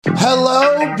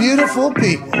Hello, beautiful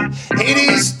people. It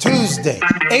is Tuesday,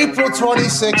 April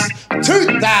 26th,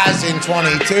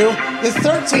 2022, the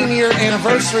 13-year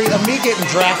anniversary of me getting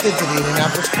drafted to the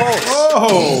Indianapolis Colts.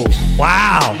 Oh,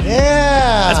 wow.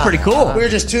 Yeah. That's pretty cool. We're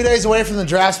just 2 days away from the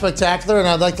Draft Spectacular, and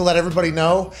I'd like to let everybody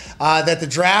know that the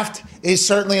draft is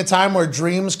certainly a time where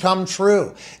dreams come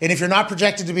true. And if you're not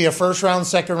projected to be a first round,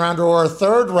 second rounder, or a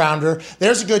third rounder,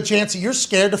 there's a good chance that you're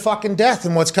scared to fucking death.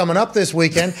 And what's coming up this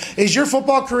weekend is your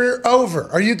football career over?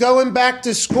 Are you going back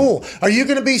to school? Are you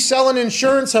going to be selling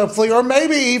insurance, hopefully, or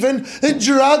maybe even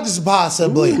drugs,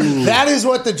 possibly? Ooh. That is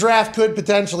what the draft could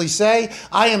potentially say.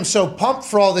 I am so pumped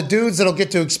for all the dudes that'll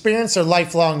get to experience their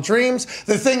lifelong dreams,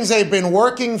 the things they've been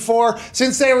working for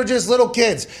since they were just little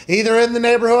kids, either in the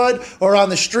neighborhood or on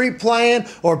the street playing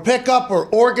or pickup or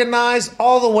organized,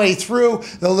 all the way through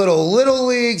the little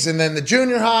leagues and then the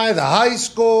junior high, the high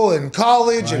school and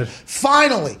college, and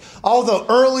finally all the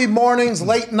early mornings,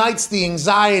 late nights, the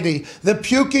anxiety, the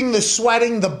puking, the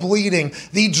sweating, the bleeding,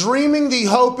 the dreaming, the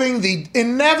hoping, the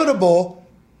inevitable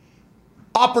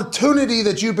opportunity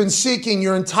that you've been seeking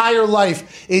your entire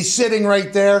life is sitting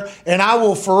right there, and I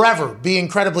will forever be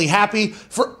incredibly happy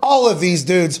for all of these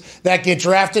dudes that get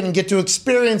drafted and get to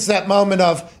experience that moment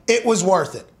of it was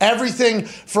worth it. Everything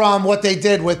from what they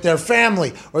did with their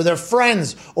family or their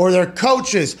friends or their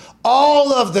coaches,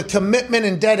 all of the commitment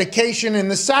and dedication and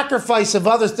the sacrifice of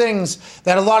other things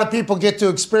that a lot of people get to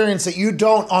experience that you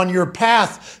don't on your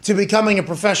path to becoming a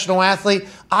professional athlete.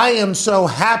 I am so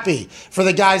happy for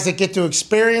the guys that get to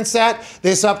experience that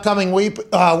this upcoming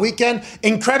weekend.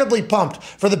 Incredibly pumped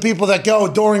for the people that go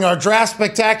during our draft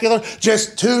spectacular,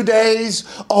 just 2 days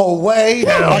away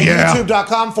at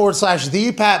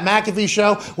youtube.com/The Pat McAfee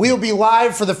Show. We will be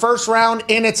live for the first round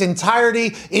in its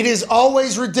entirety. It is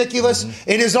always ridiculous.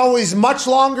 It is always much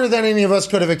longer than any of us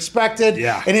could have expected.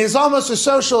 And it is almost a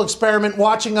social experiment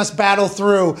watching us battle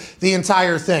through the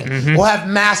entire thing. We'll have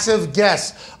massive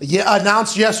guests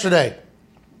announced yesterday.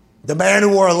 The man who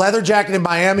wore a leather jacket in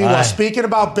Miami while speaking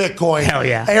about Bitcoin. Hell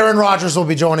yeah. Aaron Rodgers will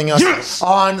be joining us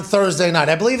on Thursday night.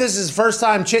 I believe this is his first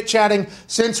time chit-chatting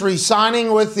since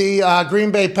re-signing with the Green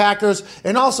Bay Packers,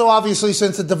 and also obviously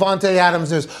since the Devontae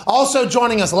Adams news. Also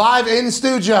joining us live in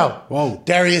studio,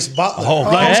 Darius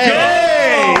Butler. Let's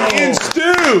go! In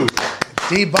stew!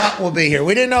 D-Butt will be here.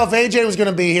 We didn't know if AJ was going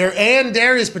to be here and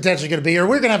Darius potentially going to be here.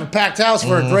 We're going to have a packed house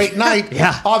for a great night.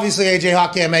 Obviously, AJ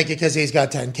Hawk can't make it because he's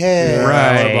got 10 kids.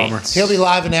 Right. He'll be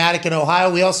live in the attic in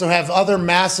Ohio. We also have other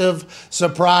massive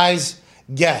surprise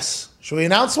guests. Should we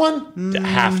announce one?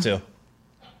 Have to.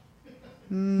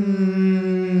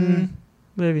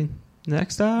 Maybe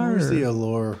next hour. Where's the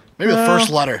allure? Maybe the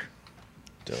first letter.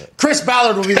 Do it. Chris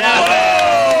Ballard will be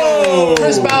live.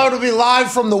 Chris Ballard will be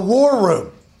live from the War Room.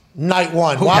 Night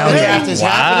one. While the draft is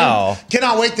happening.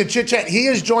 Cannot wait to chit-chat. He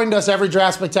has joined us every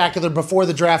draft spectacular before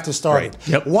the draft has started.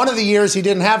 One of the years he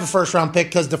didn't have a first-round pick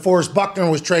because DeForest Buckner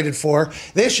was traded for.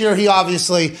 This year he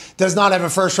obviously does not have a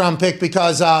first-round pick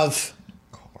because of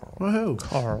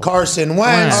Carson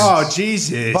Wentz. Oh,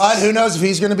 Jesus. But who knows if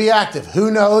he's going to be active? Who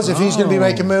knows if he's going to be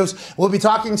making moves? We'll be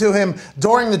talking to him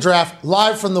during the draft,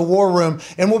 live from the War Room,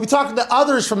 and we'll be talking to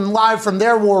others live from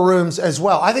their War Rooms as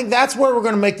well. I think that's where we're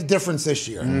going to make the difference this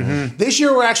year. This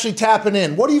year we're actually tapping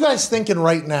in. What are you guys thinking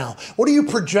right now? What are you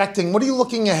projecting? What are you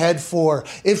looking ahead for?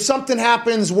 If something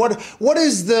happens, what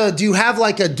is do you have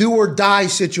like a do or die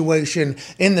situation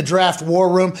in the draft War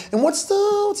Room? And what's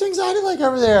anxiety like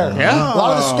over there? A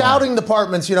lot of the scouting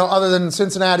departments, other than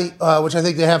Cincinnati, which I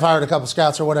think they have hired a couple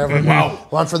scouts or whatever.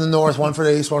 One for the north, one for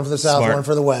the east, one for the south, one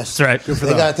for the west. That's right. Good for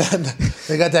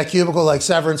they got that cubicle like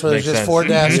Severance where there's just 4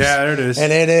 desks. Yeah, there it is.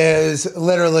 And it is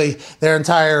literally their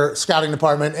entire scouting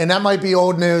department. And that might be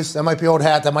old news. That might be old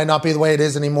hat. That might not be the way it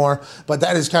is anymore. But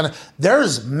that is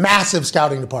there's massive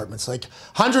scouting departments, like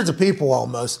hundreds of people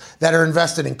almost, that are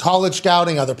invested in college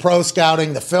scouting, other pro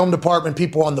scouting, the film department,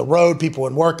 people on the road, people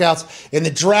in workouts. And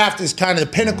the draft is kind of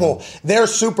the pinnacle. Their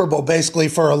Super Bowl, basically,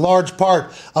 for a large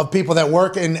part of people that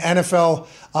work in NFL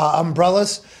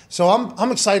umbrellas. So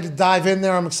I'm excited to dive in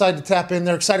there. I'm excited to tap in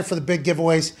there. Excited for the big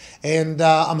giveaways. And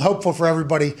I'm hopeful for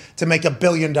everybody to make $1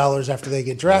 billion after they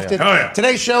get drafted.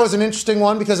 Today's show is an interesting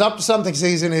one because Up to Something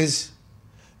season is,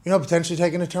 potentially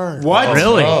taking a turn. What?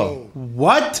 Really?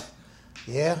 What?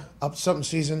 Yeah, Up to Something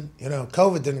season.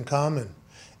 COVID didn't come, and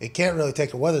it can't really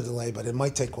take a weather delay, but it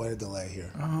might take quite a delay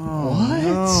here. Oh,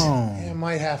 what? Yeah, it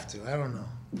might have to. I don't know.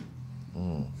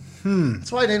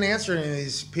 That's why I didn't answer any of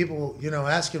these people,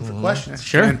 asking for questions.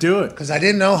 Sure. Can't do it. Because I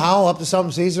didn't know how up to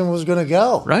something season was going to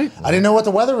go. Right. I didn't know what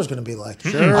the weather was going to be like.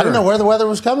 Sure. I didn't know where the weather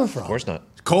was coming from. Of course not.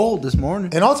 It's cold this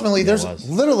morning. And ultimately, there's was.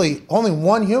 literally only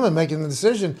one human making the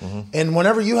decision. And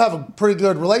whenever you have a pretty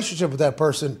good relationship with that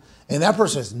person, and that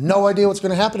person has no idea what's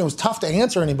going to happen, it was tough to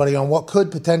answer anybody on what could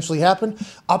potentially happen.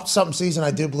 Up to something season,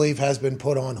 I do believe, has been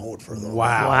put on hold for a little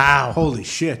while. Wow. Holy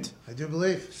shit. I do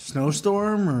believe.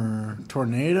 Snowstorm or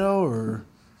tornado or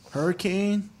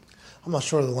hurricane? I'm not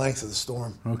sure of the length of the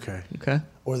storm Okay. Okay.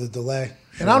 or the delay.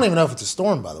 And I don't even know if it's a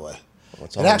storm, by the way.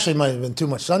 It actually might have been too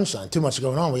much sunshine, too much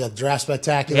going on. We got the draft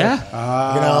spectacular.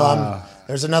 Yeah.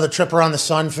 There's another trip around the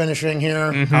sun finishing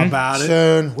here. How about it?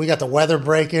 Soon. We got the weather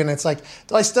breaking. It's like,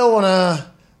 do I still want to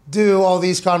do all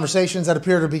these conversations that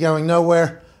appear to be going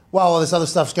nowhere while all this other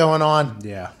stuff's going on?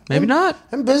 Yeah. Maybe not.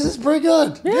 And business is pretty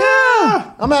good.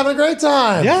 Yeah. I'm having a great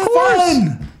time. Yeah, of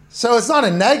course. So it's not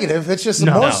a negative. It's just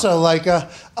No. more so like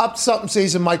up to something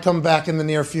season might come back in the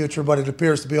near future, but it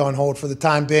appears to be on hold for the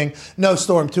time being. No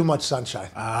storm, too much sunshine.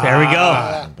 There we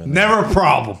go. Never a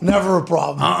problem. Never a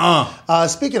problem.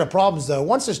 Speaking of problems, though,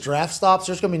 once this draft stops,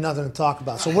 there's going to be nothing to talk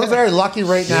about. So we're very lucky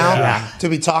right now to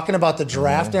be talking about the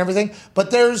draft and everything.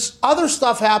 But there's other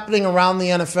stuff happening around the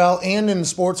NFL and in the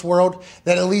sports world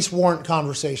that at least warrant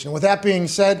conversation. With that being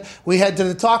said, we head to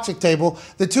the toxic table.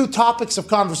 The two topics of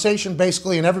conversation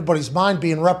basically in everybody's mind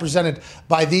being represented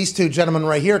by these two gentlemen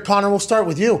right here. Connor, we'll start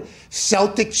with you.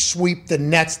 Celtics sweep the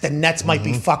Nets. The Nets might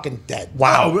be fucking dead.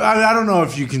 Wow. I don't know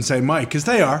if you can say Mike, because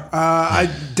they are. I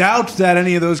doubt that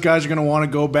any of those guys are going to want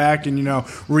to go back and,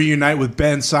 reunite with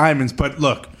Ben Simons. But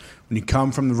look, when you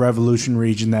come from the Revolution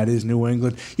region, that is New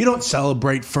England, you don't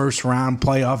celebrate first-round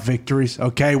playoff victories,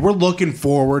 okay? We're looking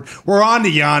forward. We're on to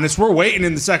Giannis. We're waiting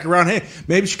in the second round. Hey,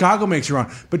 maybe Chicago makes a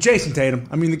run. But Jason Tatum,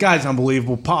 the guy's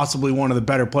unbelievable, possibly one of the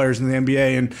better players in the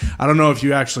NBA. And I don't know if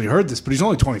you actually heard this, but he's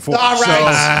only 24. All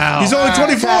right. So he's only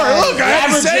 24. Look, I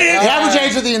have to say it. The average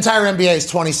age of the entire NBA is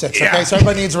 26, okay? Yeah. So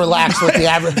everybody needs to relax with the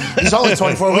average. He's only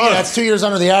 24. Well, that's 2 years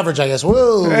under the average, I guess.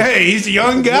 Woo. Hey, he's a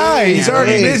young guy. He's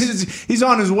already he he's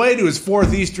on his way to his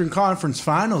fourth Eastern Conference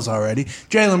Finals already.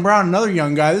 Jaylen Brown, another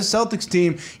young guy. This Celtics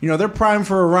team, they're primed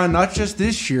for a run, not just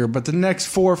this year, but the next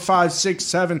 4, 5, 6,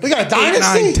 7, We got a 8,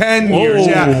 dynasty? 9, 10 years.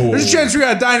 Yeah, there's a chance we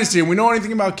got a dynasty. And we know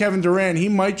anything about Kevin Durant, he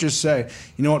might just say,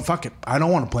 you know what, fuck it. I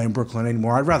don't want to play in Brooklyn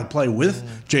anymore. I'd rather play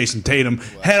with Jason Tatum.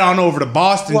 Head on over to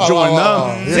Boston, join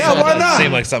them. Yeah, why not?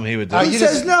 Seemed like something he would do. He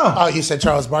says no. Oh, you said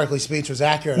Charles Barkley's speech was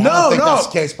accurate. I No, don't think no. that's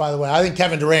the case, by the way. I think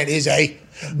Kevin Durant is a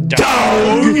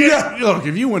Dog. Yeah. Look,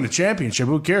 if you win a championship,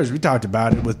 who cares? We talked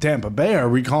about it with Tampa Bay. Are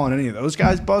we calling any of those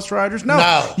guys bus riders?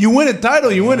 No. You win a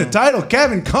title, you win a title.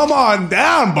 Kevin, come on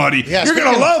down, buddy. Yeah, You're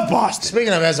going to love Boston.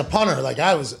 Speaking of, as a punter,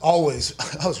 I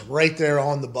was right there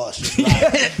on the bus.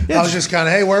 I was just kind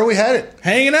of, hey, where are we headed?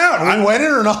 Hanging out. Are we winning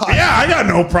or not? Yeah, I got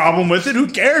no problem with it. Who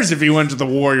cares if he went to the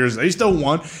Warriors? They still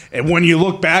won. And when you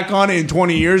look back on it in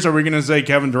 20 years, are we going to say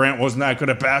Kevin Durant wasn't that good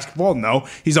at basketball? No,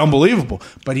 he's unbelievable.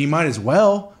 But he might as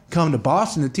well come to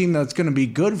Boston, a team that's going to be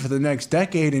good for the next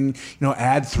decade, and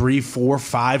add 3, 4,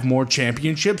 5 more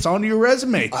championships onto your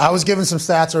resume. I was given some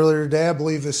stats earlier today. I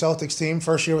believe the Celtics team,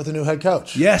 first year with a new head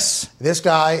coach. Yes. This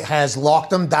guy has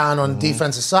locked them down on the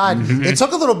defensive side. It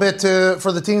took a little bit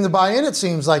for the team to buy in, it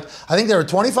seems like. I think they were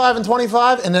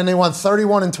 25-25, and then they won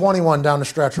 31-21 down the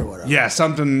stretch or whatever. Yeah,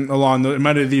 something along it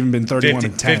might have even been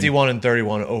 31-10.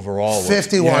 51-31 overall.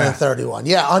 51-31.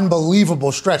 Yeah,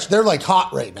 unbelievable stretch. They're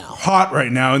hot right now. Hot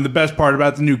right now. And the best part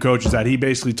about the new coach is that he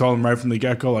basically told him right from the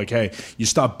get-go, hey, you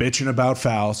stop bitching about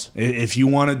fouls. If you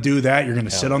want to do that, you're going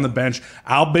to sit on the bench.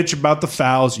 I'll bitch about the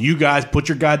fouls. You guys put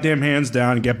your goddamn hands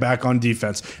down and get back on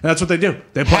defense. And that's what they do.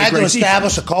 They play Had great to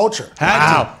establish defense. a culture.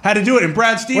 Had to do it. And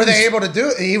Brad Stevens. Were they able to do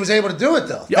it? He was able to do it,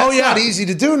 though. That's not easy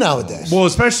to do nowadays. Well,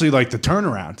 especially the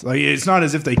turnaround. It's not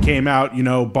as if they came out,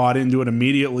 bought into it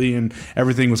immediately and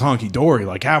everything was hunky-dory.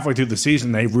 Halfway through the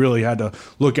season, they really had to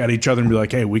look at each other and be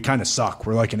like, hey, we kind of suck.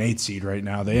 We're an 8 seed right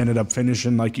now. They ended up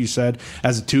finishing, like you said,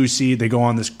 as a 2 seed. They go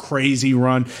on this crazy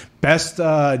run. Best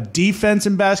defense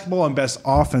in basketball and best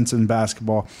offense in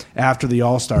basketball after the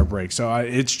All-Star break. So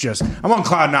it's just, I'm on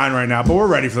cloud 9 right now, but we're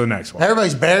ready for the next one.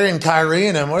 Everybody's burying Kyrie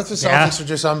and them. What if the Celtics are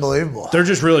just unbelievable? They're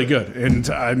just really good.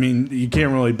 And, you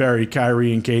can't really bury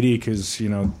Kyrie and KD because,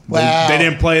 they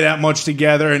didn't play that much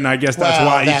together, and I guess that's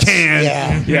why you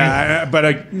can. Yeah. But,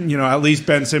 at least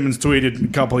Ben Simmons tweeted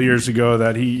a couple of years ago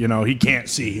that he can't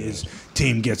see his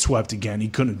team get swept again. He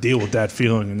couldn't deal with that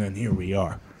feeling, and then here we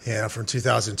are. Yeah, from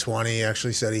 2020, he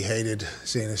actually said he hated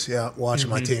seeing us. Watching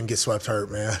my team get swept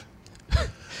hurt, man.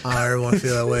 I don't ever want to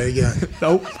feel that way again.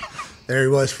 Nope. There he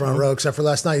was, front row, except for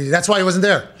last night. That's why he wasn't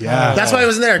there. Yeah. That's why he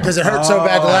wasn't there, because it hurt so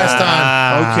bad the last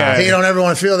time. Okay. He don't ever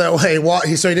want to feel that way,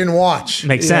 so he didn't watch.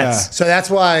 Makes sense. So that's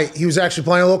why he was actually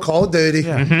playing a little Call of Duty.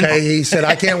 Okay, he said,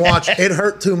 I can't watch. It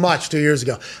hurt too much 2 years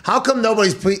ago. How come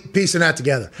nobody's piecing that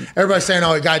together? Everybody's saying,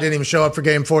 the guy didn't even show up for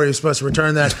Game 4. He was supposed to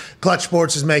return that. Clutch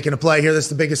Sports is making a play here. This is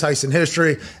the biggest heist in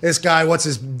history. This guy, what's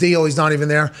his deal? He's not even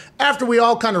there. After we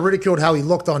all kind of ridiculed how he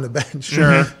looked on the bench.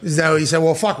 Sure. So he said,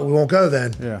 well, fuck it, we won't go then.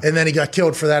 Yeah. And then he got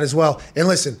killed for that as well. And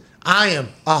listen, I am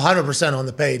 100% on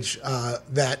the page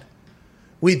that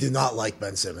we do not like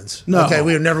Ben Simmons. No. Okay,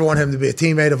 we would never want him to be a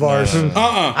teammate of ours.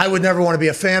 I would never want to be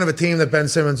a fan of a team that Ben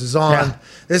Simmons is on. Yeah.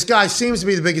 This guy seems to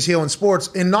be the biggest heel in sports,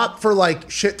 and not for like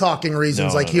shit-talking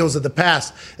reasons heels of the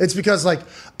past. It's because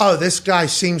this guy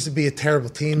seems to be a terrible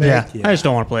teammate. Yeah. I just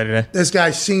don't want to play today. This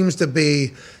guy seems to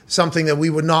be something that we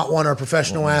would not want our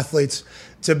professional athletes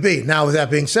to be. Now, with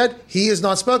that being said, he has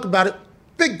not spoken about it.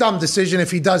 Big dumb decision if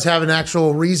he does have an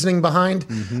actual reasoning behind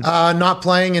not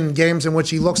playing in games in which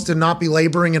he looks to not be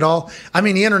laboring at all. I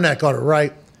mean, the internet got it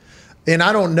right. And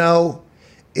I don't know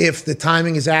if the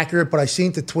timing is accurate, but I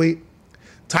seen the tweet.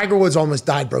 Tiger Woods almost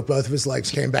died, broke both of his legs,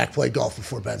 came back, played golf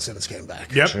before Ben Simmons came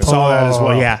back. Yep, saw that as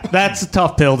well. Yeah, that's a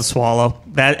tough pill to swallow.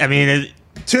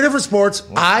 Two different sports.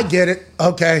 I get it.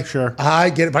 Okay. Sure. I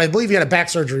get it. But I believe he had a back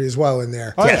surgery as well in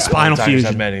there. spinal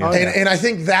fusion. And I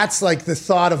think that's like the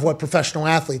thought of what professional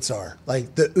athletes are.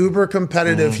 Like the uber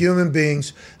competitive human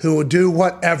beings who will do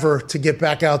whatever to get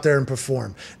back out there and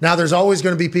perform. Now, there's always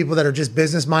going to be people that are just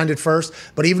business minded first.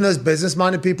 But even those business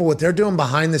minded people, what they're doing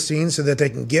behind the scenes so that they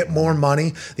can get more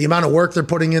money, the amount of work they're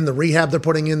putting in, the rehab they're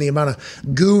putting in, the amount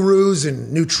of gurus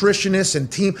and nutritionists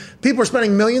and team. People are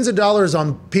spending millions of dollars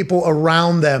on people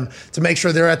around them to make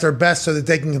sure they're at their best so that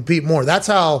they can compete more. That's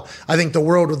how I think the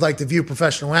world would like to view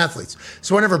professional athletes.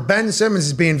 So whenever Ben Simmons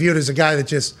is being viewed as a guy that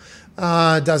just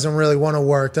doesn't really want to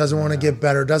work, doesn't want to get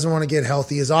better, doesn't want to get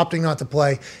healthy, is opting not to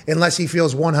play unless he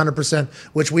feels 100%,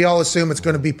 which we all assume it's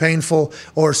going to be painful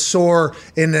or sore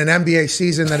in an NBA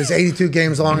season that is 82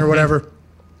 games long or whatever.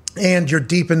 And you're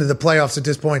deep into the playoffs at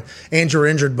this point, and you're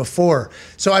injured before.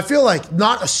 So I feel like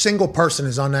not a single person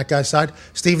is on that guy's side.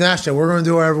 Steve Nash said, we're going to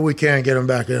do whatever we can to get him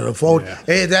back into the fold. Yeah.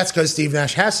 And that's because Steve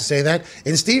Nash has to say that.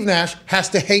 And Steve Nash has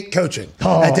to hate coaching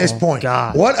at this point.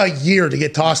 God. What a year to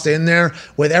get tossed in there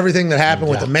with everything that happened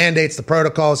with the mandates, the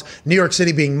protocols, New York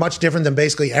City being much different than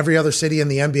basically every other city in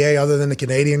the NBA other than the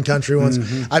Canadian country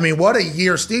ones. I mean, what a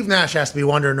year. Steve Nash has to be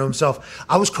wondering to himself,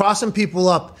 I was crossing people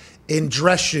up in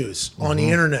dress shoes on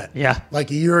the internet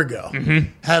like a year ago,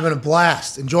 having a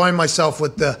blast, enjoying myself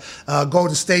with the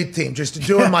Golden State team, just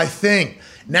doing my thing.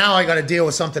 Now I got to deal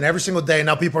with something every single day.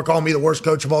 Now people are calling me the worst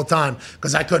coach of all time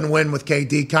because I couldn't win with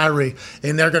KD, Kyrie.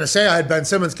 And they're going to say I had Ben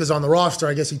Simmons because on the roster,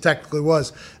 I guess he technically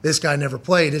was. This guy never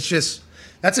played. It's just,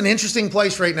 that's an interesting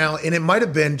place right now. And it might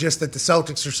have been just that the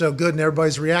Celtics are so good and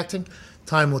everybody's reacting.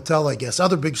 Time will tell, I guess.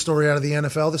 Other big story out of the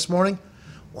NFL this morning.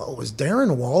 Well, was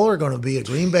Darren Waller going to be a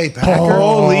Green Bay Packer?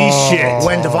 Holy shit.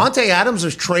 When Devontae Adams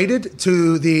was traded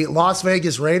to the Las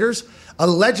Vegas Raiders,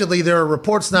 allegedly there are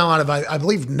reports now out of, I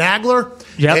believe, Nagler.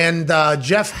 Yep. And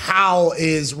Jeff Howe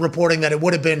is reporting that it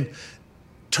would have been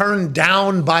turned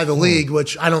down by the league,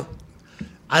 which I don't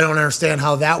understand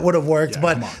how that would have worked.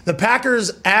 But the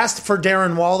Packers asked for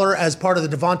Darren Waller as part of the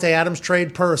Devontae Adams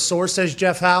trade per a source, says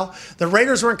Jeff Howe. The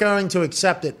Raiders weren't going to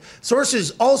accept it.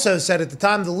 Sources also said at the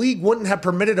time the league wouldn't have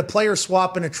permitted a player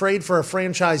swap in a trade for a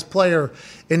franchise player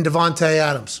in Devontae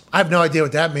Adams. I have no idea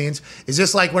what that means. Is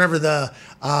this like whenever the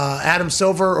Adam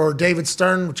Silver or David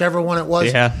Stern, whichever one it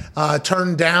was,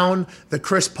 turned down the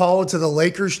Chris Paul to the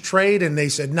Lakers trade and they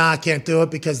said, nah, I can't do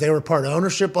it because they were part of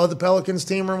ownership of the Pelicans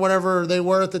team or whatever they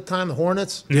were at the time, the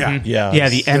Hornets? The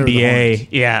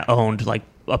NBA owned like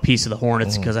a piece of the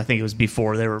Hornets because I think it was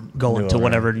before they were going to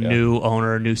whatever new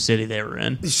owner, new city they were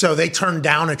in. So they turned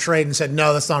down a trade and said,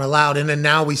 no, that's not allowed. And then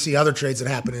now we see other trades that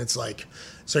happen and it's like,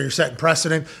 so you're setting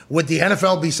precedent. Would the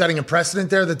NFL be setting a precedent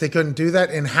there that they couldn't do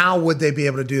that? And how would they be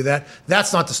able to do that?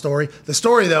 That's not the story. The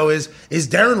story, though, is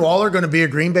Darren Waller going to be a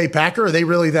Green Bay Packer? Are they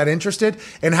really that interested?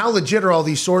 And how legit are all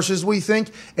these sources, we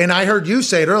think? And I heard you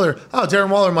say it earlier, Darren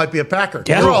Waller might be a Packer.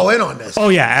 Yeah. We're all in on this. Oh,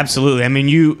 yeah, absolutely. I mean,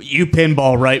 you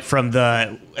pinball right from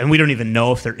the – and we don't even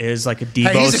know if there is like a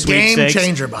Debo he's a game sweepstakes.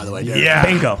 Changer, by the way. Darren. Yeah.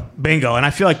 Bingo. And I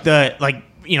feel like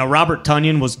Robert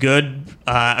Tonyan was good,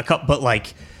 but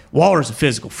like – Waller's a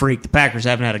physical freak. The Packers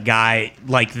haven't had a guy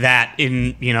like that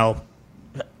in,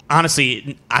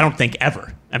 honestly, I don't think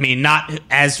ever. I mean, not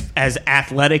as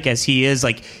athletic as he is.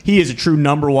 Like, he is a true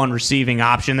number one receiving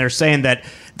option. They're saying that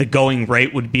the going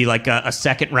rate would be like a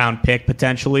second round pick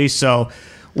potentially. So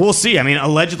we'll see. I mean,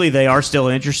 allegedly they are still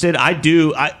interested.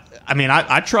 I mean,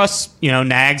 I trust,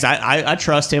 Nags. I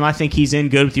trust him. I think he's in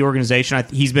good with the organization.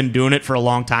 He's been doing it for a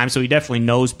long time, so he definitely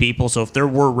knows people. So if there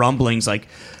were rumblings, like,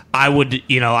 I would,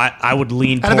 I would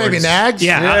lean towards... maybe Nags?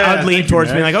 Yeah, I would lean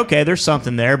towards being like, okay, there's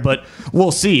something there, but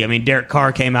we'll see. I mean, Derek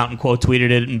Carr came out and quote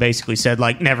tweeted it and basically said,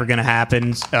 like, never going to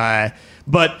happen.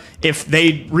 But if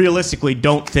they realistically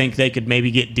don't think they could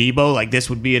maybe get Debo, like, this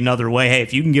would be another way. Hey,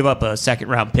 if you can give up a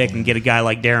second-round pick and get a guy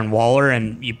like Darren Waller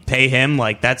and you pay him,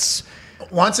 like, that's...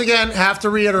 Once again, have to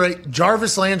reiterate,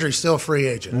 Jarvis Landry's still a free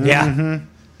agent. Yeah,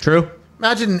 true.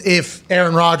 Imagine if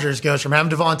Aaron Rodgers goes from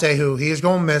having Devontae, who he is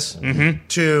going to miss,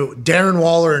 to Darren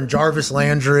Waller and Jarvis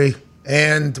Landry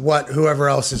and whoever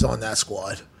else is on that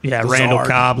squad. Yeah, Lazard. Randall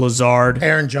Cobb, Lazard,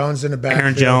 Aaron Jones in the backfield.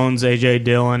 Aaron Jones, A.J.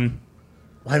 Dillon.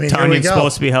 I mean, here we Tanyan's go.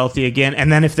 supposed to be healthy again.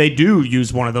 And then if they do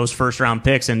use one of those first-round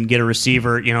picks and get a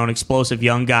receiver, an explosive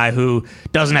young guy who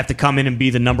doesn't have to come in and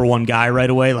be the number one guy right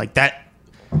away, like that,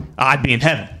 I'd be in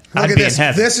heaven. Look I'd at be this. in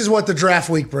heaven. This is what the draft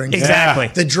week brings. Exactly.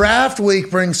 The draft week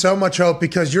brings so much hope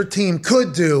because your team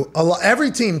could do a lot.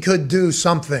 Every team could do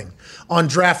something on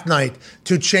draft night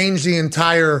to change the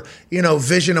entire,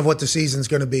 vision of what the season's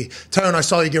going to be. Tone, I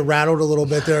saw you get rattled a little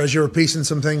bit there as you were piecing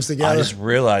some things I together. just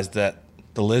realized that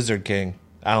the Lizard King,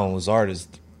 Alan Lazard, is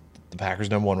the Packers'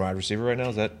 number one wide receiver right now.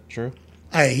 Is that true?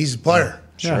 Hey, he's a player.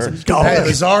 Sure. Hey,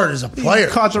 Lazard is a player.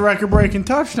 He caught the record-breaking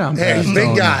touchdown Hey, pass. he's a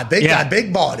big guy, Yeah.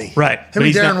 big body. Right. Him But and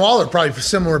he's Darren not- Waller probably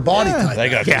similar body type. They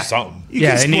got to Yeah. do something. You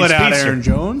Yeah, can they need split out speedster. Aaron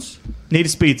Jones. Need a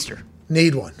speedster.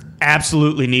 Need one.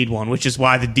 Absolutely need one, which is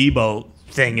why the Debo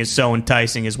thing is so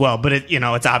enticing as well. But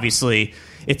it's obviously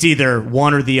it's either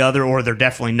one or the other, or they're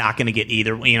definitely not going to get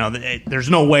either.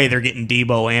 There's no way they're getting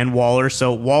Debo and Waller.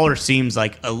 So Waller seems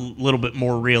like a little bit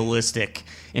more realistic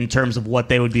in terms of what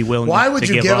they would be willing. Why would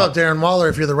to you give up Darren Waller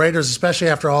if you're the Raiders, especially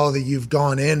after all that you've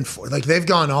gone in for? Like, they've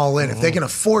gone all in. If they can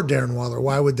afford Darren Waller,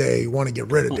 why would they want to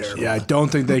get rid of Darren Yeah, I Waller? don't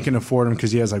think they can afford him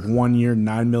because he has like 1 year,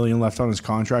 $9 million left on his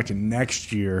contract, and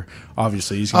next year,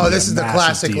 obviously, he's going to This is the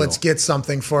classic. Let's get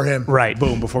something for him. Right.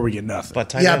 boom before we get nothing. But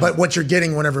tight Yeah, end- but what you're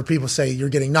getting whenever people say you're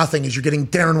getting nothing is you're getting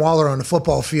Darren Waller on the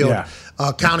football field,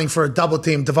 accounting for a double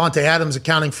team, Devontae Adams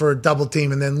accounting for a double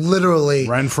team, and then literally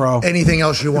Renfro. anything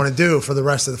else you want to do for the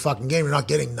rest of the fucking game. You're not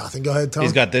getting nothing. Go ahead, Tom.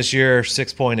 he's got this year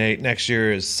 6.8. Next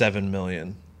year is 7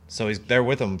 million. So they're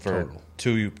with him for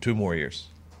two more years,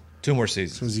 2 more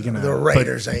seasons. Is he gonna the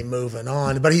Raiders ain't moving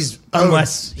on, but he's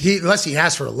Unless- he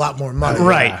asks for a lot more money,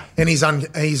 Right. And he's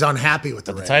unhappy with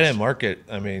the Raiders. Tight end market.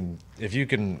 I mean, if you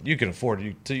can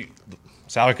afford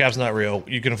salary cap's not real.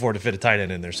 You can afford to fit a tight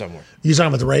end in there somewhere. You talking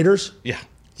about the Raiders? Yeah,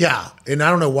 Yeah, and I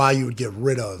don't know why you would get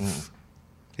rid of.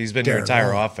 he's been your Darren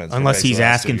entire Waller. offense, for Unless basically he's the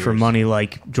last asking 2 for years. money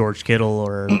like George Kittle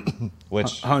or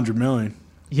Which $100 million.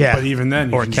 Yeah. But even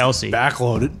then, Or you can Kelsey.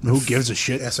 backload it. Who gives a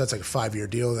shit? Yeah, so that's like a 5-year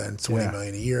deal. Then $20 Yeah.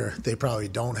 million a year. They probably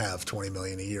don't have $20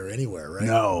 million a year anywhere, right?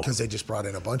 No. because they just brought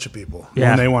in a bunch of people.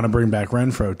 Yeah. And they want to bring back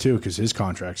Renfro too because his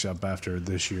contract's up after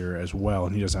this year as well,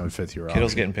 and he doesn't have a 5th year option.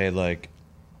 Kittle's getting paid like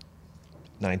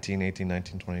 19, 18,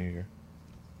 19, 20 a year.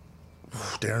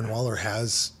 Darren Waller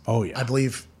has. Oh, yeah. I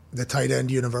believe the tight end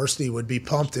university would be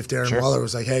pumped if Darren Sure. Waller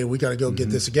was like, "Hey, we got to go get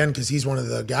this again," because he's one of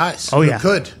the guys. Oh, who yeah.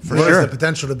 could for For sure. sure. The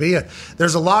potential to be it.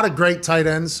 There's a lot of great tight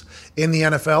ends in the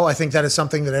NFL. I think that is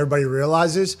something that everybody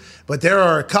realizes. But there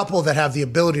are a couple that have the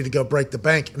ability to go break the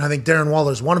bank, and I think Darren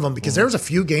Waller is one of them because there was a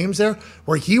few games there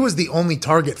where he was the only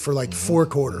target for like 4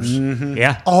 quarters.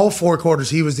 yeah. All 4 quarters,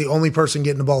 he was the only person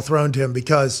getting the ball thrown to him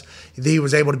because he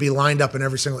was able to be lined up in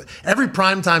every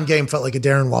primetime game felt like a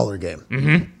Darren Waller game.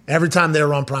 Mm-hmm. Every time they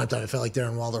were on primetime, it felt like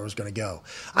Darren Waller was going to go.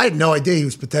 I had no idea he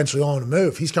was potentially on the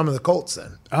move. He's coming to the Colts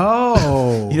then.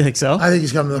 Oh, You think so? I think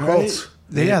he's coming to the Colts.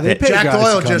 yeah. They pay Jack guys to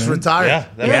Doyle come just in. retired. Yeah,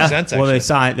 that yeah. makes sense. Well,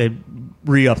 Actually. they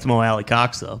re-upped Mo Alley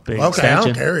Cox though. Big Okay, I extension.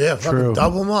 don't care. Yeah, fucking True.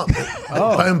 double them up.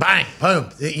 Boom, bang, boom.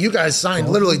 You guys signed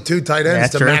literally 2 tight ends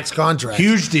That's to true. max contracts.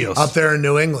 Huge deals. up there in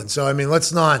New England. So, I mean,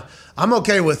 let's not. I'm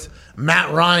okay with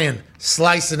Matt Ryan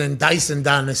slicing and dicing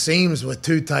down the seams with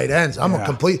 2 tight ends. I'm a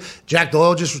complete. Jack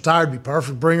Doyle just retired. Be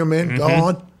perfect. Bring him in. Go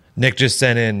on. Nick just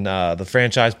sent in the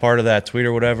franchise part of that tweet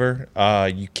or whatever.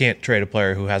 You can't trade a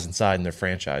player who hasn't signed their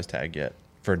franchise tag yet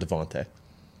for Devontae.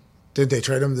 Did they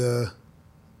trade him to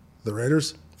the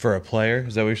Raiders? For a player?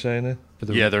 Is that what you're saying there?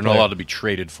 Yeah, they're not allowed to be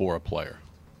traded for a player.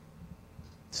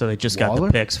 So they just got Waller?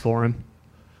 the picks for him.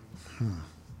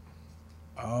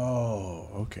 Oh,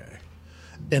 okay.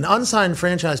 An unsigned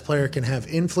franchise player can have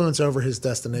influence over his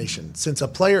destination. Since a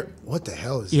player, what the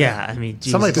hell is Yeah, that? I mean,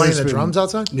 geez. Somebody playing There's the been- drums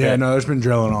outside? Yeah, no, there's been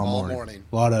drilling all All morning. morning.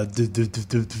 A lot of.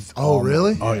 Oh,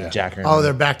 really? Oh, yeah. Jacker. Oh,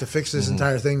 they're back to fix this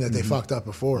entire thing that they fucked up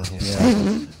before.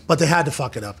 But they had to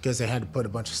fuck it up because they had to put a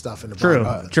bunch of stuff in the True,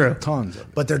 bottom of it. true. Tons of it.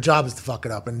 But their job is to fuck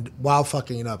it up, and while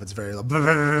fucking it up, it's very loud,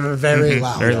 very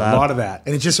loud. Very A loud. lot of that.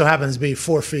 And it just so happens to be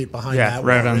 4 feet behind Yeah, that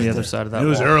right wall on the right other there. side of that It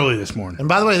was wall. early this morning. And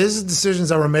by the way, this is decisions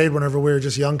that were made whenever we were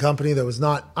just a young company that was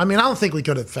not. I mean, I don't think we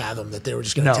could have fathomed that they were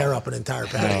just going to No. tear up an entire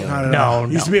patio. I don't know.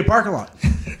 No, Used to no. be a parking lot.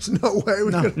 There's no way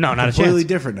we could. No, not a Completely chance.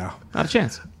 different now. Not a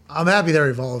chance. I'm happy they're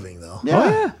evolving, though. Oh,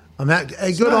 yeah. I'm happy.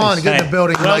 Hey, good nice. on. Get in Hey, the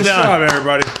building. well Nice done. job. Good job,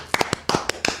 everybody.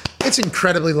 It's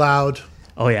incredibly loud.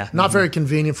 Oh, yeah. Not very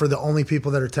convenient for the only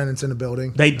people that are tenants in the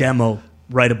building. They demo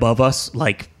right above us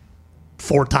like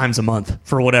 4 times a month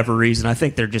for whatever reason. I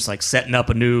think they're just like setting up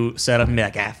a new setup and be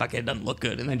like, fuck it, it doesn't look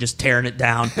good. And then just tearing it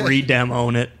down,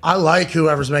 re-demoing it. I like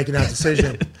whoever's making that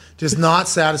decision. Just not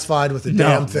sathesfied with the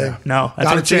damn thing. No, that's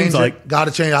Gotta what it seems change like. it. Got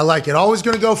to change. I like it. Always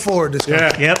going to go forward. This Yeah.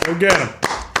 company. Yep. Go get him.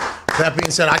 That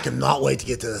being said, I cannot wait to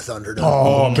get to the Thunderdome.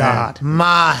 Oh, God.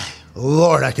 My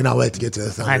Lord, I cannot wait to get to the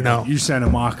Thunderdome. I know. You sent a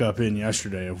mock-up in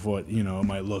yesterday of what, it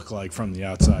might look like from the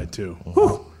outside, too.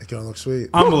 It's going to look sweet.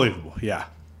 Unbelievable. Yeah.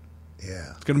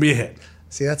 Yeah. It's going to be a hit.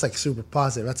 See, that's like super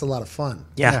positive. That's a lot of fun.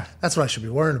 Yeah. That's what I should be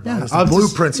worrying about. Is I'll the just-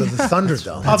 blueprints of the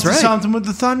Thunderdome. Up to right. something with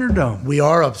the Thunderdome. We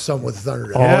are up some with the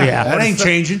Thunderdome. Oh, yeah. That ain't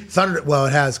changing. Well,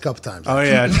 it has a couple times. Oh,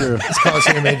 yeah, true. It's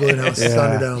Coliseum, England House, Yeah.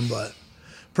 Thunderdome, but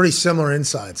pretty similar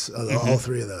insides of all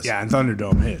three of those. Yeah, and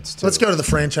Thunderdome hits, too. Let's go to the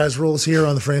franchise rules here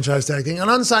on the franchise tag thing. An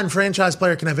unsigned franchise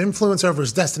player can have influence over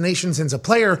his destination since a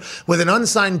player with an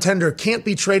unsigned tender can't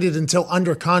be traded until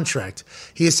under contract.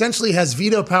 He essentially has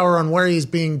veto power on where he's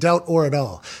being dealt or at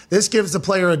all. This gives the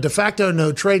player a de facto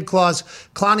no trade clause.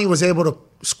 Clowney was able to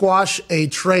squash a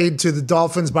trade to the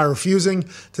Dolphins by refusing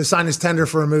to sign his tender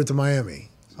for a move to Miami.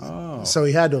 Oh. So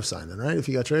he had to have signed then, right, if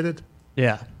he got traded?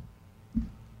 Yeah.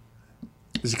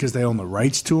 Is it because they own the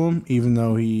rights to him, even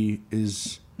though he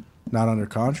is not under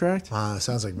contract?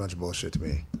 Sounds like a bunch of bullshit to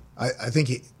me. I think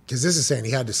because this is saying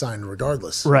he had to sign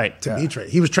regardless. Right. To be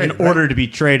traded. He was traded. In order to be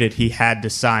traded, he had to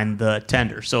sign the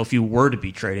tender. So if you were to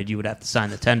be traded, you would have to sign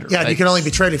the tender. Yeah, right? you can only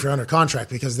be traded if you're under contract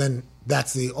because then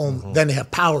that's the only. Then they have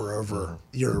power over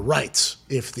your rights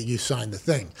if you sign the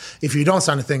thing. If you don't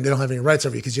sign the thing, they don't have any rights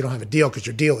over you because you don't have a deal because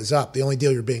your deal is up. The only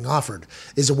deal you're being offered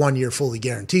is a 1-year fully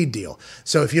guaranteed deal.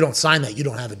 So if you don't sign that, you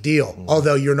don't have a deal.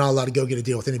 Although you're not allowed to go get a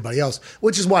deal with anybody else,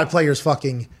 which is why players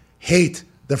fucking hate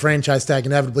the franchise tag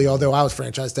inevitably. Although I was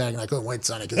franchise tag and I couldn't wait to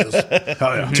sign it because it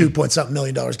was $2.something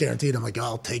million guaranteed. I'm like,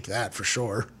 I'll take that for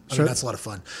sure. I mean, that's a lot of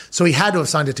fun. So he had to have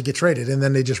signed it to get traded, and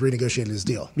then they just renegotiated his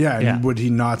deal. Yeah, and Yeah. would he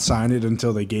not sign it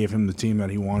until they gave him the team that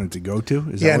he wanted to go to?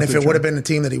 Is Yeah, that and what if they're it would have trying- been the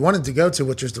team that he wanted to go to,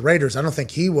 which is the Raiders, I don't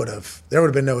think he would have. There would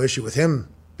have been no issue with him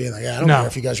being like, I don't No. care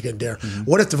if you guys are getting Darren.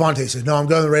 What if Devontae said, no, I'm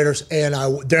going to the Raiders, and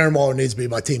Darren Waller needs to be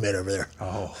my teammate over there?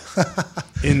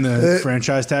 in the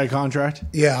franchise tag contract?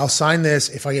 Yeah, I'll sign this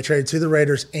if I get traded to the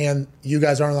Raiders, and you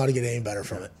guys aren't allowed to get any better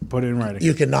from it. Put it in writing.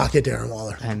 You cannot get Darren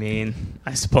Waller. I mean,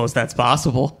 I suppose that's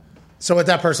possible. So what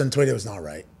that person tweeted was not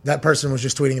right. That person was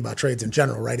just tweeting about trades in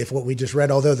general, right? If what we just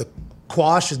read, although the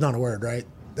quash is not a word, right?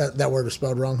 That word was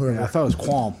spelled wrong, whoever. I thought it was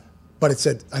qualm. But it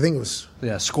said, I think it was,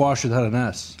 Yeah, squash without an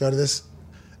S. go to this.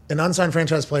 An unsigned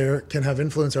franchise player can have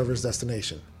influence over his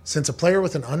destination. Since a player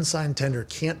with an unsigned tender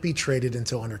can't be traded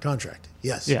until under contract.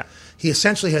 Yes. Yeah. He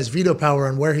essentially has veto power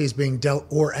on where he's being dealt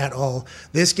or at all.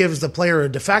 This gives the player a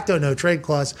de facto no trade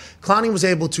clause. Clowney was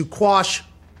able to quash.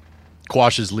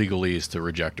 Quashes legalese to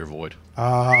reject or void.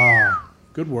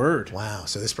 Good word. Wow,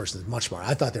 so this person is much smarter.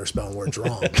 I thought they were spelling words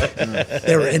wrong.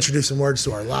 They were introducing words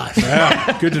to our life.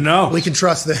 Yeah, good to know. We can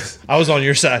trust this. I was on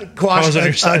your side. I Quash was on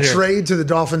your a side here. trade to the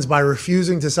Dolphins by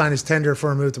refusing to sign his tender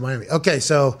for a move to Miami. Okay,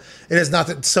 so it is not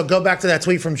that. So go back to that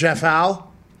tweet from Jeff Howe.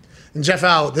 And Jeff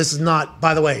Howe, this is not,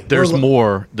 by the way. There's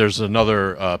more. There's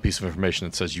another piece of information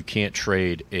that says you can't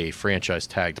trade a franchise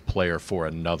tagged player for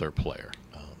another player.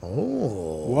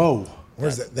 Whoa.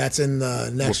 Where's that? That's in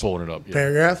the next pulling it up, yeah.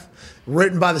 paragraph.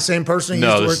 Written by the same person who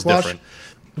No, used the this word is quash. different.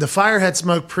 The fire had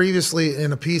smoke previously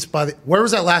in a piece by the. Where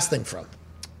was that last thing from?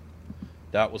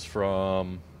 That was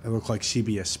from. It looked like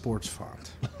CBS Sports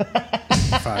font.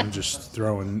 If I'm just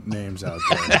throwing names out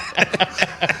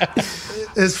there.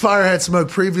 His fire had smoke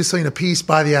previously in a piece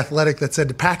by The Athletic that said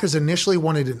the Packers initially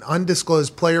wanted an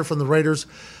undisclosed player from the Raiders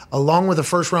along with a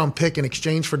first-round pick in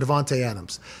exchange for Devontae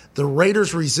Adams. The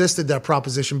Raiders resisted that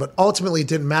proposition, but ultimately it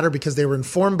didn't matter because they were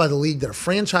informed by the league that a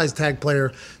franchise tag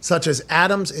player such as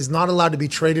Adams is not allowed to be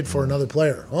traded for another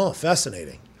player. Oh,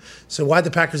 fascinating. So why'd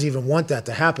the Packers even want that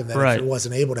to happen then Right. if it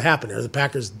wasn't able to happen? Are the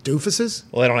Packers doofuses?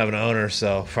 Well, they don't have an owner,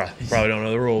 so probably don't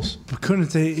know the rules. But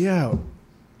couldn't they? Yeah.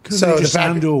 Couldn't So they just the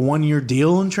sign him Packers- to a 1-year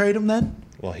deal and trade him then?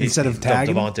 Well, Instead of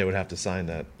tagging him? Devontae would have to sign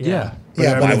that. Yeah.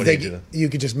 Yeah, I but mean, I would he think do that? you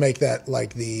could just make that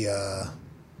like the.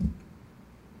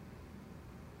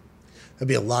 That'd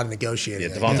be a lot of negotiating.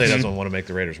 Yeah, I Devontae guess. doesn't want to make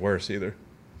the Raiders worse either.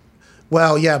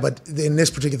 Well, yeah, but in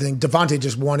this particular thing, Devontae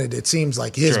just wanted, it seems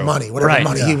like, his True. money, whatever Right.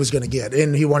 money he was going to get.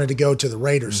 And he wanted to go to the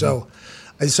Raiders. So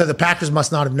the Packers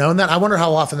must not have known that. I wonder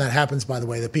how often that happens, by the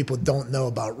way, that people don't know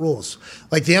about rules.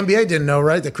 Like the NBA didn't know,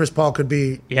 right, that Chris Paul could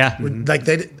be. Yeah. Like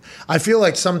I feel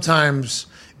like sometimes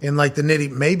in like the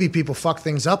maybe people fuck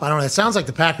things up. I don't know. It sounds like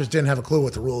the Packers didn't have a clue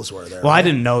what the rules were there. Well, I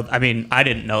didn't know. I mean, I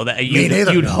didn't know that.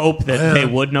 neither. You'd hope that Yeah. they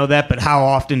would know that, but how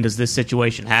often does this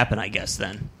situation happen? I guess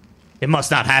then it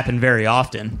must not happen very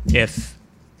often. If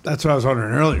That's what I was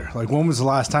wondering earlier. Like, when was the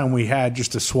last time we had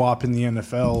just a swap in the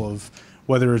NFL of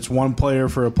whether it's one player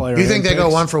for a player? You think and they go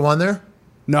picks? 1 for 1 there?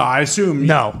 No, I assume.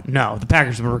 no, the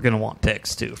Packers were going to want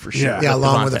picks too, for sure. Yeah. Yeah,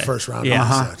 along with Devontae. the first round. Yeah,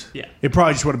 offset. yeah. It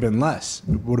probably just would have been less.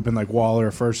 It would have been like Waller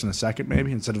a first and a second,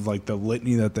 maybe, instead of like the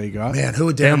litany that they got. Man, who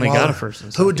would They Darren only Waller, got a first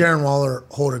and who would Darren Waller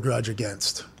hold a grudge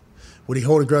against? Would he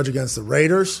hold a grudge against the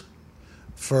Raiders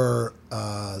for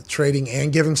trading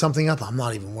and giving something up? I'm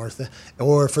not even worth it.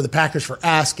 Or for the Packers for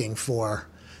asking for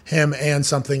him and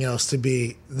something else to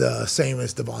be the same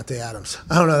as Devontae Adams?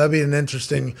 I don't know. That'd be an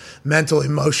interesting mental,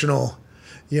 emotional,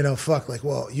 fuck. Like,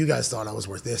 well, you guys thought I was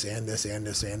worth this and this and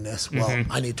this and this. Well,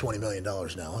 I need $20 million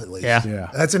now at least. Yeah.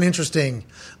 That's an interesting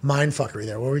mind fuckery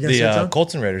there. What were we going to say, The John?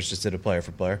 Colts and Raiders just did a player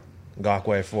for player.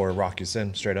 Ngakwe for Rocky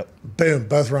Sin, straight up. Boom,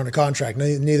 both were under contract.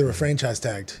 Neither were franchise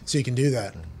tagged, so you can do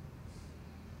that.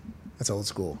 That's old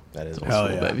school. That is Hell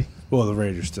awesome. yeah. baby. Well, the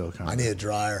Raiders still come I need a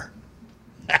dryer.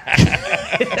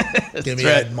 Give me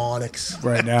Admonics.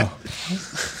 right now.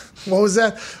 What was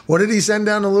that? What did he send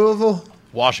down to Louisville?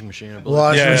 Washing machine, I believe.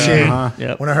 Washing machine. uh-huh.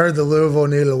 Yep. When I heard the Louisville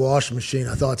needed a washing machine,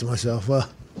 I thought to myself, well,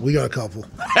 we got a couple.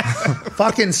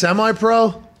 Fucking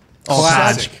Semi-Pro.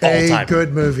 Classic. Such a All-time.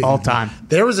 good movie. All time.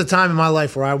 There was a time in my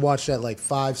life where I watched that like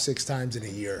 5-6 times in a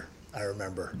year, I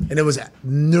remember. And it was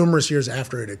numerous years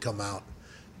after it had come out.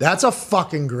 That's a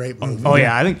fucking great movie. Oh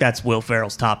yeah, I think that's Will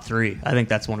Ferrell's top 3. I think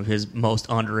that's one of his most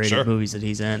underrated movies that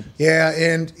he's in. Yeah,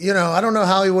 and, I don't know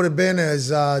how he would have been as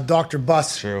Dr.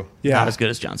 Bus. True. Yeah. Not as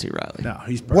good as John C. Riley. No,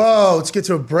 he's perfect. Whoa, let's get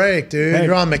to a break, dude. Hey.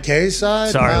 You're on McKay's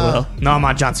side? Sorry, Wow. Will. No, I'm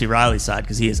on John C. Riley's side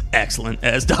because he is excellent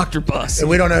as Dr. Bus.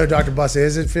 And we don't know who Dr. Bus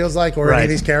is, it feels like, or any Right. of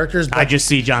these characters, but I just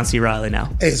see John C. Riley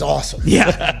now. he's awesome.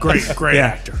 Yeah. Great Yeah.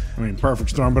 actor. I mean, perfect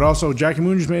storm. But also, Jackie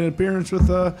Moon just made an appearance with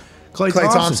Clay Clay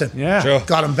Thompson. Thompson. Yeah. Sure.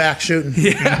 Got him back shooting.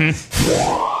 Yeah.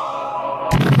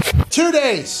 2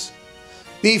 days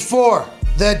before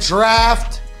the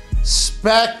draft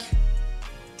spectacular.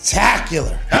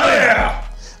 Hell yeah!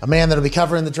 A man that'll be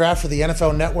covering the draft for the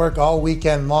NFL Network all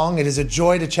weekend long. It is a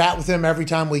joy to chat with him every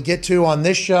time we get to on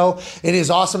this show. It is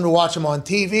awesome to watch him on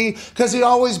TV because he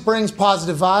always brings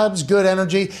positive vibes, good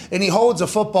energy, and he holds a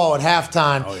football at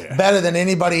halftime better than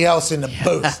anybody else in the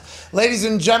booth. Ladies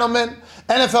and gentlemen,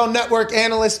 NFL Network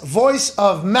analyst, voice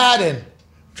of Madden,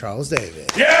 Charles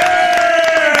David.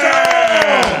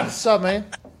 Yeah! What's up, man?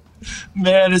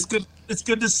 Man, it's good. It's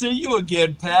good to see you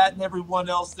again, Pat, and everyone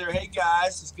else there. Hey,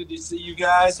 guys, it's good to see you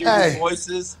guys. Hear Hey. your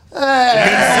voices. Hey!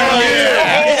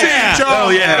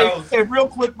 Hey, real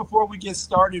quick before we get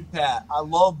started, Pat, I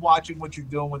love watching what you're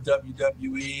doing with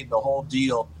WWE and the whole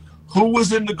deal. Who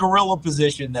was in the gorilla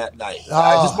position that night?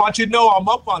 I just want you to know I'm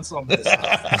up on some of this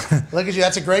stuff. Look at you.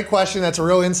 That's a great question. That's a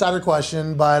real insider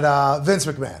question. But Vince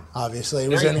McMahon, obviously,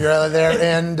 was in your there.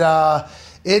 And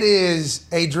it is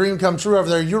a dream come true over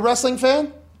there. You're a wrestling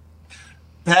fan?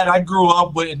 Pat, I grew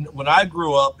up when I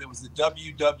grew up, it was the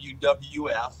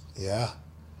WWWF. Yeah.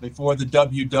 Before the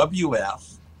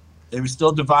WWF. They were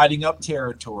still dividing up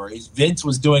territories. Vince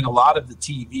was doing a lot of the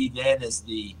TV then as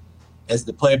the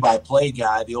play-by-play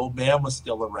guy. The old man was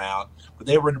still around, but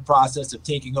they were in the process of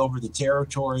taking over the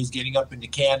territories, getting up into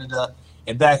Canada.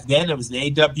 And back then it was the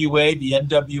AWA, the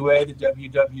NWA, the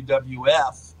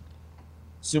WWF.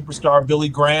 Superstar Billy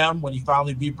Graham, when he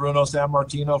finally beat Bruno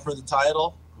Sammartino for the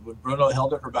title, when Bruno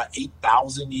held it for about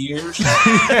 8,000 years.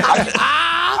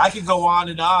 I could go on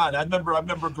and on. I remember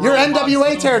growing You're up on NWA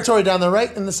film. territory down there,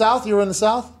 right? In the South? You were in the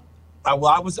South? I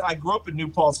grew up in New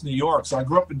Paltz, New York, so I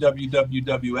grew up in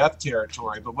WWF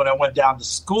territory. But when I went down to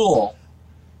school,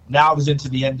 now I was into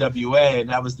the NWA, and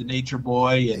that was the Nature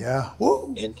Boy, and Yeah.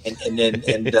 Woo. and then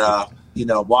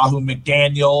Wahoo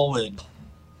McDaniel, and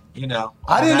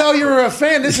I didn't know you were a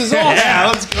fan. This is awesome. Yeah,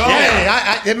 let's go.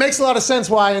 Hey, it makes a lot of sense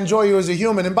why I enjoy you as a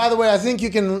human. And by the way, I think you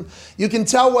can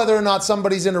tell whether or not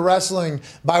somebody's into wrestling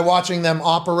by watching them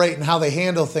operate and how they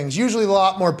handle things. Usually a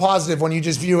lot more positive when you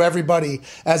just view everybody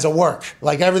as a work.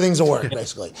 Like everything's a work,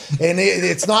 basically. And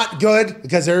it's not good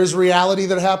because there is reality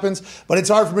that happens, but it's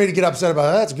hard for me to get upset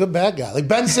about, that's a good bad guy. Like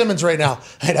Ben Simmons right now.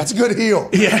 Hey, that's a good heel.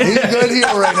 Yeah. He's a good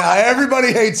heel right now.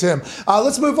 Everybody hates him.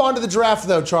 Let's move on to the draft,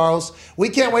 though, Charles. We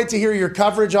can't wait to hear your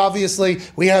coverage. Obviously,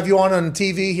 we have you on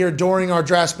TV here during our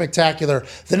draft spectacular.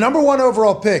 The number 1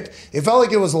 overall pick, it felt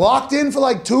like it was locked in for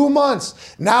like 2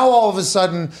 months. Now, all of a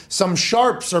sudden, some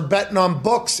sharps are betting on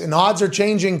books and odds are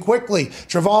changing quickly.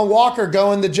 Travon Walker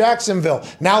going to Jacksonville.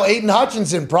 Now, Aiden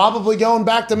Hutchinson probably going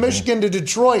back to Michigan to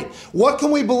Detroit. What can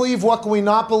we believe? What can we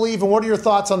not believe? And what are your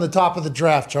thoughts on the top of the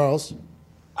draft, Charles?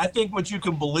 I think what you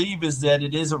can believe is that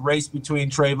it is a race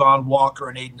between Travon Walker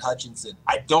and Aiden Hutchinson.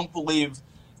 I don't believe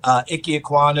Ike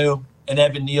Ekwonu and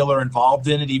Evan Neal are involved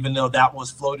in it, even though that was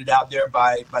floated out there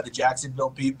by the Jacksonville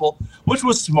people, which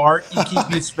was smart. You keep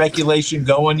the speculation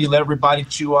going. You let everybody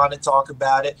chew on it, talk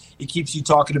about it. It keeps you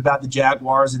talking about the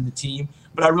Jaguars and the team.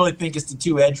 But I really think it's the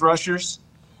 2 edge rushers.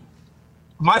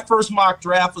 My first mock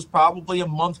draft was probably a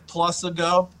month plus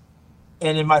ago.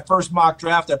 And in my first mock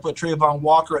draft, I put Travon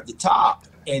Walker at the top.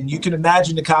 And you can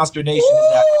imagine the consternation in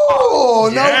that. Oh,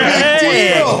 no big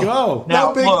deal. Go. Now,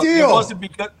 no big look, deal.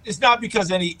 It's not because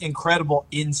any incredible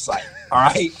insight, all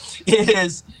right? It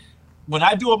is when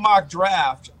I do a mock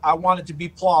draft, I want it to be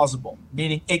plausible,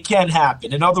 meaning it can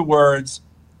happen. In other words,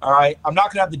 all right, I'm not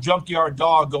going to have the junkyard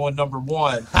dog going number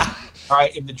 1, all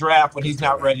right, in the draft when he's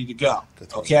not ready to go,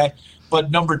 okay? But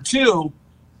number 2,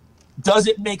 does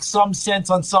it make some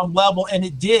sense on some level? And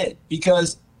it did,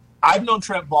 because I've known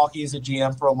Trent Baalke as a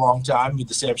GM for a long time with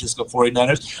the San Francisco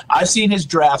 49ers. I've seen his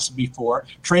drafts before.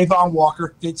 Travon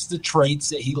Walker fits the traits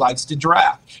that he likes to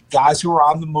draft. Guys who are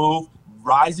on the move,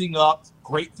 rising up,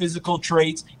 great physical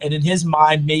traits, and in his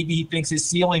mind, maybe he thinks his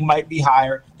ceiling might be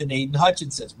higher than Aiden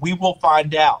Hutchinson's. We will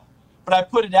find out. But I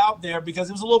put it out there because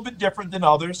it was a little bit different than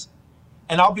others.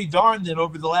 And I'll be darned that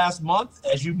over the last month,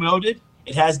 as you noted,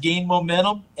 it has gained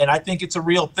momentum, and I think it's a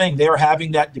real thing. They are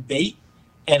having that debate.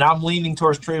 And I'm leaning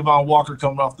towards Travon Walker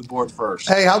coming off the board first.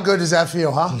 Hey, how good does that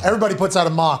feel, huh? Everybody puts out a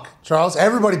mock, Charles.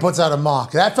 Everybody puts out a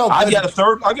mock. That felt good. I got a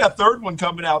third one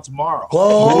coming out tomorrow.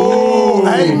 Whoa.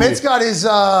 Hey, Mitt's got his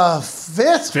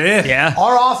fifth. Yeah.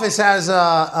 Our office has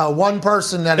one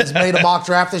person that has made a mock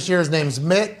draft this year. His name's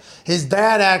Mitt. His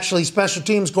dad, actually, special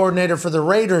teams coordinator for the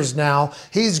Raiders now.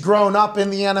 He's grown up in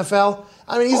the NFL.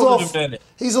 I mean, he's a little flighty.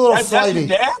 That's your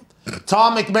dad?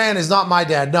 Tom McMahon is not my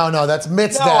dad. No, that's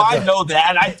Mitt's dad. No, I know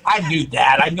that. I knew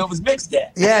that. I knew it was Mitt's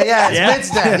dad. Yeah, it's Mitt's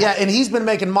dad. Yeah, and he's been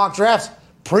making mock drafts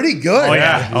pretty good. Oh,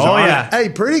 yeah. Hey,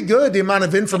 pretty good, the amount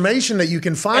of information that you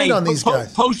can find on these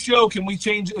guys. Post-show, can we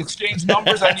exchange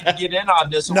numbers? I need to get in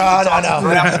on this. No.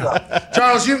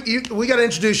 Charles, we got to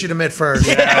introduce you to Mitt first.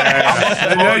 We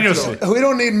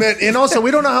don't need Mitt. And also, we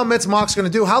don't know how Mitt's mock's going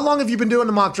to do. How long have you been doing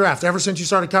the mock draft? Ever since you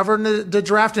started covering the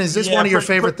draft? And is this one of your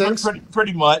favorite things?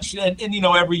 Pretty much. And,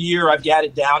 every year I've got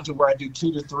it down to where I do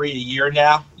 2 to 3 a year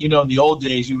now. In the old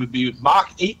days, you would be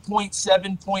mock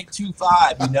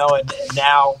 8.7.25, and now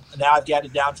I've got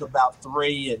it down to about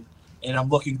 3, and I'm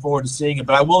looking forward to seeing it.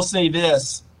 But I will say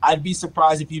this, I'd be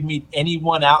surprised if you meet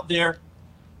anyone out there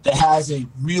that has a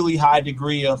really high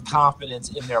degree of confidence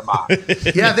in their mock.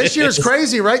 Yeah, this year's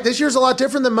crazy, right? This year's a lot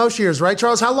different than most years, right,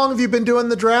 Charles? How long have you been doing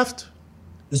the draft?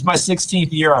 This is my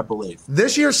 16th year, I believe.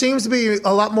 This year seems to be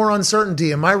a lot more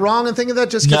uncertainty. Am I wrong in thinking that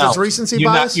just because it's recency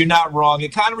bias? You're not wrong.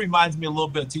 It kind of reminds me a little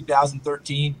bit of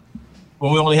 2013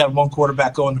 when we only had one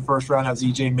quarterback go in the first round. That was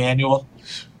E.J. Manuel.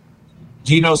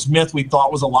 Geno Smith, we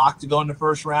thought was a lock to go in the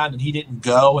first round, and he didn't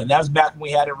go. And that was back when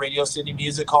we had a Radio City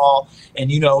Music Hall. And,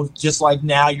 just like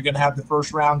now, you're going to have the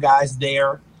first-round guys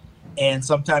there. And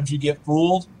sometimes you get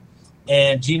fooled.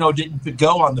 And Geno didn't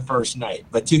go on the first night.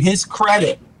 But to his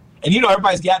credit, and,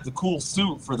 everybody's got the cool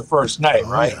suit for the first night,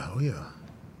 right? Oh, yeah.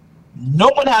 No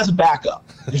one has a backup.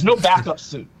 There's no backup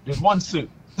suit. There's one suit.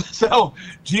 So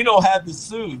Geno had the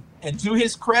suit, and to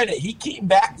his credit, he came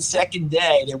back the second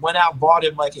day. They went out and bought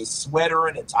him like a sweater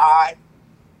and a tie,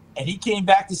 and he came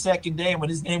back the second day, and when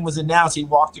his name was announced, he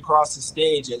walked across the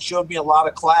stage. It showed me a lot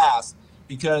of class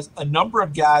because a number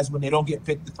of guys, when they don't get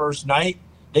picked the first night,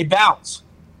 they bounce.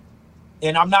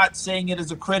 And I'm not saying it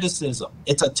as a criticism.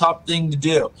 It's a tough thing to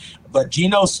do. But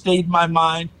Geno stayed in my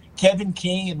mind. Kevin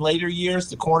King in later years,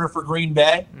 the corner for Green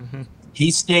Bay,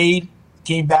 he stayed.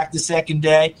 Came back the second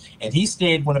day, and he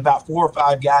stayed when about 4 or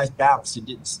 5 guys bounced and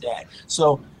didn't stay.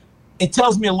 So it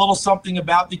tells me a little something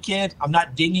about the kid. I'm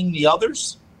not dinging the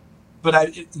others,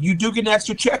 but you do get an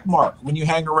extra check mark when you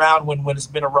hang around when it's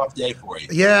been a rough day for you.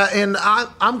 Yeah, and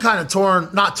I'm kind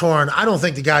of not torn. I don't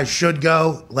think the guy should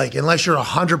go, like, unless you're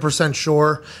 100%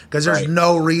 sure, because there's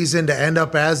no reason to end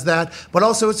up as that. But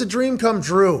also, it's a dream come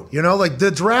true. You know, like, the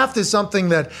draft is something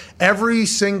that every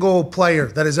single player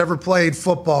that has ever played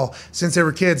football since they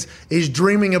were kids is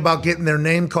dreaming about getting their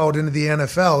name called into the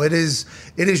NFL. It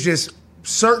is just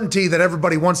certainty that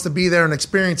everybody wants to be there and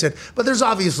experience it. But there's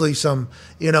obviously some,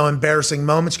 embarrassing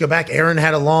moments. Go back. Aaron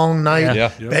had a long night. Yeah.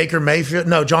 Baker Mayfield.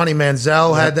 No, Johnny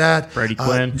Manziel had that. Brady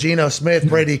Quinn. Geno Smith,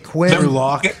 Brady Quinn.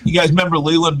 You guys remember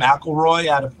Leland McElroy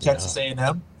out of Texas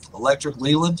A&M? Electric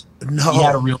Leland? No. He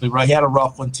had a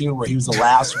rough one too, where he was the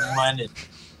last one, and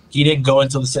he didn't go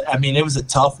until it was a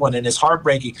tough one, and it's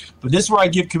heartbreaking. But this is where I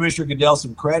give Commissioner Goodell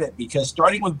some credit, because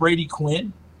starting with Brady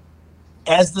Quinn,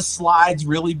 as the slides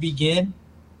really begin,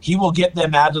 he will get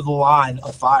them out of the line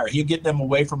of fire. He'll get them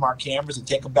away from our cameras and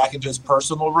take them back into his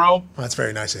personal room. That's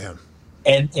very nice of him.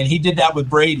 And he did that with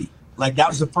Brady. Like, that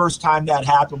was the first time that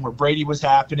happened, where Brady was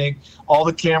happening. All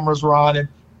the cameras were on him.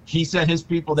 He sent his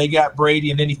people, they got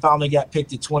Brady, and then he finally got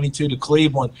picked at 22 to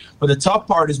Cleveland. But the tough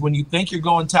part is when you think you're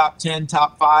going top 10,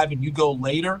 top 5, and you go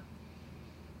later.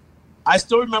 I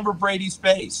still remember Brady's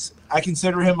face. I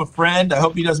consider him a friend. I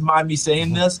hope he doesn't mind me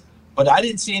saying this. But I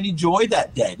didn't see any joy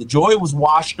that day. The joy was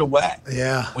washed away.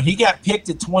 Yeah. When he got picked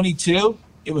at 22,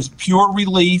 it was pure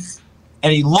relief.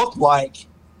 And he looked like,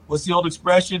 what's the old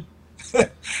expression?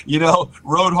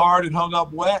 Rode hard and hung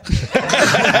up wet.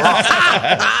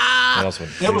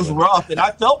 It was rough. And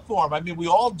I felt for him. I mean, we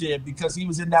all did, because he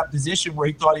was in that position where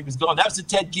he thought he was going. That was the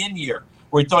Ted Ginn year,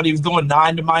 where he thought he was going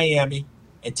 9 to Miami.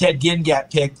 And Ted Ginn got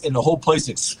picked, and the whole place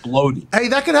exploded. Hey,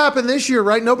 that could happen this year,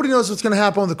 right? Nobody knows what's going to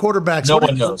happen with the quarterbacks. No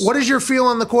one knows. What is your feel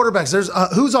on the quarterbacks? There's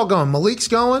who's all going? Malik's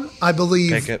going, I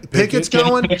believe. Pickett's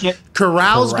going.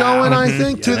 Corral's going, I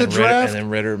think, to the draft. And then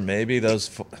Ritter, maybe those.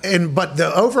 But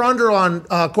the over/under on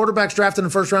quarterbacks drafted in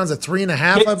the first round is at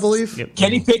 3.5, I believe. Yep.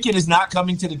 Kenny Pickett is not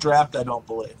coming to the draft, I don't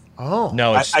believe. Oh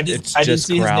no! I didn't see his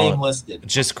name listed.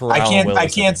 Just Corral. I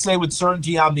can't say with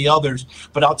certainty on the others,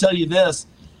 but I'll tell you this.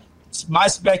 My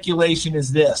speculation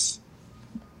is this.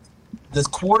 The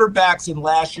quarterbacks in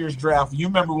last year's draft, you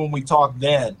remember when we talked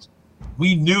then,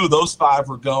 we knew those 5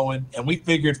 were going, and we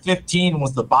figured 15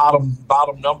 was the bottom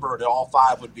number, that all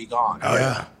 5 would be gone. Oh,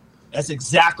 yeah. That's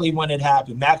exactly when it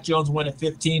happened. Mac Jones went at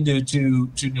 15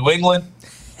 to New England,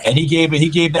 and he gave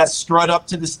that strut up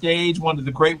to the stage, one of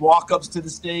the great walk-ups to the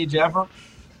stage ever.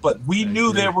 But we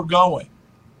knew they were going.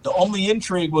 The only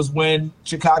intrigue was when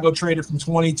Chicago traded from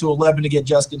 20 to 11 to get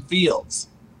Justin Fields.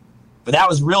 But that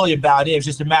was really about it. It was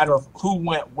just a matter of who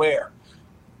went where.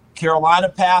 Carolina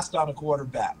passed on a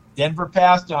quarterback. Denver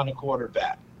passed on a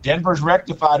quarterback. Denver's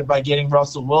rectified it by getting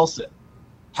Russell Wilson.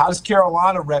 How does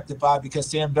Carolina rectify it? Because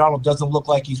Sam Darnold doesn't look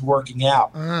like he's working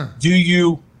out. Do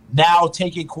you now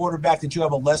take a quarterback that you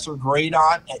have a lesser grade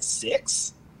on at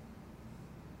 6?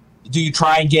 Do you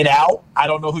try and get out? I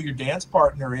don't know who your dance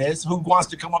partner is. Who wants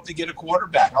to come up to get a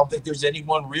quarterback? I don't think there's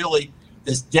anyone really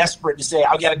that's desperate to say,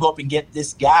 I got to go up and get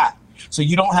this guy. So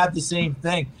you don't have the same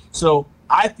thing. So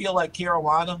I feel like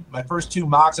Carolina, my first 2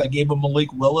 mocks, I gave them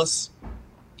Malik Willis.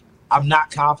 I'm not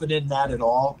confident in that at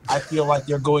all. I feel like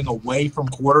they're going away from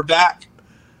quarterback.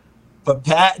 But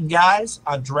Pat and guys,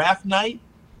 on draft night,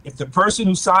 if the person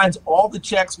who signs all the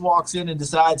checks walks in and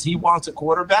decides he wants a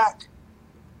quarterback,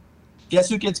 guess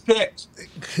who gets picked?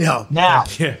 Yeah. Now,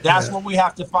 that's what we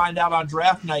have to find out on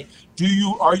draft night.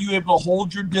 Are you able to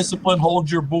hold your discipline,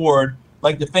 hold your board,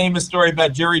 like the famous story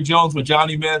about Jerry Jones with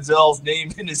Johnny Manziel's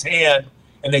name in his hand,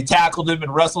 and they tackled him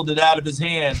and wrestled it out of his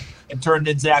hand and turned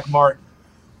in Zach Martin.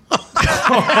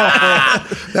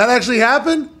 That actually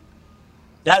happened?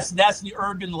 That's the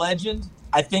urban legend.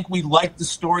 I think we like the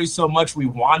story so much we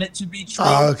want it to be true.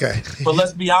 Oh, okay. But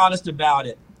let's be honest about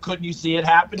it. Couldn't you see it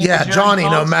happening? Yeah, Johnny,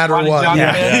 no matter what.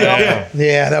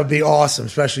 Yeah, that would be awesome,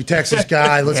 especially Texas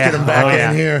guy. Let's get him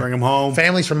back in here. Bring him home.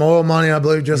 Family's from Oil Money, I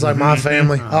believe, just like my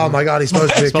family. Oh, my God, he's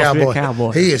supposed to be a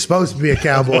cowboy. He is supposed to be a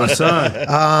cowboy. My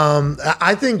son.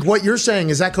 I think what you're saying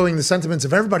is echoing the sentiments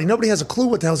of everybody. Nobody has a clue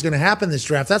what the hell's going to happen this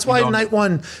draft. That's why night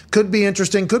 1 could be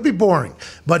interesting, could be boring.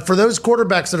 But for those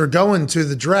quarterbacks that are going to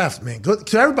the draft, man,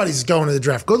 everybody's going to the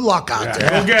draft. Good luck out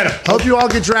there. Go get him. Hope you all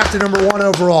get drafted number 1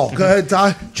 overall. Go ahead,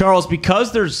 Ty. Charles,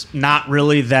 because there's not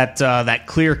really that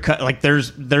clear cut. Like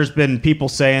there's been people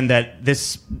saying that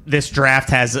this draft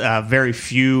has very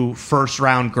few first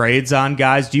round grades on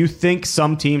guys. Do you think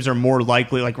some teams are more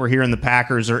likely, like we're hearing the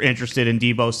Packers are interested in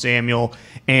Deebo Samuel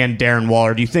and Darren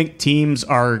Waller? Do you think teams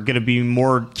are going to be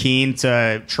more keen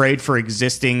to trade for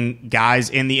existing guys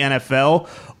in the NFL?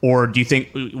 or do you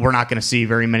think we're not going to see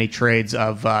very many trades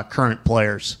of current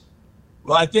players?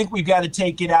 Well, I think we've got to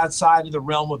take it outside of the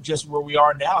realm of just where we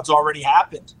are now. It's already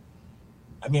happened.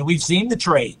 I mean, we've seen the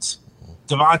trades.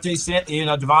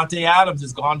 Devontae Adams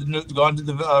has gone to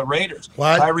the Raiders.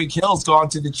 What? Tyreek Hill's gone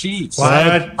to the Chiefs.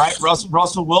 What? Right?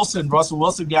 Russell Wilson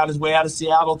got his way out of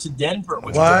Seattle to Denver,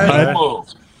 which What? was a big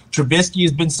move. Trubisky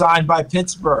has been signed by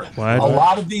Pittsburgh. What? A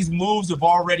lot of these moves have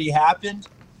already happened.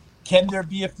 Can there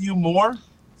be a few more?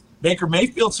 Baker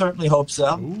Mayfield certainly hopes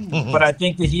so, but I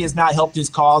think that he has not helped his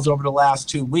cause over the last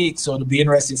 2 weeks, so it'll be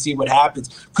interesting to see what happens.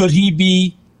 Could he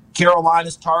be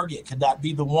Carolina's target? Could that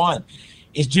be the one?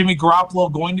 Is Jimmy Garoppolo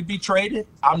going to be traded?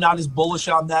 I'm not as bullish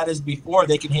on that as before.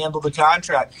 They can handle the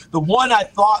contract. The one I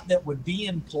thought that would be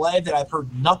in play that I've heard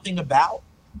nothing about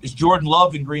is Jordan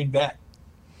Love in Green Bay.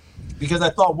 Because I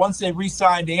thought once they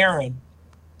re-signed Aaron,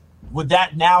 would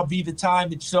that now be the time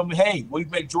that hey, we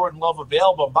make Jordan Love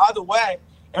available? And by the way,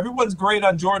 everyone's great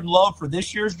on Jordan Love for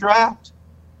this year's draft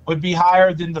would be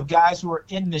higher than the guys who are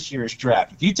in this year's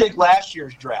draft. If you take last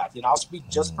year's draft, and I'll speak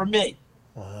just for me,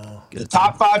 the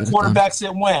top 5 quarterbacks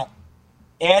that went,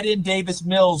 add in Davis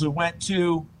Mills, who went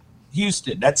to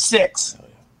Houston. That's 6.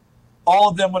 All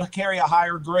of them would carry a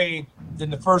higher grade than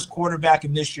the first quarterback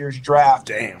in this year's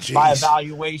draft by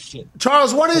evaluation.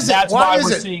 Charles, what is it? That's What why is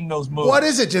we're it? seeing those moves. What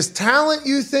is it? Just talent,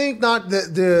 you think? Not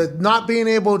the not being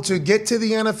able to get to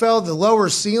the NFL, the lower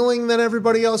ceiling than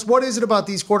everybody else? What is it about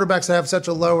these quarterbacks that have such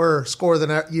a lower score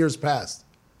than years past?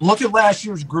 Look at last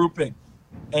year's grouping,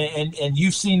 and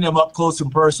you've seen them up close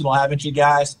and personal, haven't you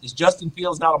guys? Is Justin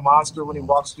Fields not a monster when he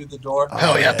walks through the door?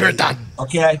 Hell yeah, third time.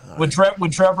 Okay, when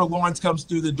Trevor Lawrence comes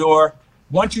through the door,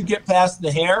 once you get past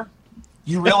the hair,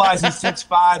 you realize he's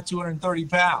 6'5", 230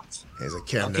 pounds. He's a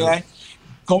kid. Okay,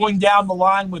 going down the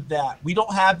line with that, we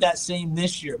don't have that same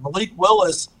this year. Malik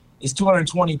Willis is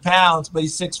 220 pounds, but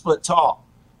he's 6 foot tall.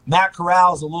 Matt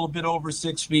Corral is a little bit over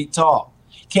 6 feet tall.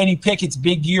 Kenny Pickett's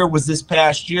big year was this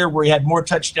past year, where he had more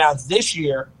touchdowns this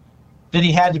year than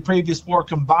he had the previous 4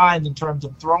 combined in terms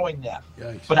of throwing them.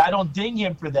 Yikes. But I don't ding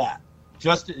him for that.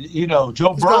 Just,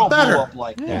 Joe Burrow blew up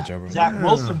like that. Zach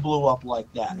Wilson blew up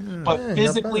like that. But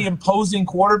physically imposing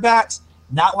quarterbacks,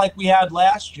 not like we had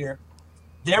last year.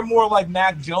 They're more like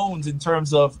Mac Jones in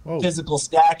terms of physical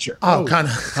stature. Oh, kind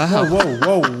of.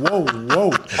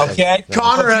 Whoa. Okay?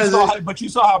 Connor but you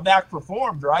saw how Mac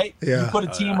performed, right? Yeah. You put a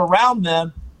team around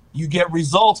them, you get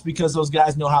results because those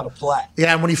guys know how to play.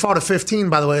 Yeah, and when he fought at 15,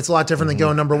 by the way, it's a lot different than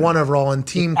going number 1 overall in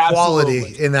team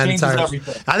quality in that Changes entire.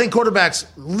 everything. I think quarterbacks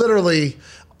literally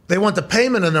they want the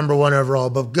payment of number 1 overall,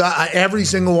 but every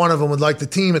single one of them would like the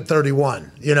team at 31.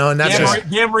 And that's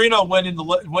Dan Marino went in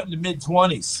the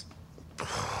mid-20s.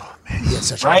 He had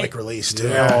such a quick release, too.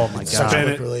 Yeah. Oh, my God. Such a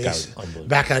quick release.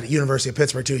 Back at University of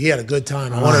Pittsburgh, too. He had a good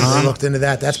time. I wonder if they looked into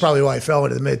that. That's probably why he fell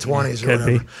into the mid-20s or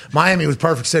whatever. Miami was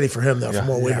perfect city for him, though, from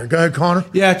what we heard. Go ahead, Connor.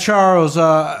 Yeah, Charles,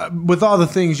 with all the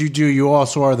things you do, you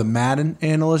also are the Madden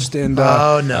analyst. And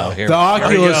oh, no. The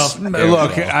Oculus,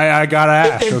 look, I got to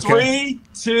ask. In okay? 3,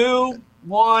 2,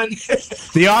 1.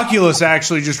 The Oculus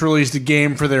actually just released a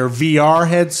game for their VR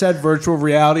headset, virtual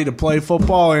reality, to play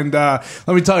football. And let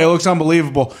me tell you, it looks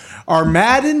unbelievable. Are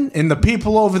Madden and the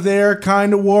people over there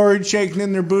kind of worried, shaking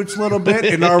in their boots a little bit?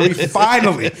 And are we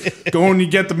finally going to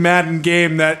get the Madden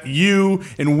game that you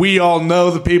and we all know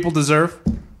the people deserve?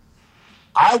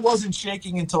 I wasn't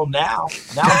shaking until now.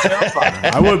 Now I'm terrified.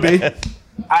 I would be.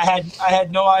 I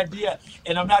had no idea.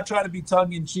 And I'm not trying to be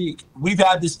tongue-in-cheek. We've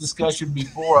had this discussion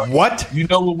before. What? You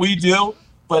know what we do?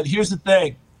 But here's the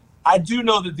thing. I do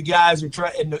know that the guys are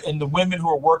trying, and the women who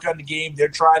are working on the game, they're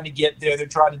trying to get there. They're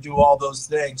trying to do all those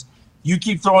things. You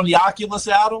keep throwing the Oculus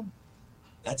at them,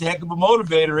 that's a heck of a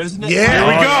motivator, isn't it? Yeah, here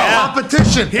we go. Yeah.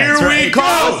 Competition. Here we go.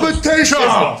 Competition.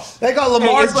 They got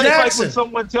Lamar it's like Jackson. when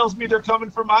someone tells me they're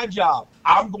coming for my job,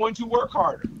 I'm going to work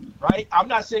harder, right? I'm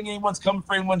not saying anyone's coming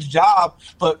for anyone's job,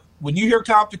 but when you hear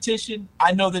competition,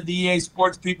 I know that the EA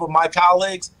Sports people, my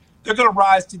colleagues, they're going to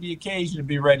rise to the occasion and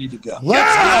be ready to go.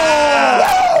 Let's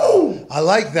go! I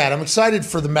like that. I'm excited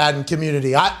for the Madden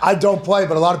community. I don't play,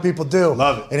 but a lot of people do.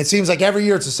 Love it. And it seems like every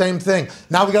year it's the same thing.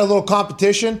 Now we got a little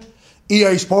competition.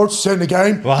 EA Sports is in the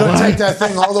game. Gonna take that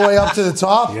thing all the way up to the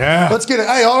top. Yeah. Let's get it.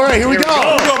 Hey, all right, here we go.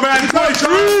 Let's go, Madden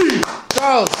 23.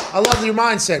 Charles, I love your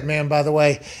mindset, man, by the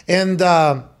way. And,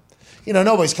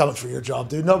 nobody's coming for your job,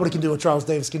 dude. Nobody can do what Charles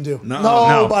Davis can do.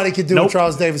 Nobody can do what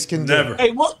Charles Davis can do. Never.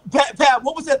 Hey, Pat,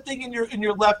 what was that thing in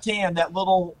your left hand? That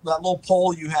little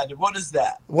pole you had. What is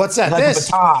that? What's that? Like This?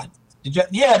 a baton.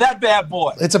 That bad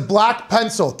boy. It's a black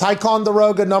pencil.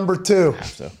 Ticonderoga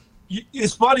 #2.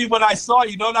 It's funny when I saw.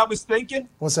 You know what I was thinking?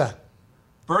 What's that?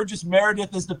 Burgess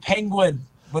Meredith is the Penguin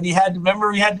When he had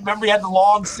the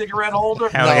long cigarette holder.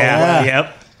 Hell No, yeah. yeah.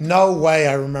 Yep. No way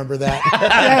I remember that.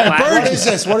 What What is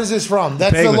this? What is this from?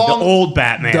 That's Penguin. the The long... old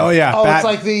Batman. Oh yeah. Oh, it's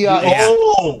like the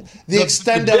the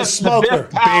extendo smoker.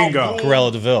 Bingo.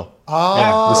 Corella Deville.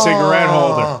 The cigarette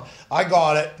holder. I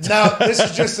got it. Now, this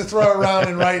is just to throw around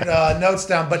and write notes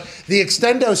down, but the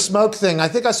extendo smoke thing, I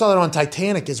think I saw that on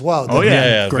Titanic as well. Oh, Yeah, yeah.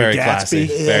 yeah, Great very classy.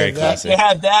 Gatsby. Very Yeah, classy. They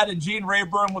had that and Gene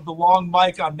Rayburn with the long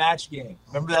mic on Match Game.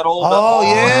 Remember that old? Oh,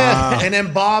 yeah. And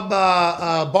then Bob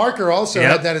Barker also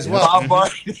Yep. had that as well. Bob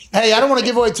Barker. Hey, I don't want to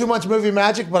give away too much movie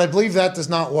magic, but I believe that does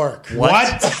not work.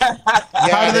 What?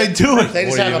 How do they do it? They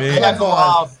just What do have you a mean? clip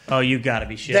on. Oh, you got to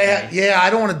be shitting me. Yeah, I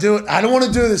don't want to do it. I don't want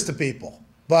to do this to people,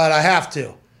 but I have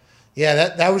to. Yeah,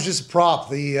 that was just a prop.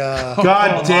 The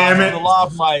God damn The it.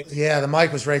 lav mic. yeah, the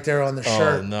mic was right there on the Oh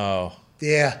shirt. no.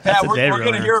 Yeah. Pat, a we're day going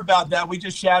to runner. hear about that. We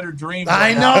just shattered dreams.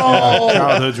 I right now. know.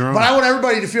 Childhood dream. But I want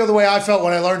everybody to feel the way I felt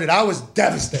when I learned it. I was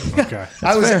devastated. Okay.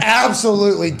 I was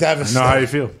absolutely I devastated. know how you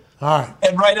feel. All right.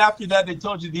 And right after that, they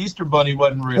told you the Easter Bunny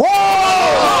wasn't real.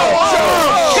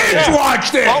 Whoa! Kids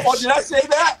watch this. Oh, did I say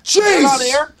that? Jeez. Is that on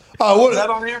air? What, Is that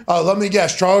on air? Let me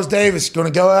guess. Charles Davis going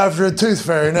to go after a tooth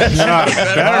fairy next.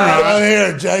 Better not.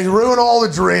 Here, Jay, ruin all the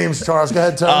dreams, Charles. Go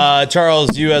ahead, Tom.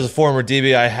 Charles, you as a former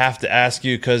DB, I have to ask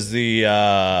you because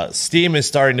the steam is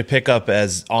starting to pick up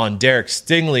as on Derek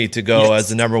Stingley to go as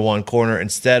the number one corner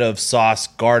instead of Sauce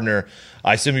Gardner.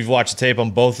 I assume you've watched the tape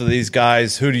on both of these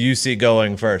guys. Who do you see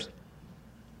going first?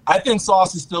 I think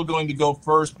Sauce is still going to go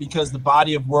first because the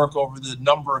body of work over the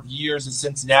number of years in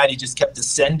Cincinnati just kept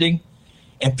ascending.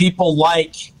 And people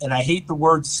like, and I hate the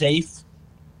word safe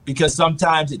because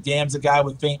sometimes it damns a guy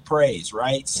with faint praise,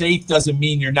 right? Safe doesn't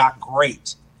mean you're not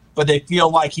great, but they feel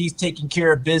like he's taking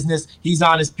care of business. He's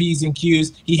on his P's and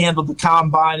Q's. He handled the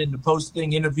combine and the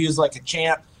post-thing interviews like a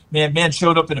champ. Man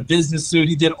showed up in a business suit.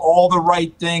 He did all the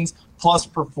right things, plus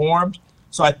performed.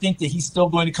 So I think that he's still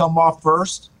going to come off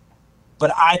first.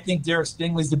 But I think Derek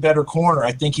Stingley's the better corner.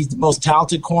 I think he's the most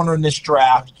talented corner in this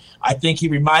draft. I think he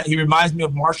reminds me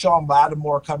of Marshawn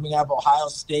Lattimore coming out of Ohio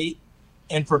State.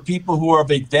 And for people who are of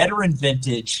a veteran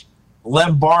vintage,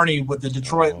 Lem Barney with the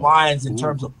Detroit Lions in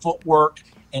terms of footwork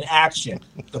and action.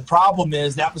 The problem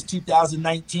is that was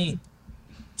 2019.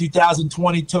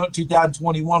 2020,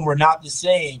 2021 were not the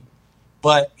same.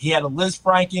 But he had a Liz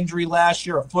Frank injury last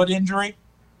year, a foot injury.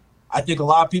 I think a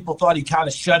lot of people thought he kind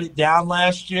of shut it down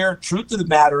last year. Truth of the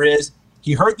matter is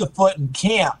he hurt the foot in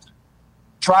camp,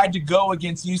 tried to go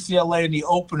against UCLA in the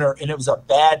opener, and it was a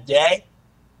bad day,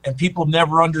 and people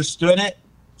never understood it.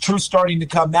 Truth starting to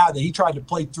come out that he tried to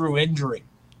play through injury.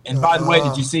 And by the way,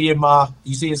 did you see him?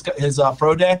 You see his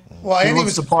pro day? Well, he and he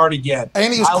looks was the part again.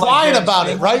 And he was I like quiet Derek about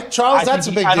it, Stingley. right, Charles? That's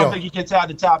a big I deal. don't think he gets out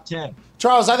of the top 10.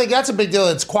 Charles, I think that's a big deal.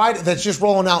 It's quiet. That's just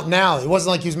rolling out now. It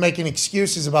wasn't like he was making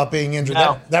excuses about being injured.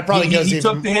 No. That probably goes he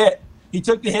even. took the hit. He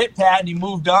took the hit, Pat, and he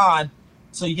moved on.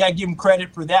 So you got to give him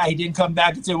credit for that. He didn't come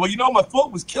back and say, well, my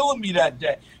foot was killing me that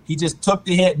day. He just took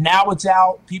the hit. Now it's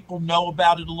out. People know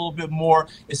about it a little bit more.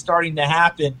 It's starting to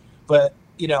happen. But,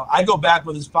 I go back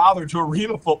with his father to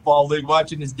Arena Football League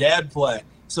watching his dad play.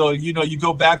 So, you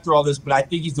go back through all this. But I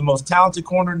think he's the most talented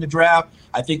corner in the draft.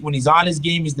 I think when he's on his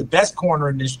game, he's the best corner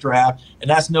in this draft. And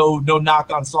that's no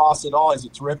knock on Sauce at all. He's a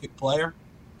terrific player.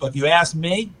 But if you ask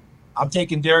me, I'm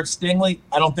taking Derek Stingley.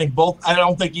 I don't think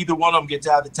either one of them gets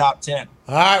out of the top 10.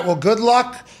 All right. Well, good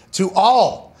luck to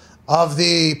all of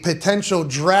the potential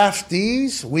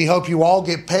draftees. We hope you all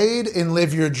get paid and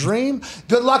live your dream.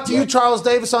 Good luck to you, Charles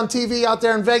Davis, on TV out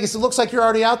there in Vegas. It looks like you're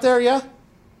already out there, yeah?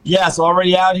 Yes,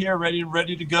 already out here,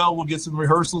 ready to go. We'll get some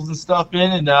rehearsals and stuff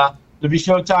in, and there'll be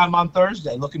showtime on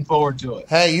Thursday. Looking forward to it.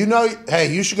 Hey,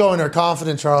 you should go in there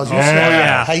confident, Charles.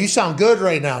 Yeah. Hey, you sound good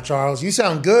right now, Charles. You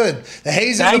sound good. The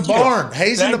hay's in the barn.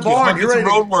 Hay's in the barn. You're ready.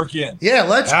 Road work in. Yeah,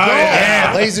 let's go.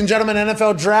 yeah. Ladies and gentlemen,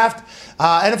 NFL Draft,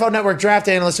 NFL Network Draft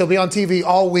Analyst. He'll be on TV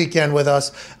all weekend with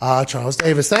us. Charles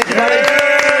Davis. Thank you, buddy.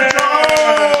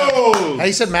 Hey,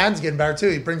 you said Madden's getting better, too.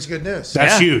 He brings good news.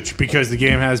 That's huge because the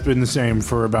game has been the same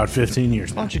for about 15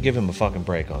 years Why now. don't you give him a fucking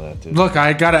break on that, dude? Look,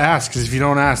 I got to ask because if you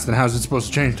don't ask, then how's it supposed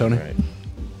to change, Tony? Right.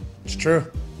 It's true.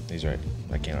 He's right.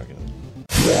 I can't argue that.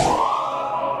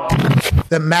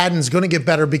 That Madden's going to get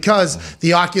better because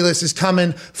the Oculus is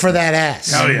coming for that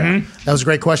ass. Oh, yeah. That was a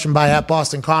great question by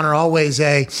 @Boston Connor. Always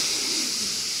a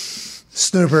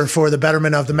snooper for the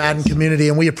betterment of the Madden community,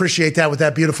 and we appreciate that with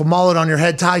that beautiful mullet on your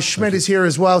head. Ty Schmidt is here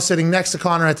as well, sitting next to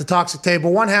Connor at the Toxic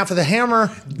Table. One half of the Hammer,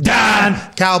 Don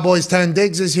Cowboys 10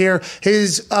 Diggs is here.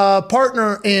 His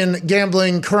partner in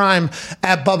gambling crime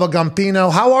at Bubba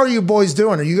Gumpino. How are you boys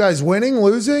doing? Are you guys winning,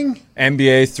 losing?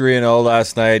 NBA 3-0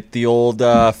 last night. The old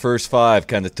first five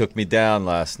kind of took me down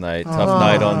last night. Tough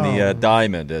night on the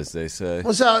diamond, as they say.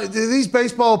 So, do these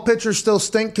baseball pitchers still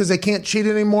stink because they can't cheat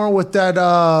anymore with that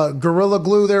Gorilla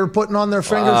Glue they were putting on their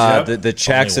fingers? The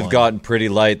checks have gotten pretty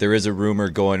light. There is a rumor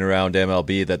going around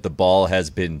MLB that the ball has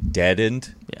been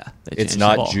deadened. Yeah, it's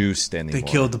not juiced anymore. They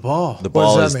killed the ball. The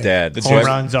ball is dead. The Home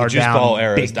runs are juice down. ball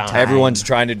era is big down. time. Everyone's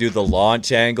trying to do the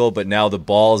launch angle, but now the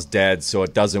ball's dead, so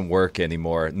it doesn't work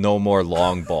anymore. No more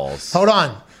long balls. Hold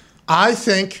on. I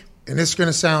think, and this is going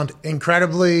to sound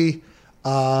incredibly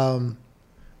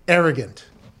arrogant,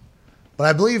 but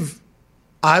I believe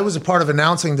I was a part of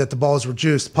announcing that the balls were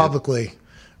juiced publicly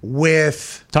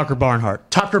with Tucker Barnhart.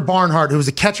 Tucker Barnhart, who was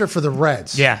a catcher for the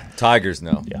Reds. Yeah. Tigers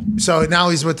now. Yeah. So now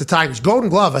he's with the Tigers.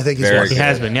 Golden Glove, I think he's Very one. He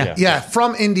has been, yeah. Yeah,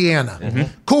 from Indiana.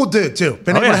 Cool dude, too.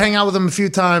 Been able to hang out with him a few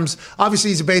times.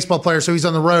 Obviously, he's a baseball player, so he's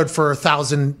on the road for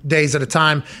 1,000 days at a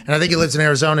time. And I think he lives in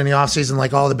Arizona in the offseason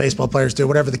like all the baseball players do,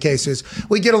 whatever the case is.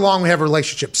 We get along. We have a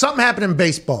relationship. Something happened in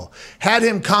baseball. Had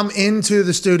him come into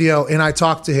the studio, and I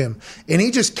talked to him. And he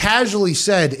just casually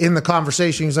said in the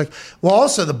conversation, he's like, well,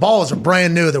 also, the balls are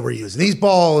brand new that we're using. These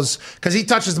balls, because he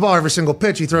touches the ball every single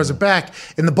pitch, he throws it back,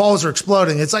 and the balls are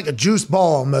exploding. It's like a juiced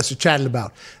ball almost, he chatted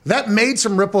about. That made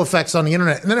some ripple effects on the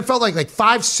internet. And then it felt like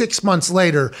 5-6 months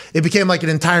later, it became like an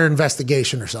entire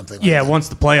investigation or something. Yeah, once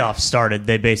the playoffs started,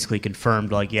 they basically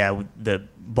confirmed, the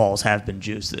balls have been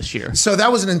juiced this year. So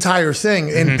that was an entire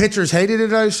thing. And pitchers hated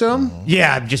it, I assume?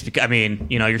 Yeah, just because,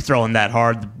 you're throwing that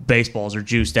hard. The baseballs are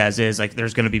juiced as is. Like,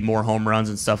 there's going to be more home runs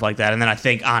and stuff like that. And then I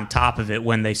think on top of it,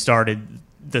 when they started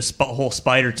the whole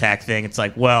spider tack thing, it's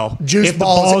like, well, Juice if the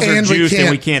balls balls are and juiced and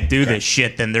we can't- can't do this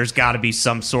shit, then there's got to be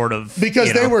some sort of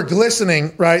Because they were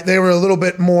glistening, right? They were a little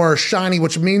bit more shiny,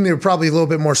 which means they were probably a little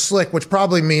bit more slick, which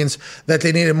probably means that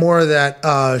they needed more of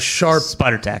that sharp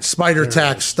spider tack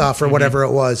stuff or whatever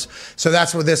it was. So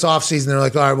that's what this offseason, they're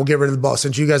like, all right, we'll get rid of the ball.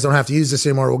 Since you guys don't have to use this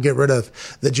anymore, we'll get rid of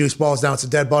the juice balls. Now it's a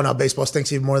dead ball. Now baseball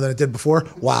stinks even more than it did before.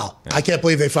 Wow. I can't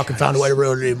believe they fucking found a way to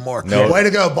ruin it even more. No. Way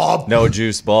to go, Bob. No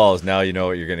juice balls. Now you know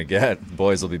what you're going to get.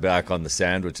 Boys will be back on the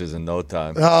sandwiches in no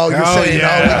time. Oh, you're saying, we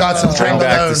got some Bring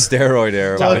back the trenbolone. steroid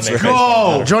era. Let's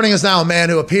go. Joining us now, a man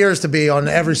who appears to be on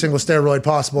every single steroid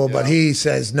possible, but he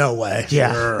says no way.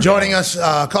 Yeah. Joining us,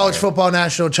 college football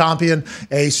national champion,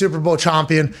 a Super Bowl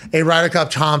champion, a Ryder Cup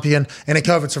champion, and a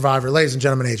COVID survivor. Ladies and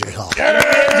gentlemen, AJ Hall.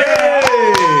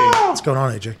 What's going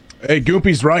on, AJ? Hey,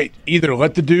 Goopy's right. Either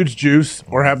let the dudes juice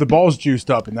or have the balls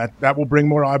juiced up, and that will bring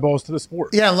more eyeballs to the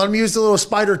sport. Yeah, let him use the little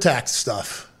spider tax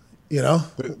stuff. You know?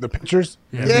 The pitchers?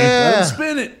 Yeah. Let them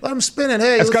spin it. Let them spin it.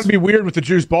 Hey, It's got to be weird with the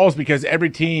juice balls because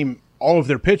every team, all of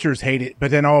their pitchers hate it,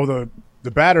 but then all the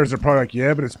batters are probably like,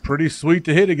 yeah, but it's pretty sweet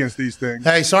to hit against these things.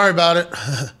 Hey, sorry about it.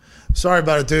 Sorry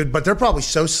about it, dude. But they're probably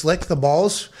so slick, the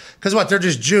balls. Because what? They're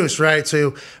just juice, right?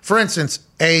 So, for instance,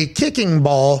 a kicking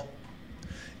ball,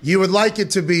 you would like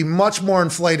it to be much more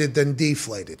inflated than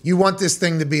deflated. You want this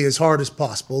thing to be as hard as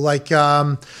possible. Like,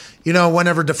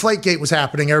 whenever Deflategate was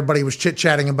happening, everybody was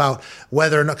chit-chatting about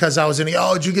whether or not, because I was in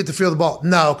did you get to feel the ball?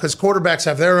 No, because quarterbacks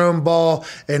have their own ball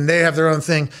and they have their own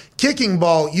thing. Kicking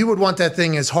ball, you would want that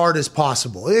thing as hard as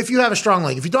possible. If you have a strong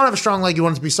leg. If you don't have a strong leg, you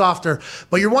want it to be softer,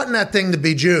 but you're wanting that thing to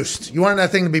be juiced. You want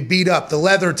that thing to be beat up, the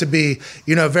leather to be,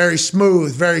 very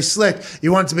smooth, very slick.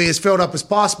 You want it to be as filled up as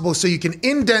possible so you can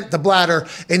indent the bladder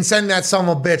and send that son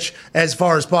of a bitch as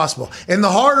far as possible. And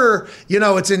the harder,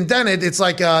 it's indented, it's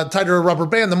like tighter a rubber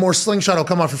band, the more slingshot will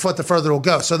come off your foot, the further it'll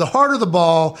go. So the harder the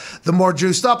ball, the more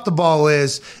juiced up the ball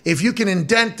is. If you can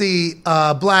indent the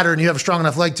bladder and you have a strong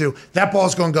enough leg to, that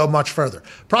ball's going to go much further.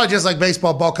 Probably just like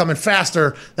baseball ball coming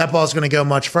faster, that ball's going to go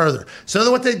much further. So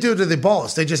what they do to the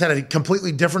balls, they just had a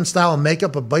completely different style of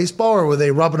makeup of baseball, or were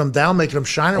they rubbing them down, making them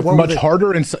shine? Much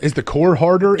harder? Is the core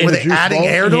harder? Were they adding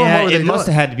air to them? Yeah, What were they it must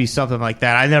doing? have had to be something like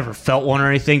that. I never felt one or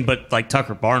anything, but like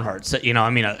Tucker Barnhart said,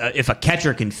 if a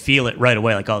catcher can feel it right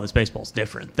away, like, oh, this baseball's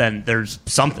different, then there's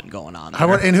something going on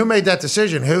there. And who made that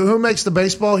decision? Who makes the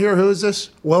baseball here? Who is this?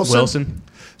 Wilson?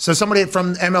 So somebody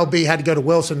from MLB had to go to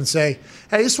Wilson and say,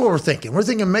 hey, this is what we're thinking. We're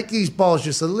thinking make these balls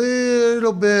just a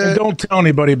little bit. And don't tell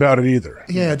anybody about it either.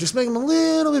 Yeah, just make them a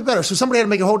little bit better. So somebody had to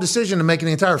make a whole decision to making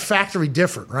the entire factory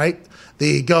different, right?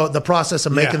 The process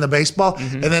of making the baseball,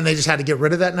 and then they just had to get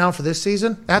rid of that now for this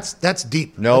season. That's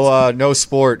deep. No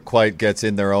sport quite gets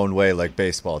in their own way like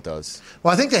baseball does.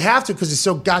 Well, I think they have to because it's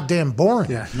so goddamn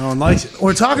boring. Yeah, no one likes it.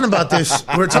 We're talking about this.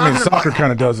 Soccer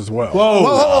kind of does as well.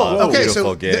 Whoa. Okay, so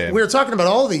Beautiful game. we were talking about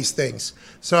all these things.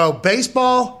 So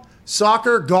baseball,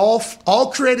 soccer, golf,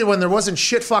 all created when there wasn't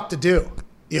shit fuck to do.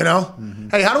 Hey,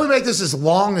 how do we make this as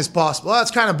long as possible? Well, that's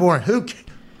kind of boring.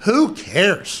 Who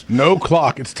cares? No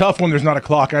clock. It's tough when there's not a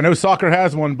clock. I know soccer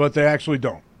has one, but they actually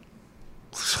don't.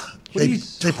 They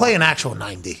play an actual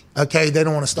 90. Okay, they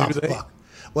don't want to stop the clock.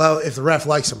 Well, if the ref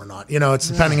likes them or not. It's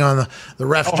depending on the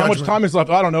ref judgment. How much time is left?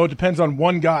 I don't know. It depends on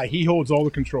one guy. He holds all the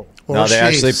control. No, they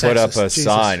actually put up a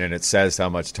sign, and it says how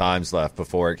much time's left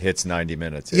before it hits 90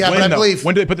 minutes. Yeah, but I believe...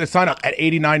 When did they put the sign up? At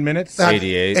 89 minutes?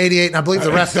 88. 88, and I believe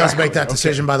the ref does make that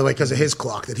decision, by the way, because of his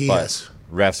clock that he has.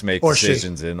 Refs make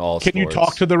decisions in all sports. Can you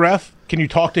talk to the ref? Can you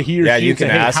talk to he or she? Yeah, you can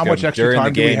ask how much extra during time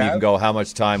the game. Do we have? You can go, how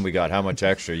much time we got, how much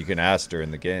extra. You can ask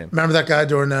during the game. Remember that guy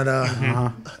during that?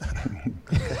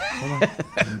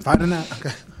 Finding that.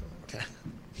 Okay.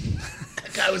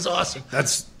 That guy was awesome.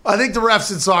 I think the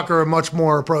refs in soccer are much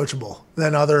more approachable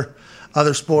than other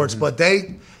sports, but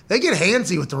they get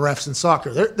handsy with the refs in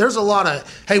soccer. There's a lot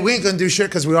of, hey, we ain't going to do shit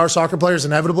because we are soccer players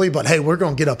inevitably, but hey, we're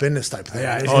going to get up in this type of thing.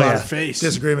 Yeah, there's a lot of face.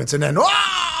 Disagreements, and then,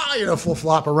 full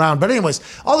flop around. But anyways,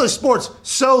 all those sports,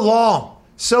 so long,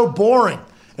 so boring.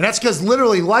 And that's because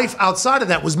literally life outside of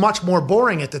that was much more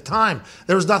boring at the time.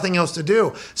 There was nothing else to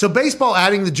do. So baseball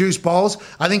adding the juice balls,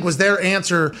 I think, was their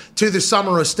answer to the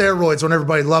summer of steroids when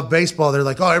everybody loved baseball. They're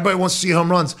like, everybody wants to see home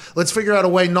runs. Let's figure out a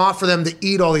way not for them to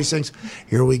eat all these things.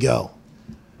 Here we go.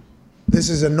 This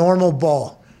is a normal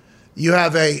ball. You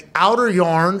have a outer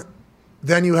yarn,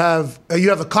 then you have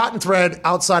a cotton thread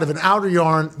outside of an outer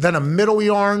yarn, then a middle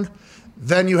yarn,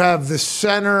 then you have the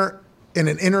center in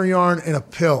an inner yarn and a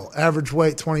pill. Average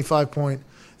weight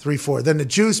 25.34. Then the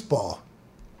juice ball.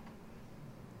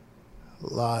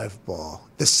 Live ball.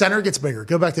 The center gets bigger.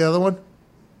 Go back to the other one.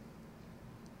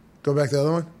 Go back to the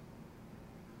other one.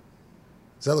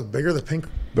 Does that look bigger, the pink?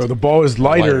 The ball is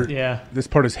lighter. Yeah. This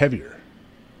part is heavier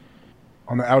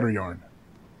on the outer yarn.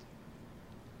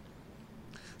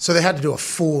 So they had to do a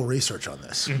full research on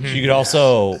this. Mm-hmm. You could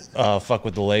also fuck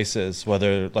with the laces,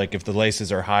 whether like if the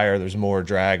laces are higher, there's more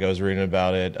drag. I was reading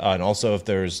about it. And also if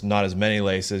there's not as many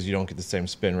laces, you don't get the same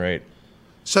spin rate.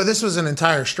 So this was an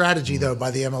entire strategy, though, by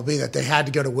the MLB that they had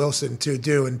to go to Wilson to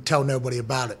do and tell nobody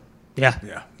about it.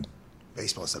 Yeah.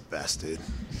 Baseball's the best, dude.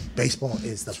 Baseball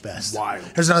is the best. Wild.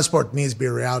 Here's another sport that needs to be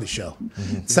a reality show.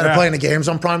 Instead of playing the games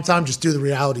on primetime, just do the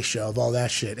reality show of all that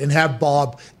shit. And have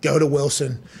Bob go to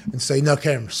Wilson and say, no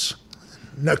cameras.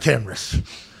 No cameras.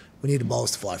 We need the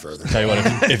balls to fly further. Tell you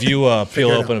what, if you peel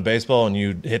open a baseball and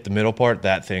you hit the middle part,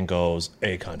 that thing goes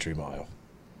a country mile.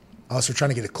 Also trying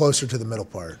to get it closer to the middle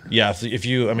part. Yeah, if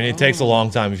you, I mean, it takes a long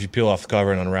time if you peel off the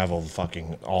cover and unravel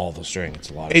all the string. It's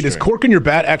a lot of Hey, does corking your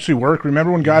bat actually work?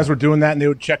 Remember when guys were doing that and they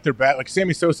would check their bat? Like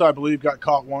Sammy Sosa, I believe, got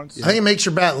caught once. I think it makes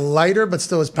your bat lighter, but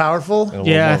still as powerful.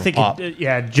 Yeah, I think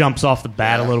it jumps off the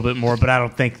bat a little bit more, but I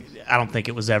don't think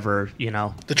it was ever, the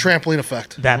trampoline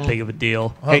effect. that big of a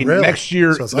deal. Hey, really? next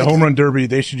year, So it's the like home run derby,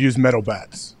 they should use metal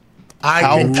bats.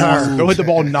 I concur. Go hit the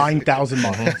ball 9,000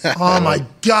 miles. Oh, my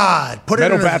God. Put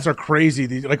Metal it in bats are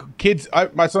crazy. Kids,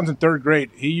 my son's in 3rd grade.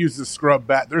 He uses a scrub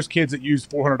bat. There's kids that use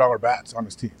 $400 bats on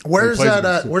his team. Where's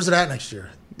that? Where's it at next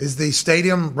year? Is the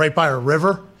stadium right by a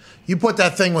river? You put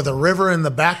that thing with a river in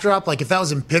the backdrop, like if that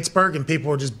was in Pittsburgh and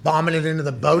people were just bombing it into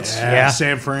the boats. Yeah.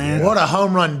 San Fran. What a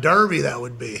home run derby that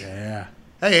would be. Yeah.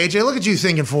 Hey, AJ, look at you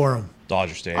thinking for him.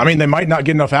 Dodger Stadium. I mean, they might not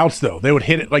get enough outs, though. They would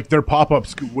hit it like their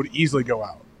pop-ups would easily go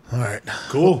out. All right.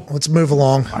 Cool. Let's move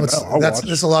along. I'll watch.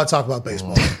 There's a lot of talk about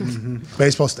baseball.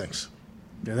 Baseball stinks.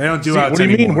 Yeah, they don't do See, outs what do you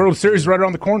mean? anymore. World Series right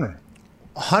around the corner.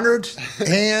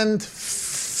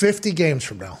 150 games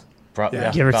from now.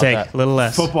 Give or take, a little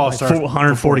less. Football starts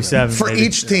 147. For maybe.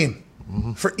 each team.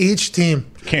 For each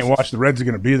team. Can't watch. The Reds are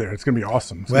going to be there. It's going to be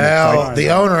awesome. It's gonna be Well, exciting.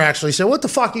 the owner actually said, what the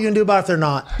fuck are you going to do about it if they're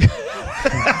not?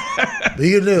 What are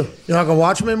you going to do? You're not going to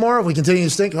watch them anymore if we continue to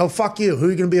stink? Oh, fuck you. Who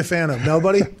are you going to be a fan of?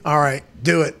 Nobody? All right,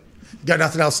 do it. You got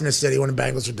nothing else in this city when the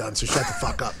Bengals are done, so shut the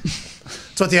fuck up.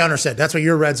 That's what the owner said. That's what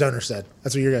your Reds owner said.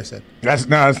 That's what your guy said. That's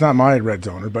not my Reds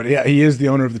owner, but yeah, he is the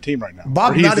owner of the team right now.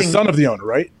 Bob Or he's Nutting- the son of the owner,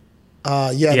 right?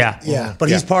 Yeah. But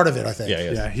he's part of it, I think. Yeah,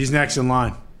 Yeah, he's next in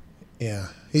line. Yeah.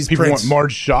 He's People Prince. want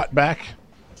Marge Schott back.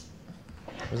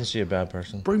 Wasn't she a bad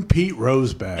person? Bring Pete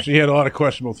Rose back. She had a lot of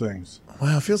questionable things.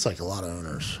 Wow, it feels like a lot of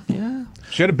owners.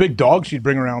 She had a big dog she'd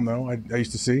bring around, though. I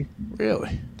used to see.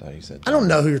 Really? Thought you said I don't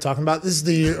know who you're talking about. This is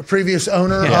the previous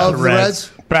owner Yeah, of the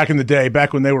Reds. Back in the day,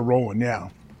 back when they were rolling, yeah.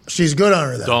 She's a good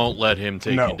owner, though. Don't let him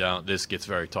take No. you down. This gets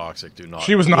very toxic. Do not.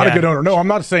 She was not Yeah. a good owner. No, I'm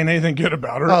not saying anything good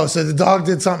about her. Oh, so the dog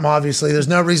did something, obviously. There's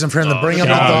no reason for him to bring up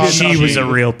the No, dog. she was a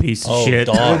real piece of shit.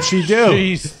 dog. What'd she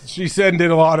do? She said and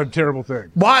did a lot of terrible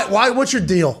things. Why? What's your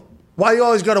deal? Why you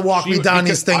always got to walk me down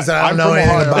these things that I don't know I'm from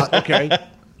anything Ohio. about? Okay.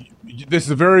 this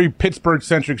is a very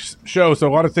Pittsburgh-centric show, so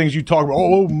a lot of things you talk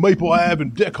about, Maple Ave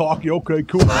and deck hockey, okay,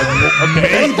 cool.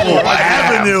 Okay. Maple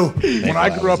Avenue. When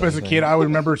I grew up as a kid, I would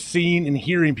remember seeing and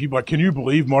hearing people like, can you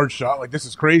believe Marge shot? Like, this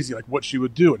is crazy, like what she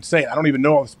would do and say. I don't even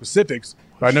know all the specifics,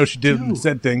 but I know she did and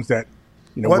said things that,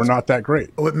 were not that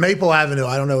great. With Maple Avenue,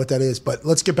 I don't know what that is, but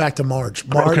let's get back to Marge.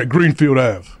 Okay, Greenfield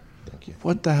Ave.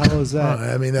 What the hell is that?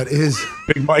 I mean, that is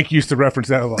Big Mike used to reference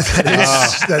that a lot.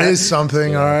 that is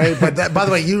something, all right. But that, by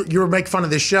the way, you were making fun of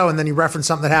this show, and then you referenced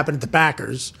something that happened at the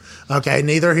Packers. Okay,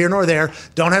 neither here nor there.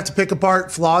 Don't have to pick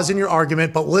apart flaws in your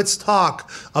argument, but let's talk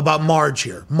about Marge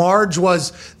here. Marge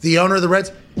was the owner of the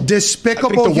Reds.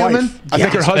 Despicable human. I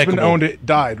think her husband owned it,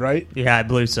 died, right? Yeah, I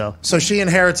believe so. So she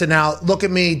inherits it now. Look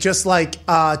at me, just like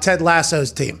Ted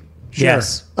Lasso's team.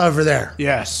 Yes. Over there.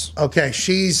 Yes. Okay,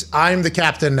 I'm the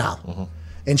captain now.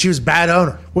 And she was bad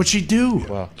owner. What'd she do?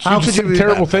 Wow. How could you do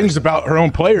terrible things about her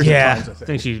own players? Yeah, at times, I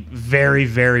think she's very,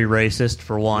 very racist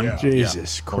for one. Yeah.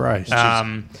 Jesus Christ.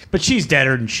 But she's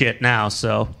deader than shit now,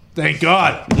 so Thank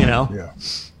God. Yeah.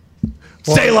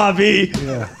 Say la vie.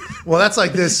 Yeah. Well, that's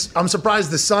like this. I'm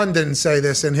surprised the son didn't say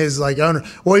this in his owner.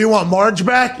 Well, you want Marge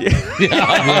back?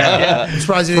 Yeah. I'm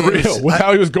surprised he For didn't. real. With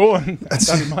how he was going.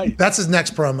 That's his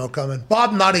next promo coming.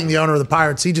 Bob Nutting, the owner of the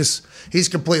Pirates, he's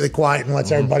completely quiet and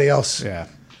lets everybody else. Yeah.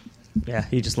 Yeah,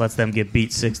 he just lets them get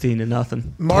beat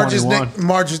 16-0. Marge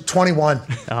is 21.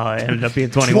 Oh, it ended up being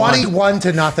 21.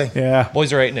 21-0. Yeah.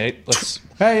 Boys are 8-8.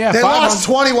 They lost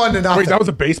 21-0. Wait, that was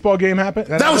a baseball game happen?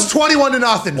 That was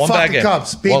 21-0. One Fuck bad the game.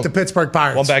 Cubs. Beat the Pittsburgh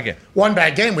Pirates. One bad game. One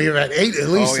bad game. We were at 8 at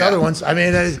least. Other ones. I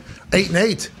mean,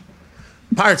 8-8.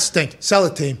 Pirates stink. Sell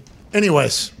it, team.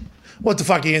 Anyways, what the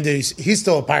fuck are you gonna do? He's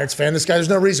still a Pirates fan. This guy, there's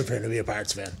no reason for him to be a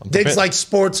Pirates fan. Diggs likes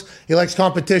sports. He likes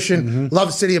competition.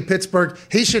 Loves the city of Pittsburgh.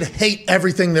 He should hate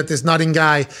everything that this nutting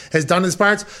guy has done to his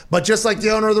Pirates. But just like the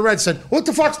owner of the Reds said, what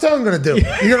the fuck's Tone gonna do?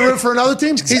 You gonna root for another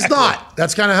team? Exactly. He's not.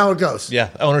 That's kind of how it goes.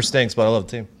 Yeah, owner stinks, but I love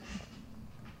the team.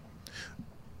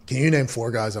 Can you name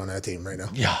 4 guys on that team right now?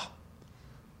 Yeah.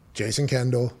 Jason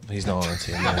Kendall. He's not on our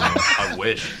team. I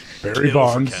wish. Barry Kill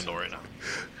Bonds. for Kendall right now.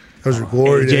 Those are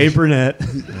glorious. Jay Burnett.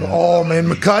 Oh, man.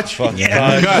 McCutch. Fucking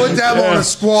Put that on a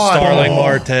squad. Starling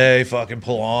Marte, fucking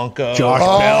Polanco. Josh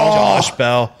Bell. Josh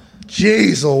Bell.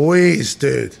 Jeez Louise,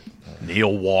 dude.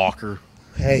 Neil Walker.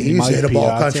 Hey, he used to hit a ball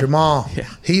Piazza. country mall. Yeah.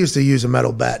 He used to use a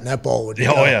metal bat, and that ball would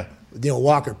Oh, yeah.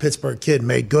 Walker, Pittsburgh kid,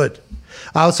 made good.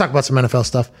 Let's talk about some NFL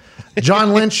stuff.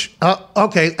 John Lynch.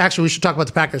 Okay, actually, we should talk about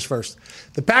the Packers first.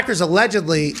 The Packers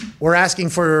allegedly were asking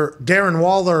for Darren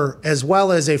Waller as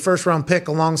well as a first-round pick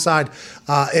alongside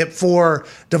it for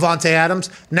Davante Adams.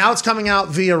 Now it's coming out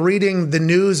via reading the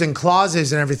news and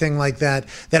clauses and everything like that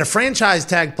a franchise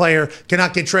tag player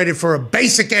cannot get traded for a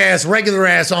basic-ass,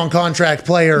 regular-ass on-contract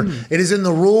player. It is in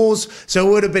the rules, so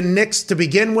it would have been nixed to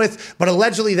begin with, but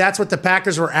allegedly that's what the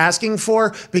Packers were asking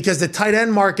for because the tight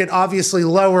end market obviously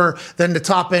lower than the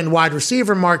top-end wide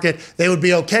receiver market. They would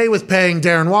be okay with paying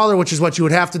Darren Waller, which is what you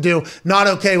would have to do, not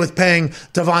okay with paying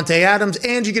Davante Adams,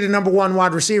 and you get a number 1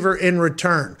 wide receiver in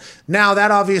return. Now, that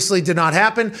obviously did not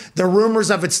happen. The rumors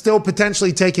of it still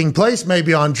potentially taking place,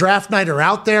 maybe on draft night or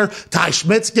out there. Ty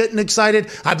Schmidt's getting excited.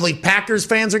 I believe Packers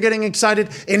fans are getting excited.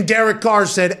 And Derek Carr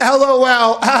said,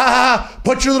 LOL,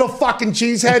 put your little fucking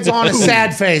cheese heads on a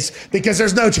sad face because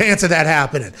there's no chance of that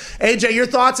happening. AJ, your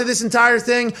thoughts of this entire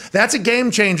thing? That's a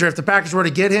game changer if the Packers were to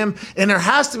get him. And there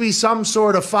has to be some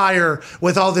sort of fire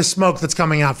with all this smoke that's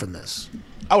coming out from this.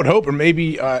 I would hope, or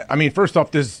maybe, first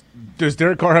off, does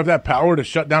Derek Carr have that power to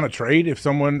shut down a trade if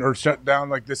someone, or shut down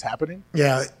like this happening?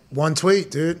 Yeah, one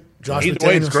tweet, dude. Josh Either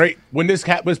way, it's great. When this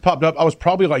was popped up, I was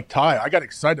probably like Ty. I got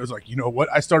excited. I was like, you know what?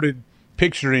 I started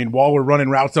picturing Waller running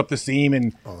routes up the seam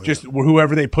and just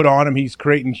whoever they put on him, he's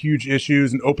creating huge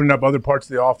issues and opening up other parts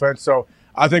of the offense. So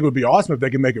I think it would be awesome if they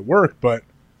could make it work, but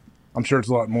I'm sure it's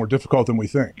a lot more difficult than we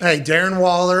think. Hey, Darren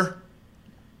Waller.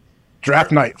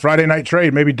 Draft night, Friday night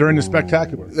trade, maybe during the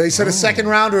spectacular. They said a second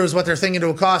rounder is what they're thinking it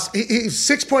will cost. He's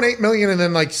 $6.8 million and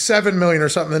then like $7 million or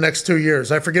something the next 2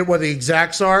 years. I forget what the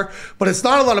exacts are, but it's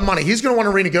not a lot of money. He's going to want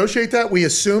to renegotiate that. We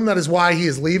assume that is why he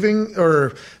is leaving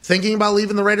or thinking about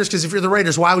leaving the Raiders. Because if you're the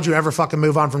Raiders, why would you ever fucking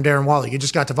move on from Darren Waller? You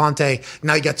just got Devontae.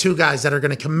 Now you got 2 guys that are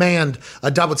going to command a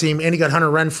double team, and you got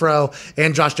Hunter Renfrow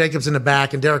and Josh Jacobs in the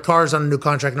back, and Derek Carr's on a new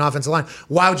contract and offensive line.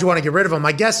 Why would you want to get rid of him?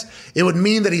 I guess it would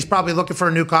mean that he's probably looking for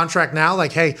a new contract now.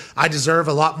 Like, hey, I deserve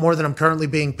a lot more than I'm currently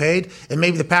being paid. And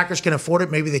maybe the Packers can afford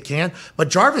it. Maybe they can. But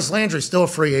Jarvis Landry's still a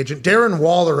free agent. Darren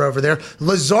Waller over there.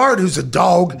 Lazard, who's a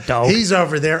dog. He's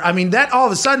over there. I mean, that all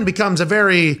of a sudden becomes a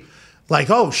very like,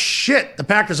 oh shit, the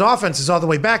Packers offense is all the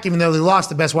way back, even though they lost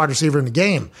the best wide receiver in the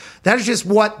game. That is just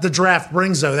what the draft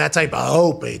brings, though. That type of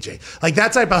hope, AJ. Like,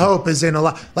 that type of hope is in a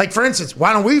lot. Like, for instance,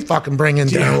 why don't we fucking bring in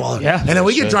Darren Waller? Yeah. And then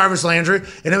we get Jarvis Landry,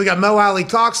 and then we got Mo Alley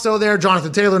Cox still there,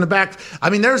 Jonathan Taylor in the back. I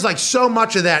mean, there's like so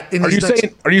much of that. In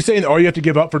Are you saying all you have to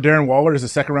give up for Darren Waller is a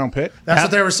second-round pick? That's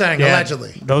what they were saying,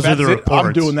 allegedly. Those are the reports.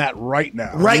 I'm doing that right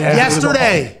now. Right,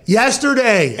 yesterday,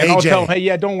 and AJ. I'll tell him, hey,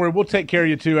 yeah, don't worry, we'll take care of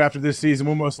you too after this season.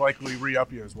 We'll most likely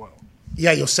re-up you as well.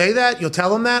 Yeah, you'll say that, you'll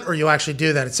tell him that, or you'll actually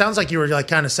do that. It sounds like you were like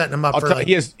kind of setting him up for.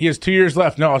 He has 2 years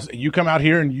left. No, you come out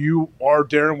here and you are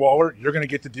Darren Waller. You're going to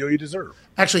get the deal you deserve.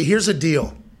 Actually, here's a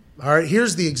deal. All right,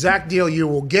 here's the exact deal you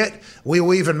will get. We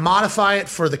will even modify it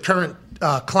for the current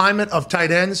climate of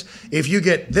tight ends. If you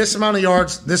get this amount of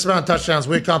yards, this amount of touchdowns,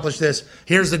 we accomplish this.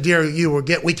 Here's the deal you will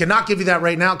get. We cannot give you that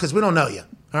right now because we don't know you.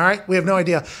 All right, we have no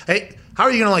idea. Hey, how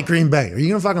are you going to like Green Bay? Are you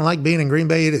going to fucking like being in Green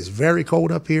Bay? It is very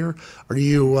cold up here. Or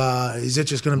is it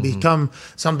just going to become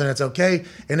something that's okay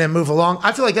and then move along?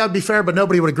 I feel like that would be fair, but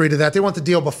nobody would agree to that. They want the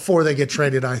deal before they get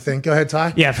traded, I think. Go ahead,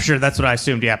 Ty. Yeah, for sure. That's what I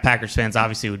assumed. Yeah, Packers fans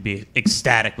obviously would be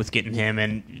ecstatic with getting him,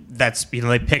 and that's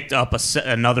they picked up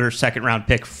another second-round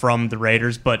pick from the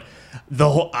Raiders, but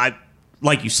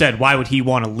like you said, why would he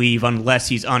want to leave unless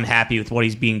he's unhappy with what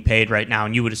he's being paid right now?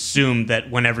 And you would assume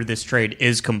that whenever this trade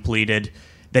is completed,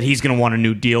 that he's going to want a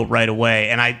new deal right away.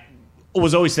 And I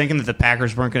was always thinking that the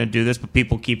Packers weren't going to do this, but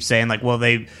people keep saying, like, well,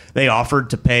 they offered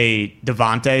to pay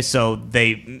Devontae, so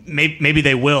maybe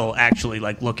they will actually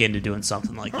like look into doing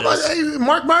something like this.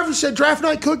 Mark Murphy said draft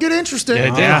night could get interesting.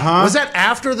 Yeah, Was that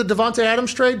after the Devontae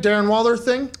Adams trade, Darren Waller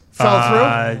thing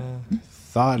fell through?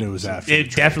 Thought it was after.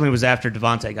 It definitely was after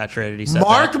Devontae got traded. He said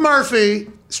Mark Murphy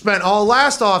spent all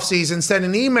last offseason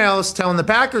sending emails telling the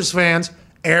Packers fans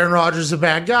Aaron Rodgers is a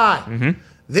bad guy. Mm-hmm.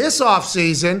 This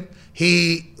offseason,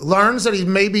 he learns that he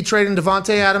may be trading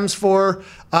Devontae Adams for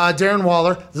Darren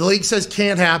Waller. The league says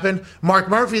can't happen. Mark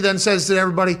Murphy then says to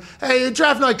everybody, hey,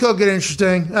 draft night could get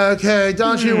interesting. Okay,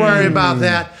 don't you worry about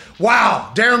that.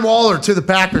 Wow, Darren Waller to the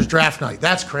Packers draft night.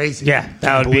 That's crazy. Yeah,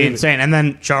 that would be insane. And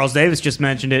then Charles Davis just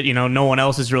mentioned it. You know, no one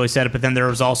else has really said it, but then there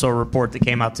was also a report that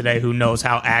came out today, who knows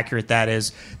how accurate that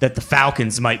is, that the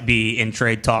Falcons might be in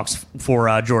trade talks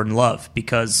for Jordan Love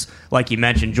because, like you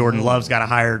mentioned, Jordan Love's got a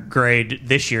higher grade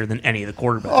this year than any of the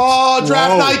quarterbacks. Oh,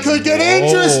 draft night could get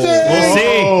interesting.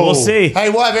 We'll see. Hey,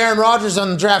 we'll have Aaron Rodgers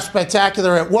on the draft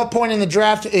spectacular. At what point in the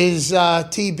draft is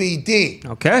TBD?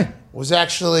 Okay. Was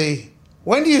actually...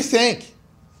 When do you think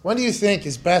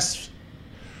is best?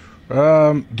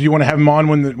 Do you want to have him on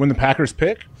when the Packers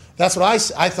pick? That's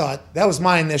what I thought. That was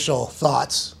my initial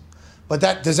thoughts. But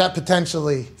does that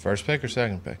potentially First pick or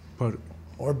second pick?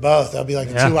 or both? That'll be like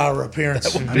a 2-hour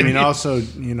appearance. I mean, also,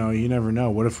 you never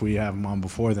know. What if we have him on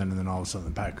before then, and then all of a sudden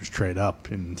the Packers trade up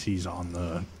and he's on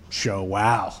the show?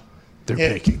 Wow, they're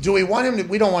picking. Do we want him to?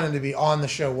 We don't want him to be on the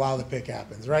show while the pick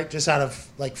happens, right? Just out of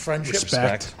like friendship,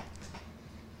 Respect.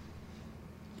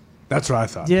 That's what I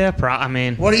thought. Yeah, I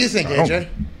mean, what do you think, AJ?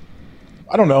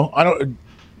 I don't know.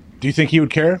 Do you think he would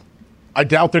care? I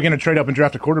doubt they're going to trade up and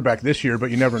draft a quarterback this year,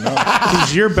 but you never know.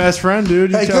 He's your best friend,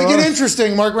 dude. Hey, could get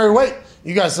interesting, Mark Murray. Wait,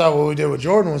 you guys saw what we did with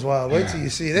Jordan was wild. Wait till you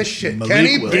see this shit.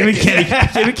 Kenny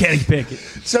Pickett.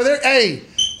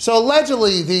 So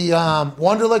allegedly the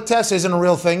Wonderlic test isn't a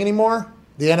real thing anymore.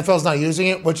 The NFL's not using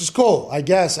it, which is cool, I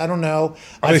guess. I don't know.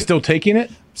 Are they still taking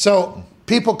it? So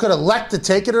people could elect to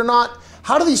take it or not.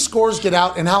 How do these scores get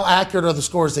out, and how accurate are the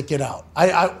scores that get out?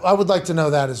 I would like to know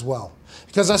that as well.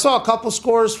 Because I saw a couple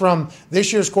scores from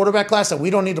this year's quarterback class that we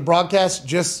don't need to broadcast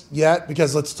just yet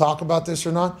because let's talk about this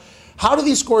or not. How do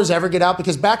these scores ever get out?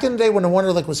 Because back in the day when the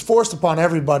Wonderlic was forced upon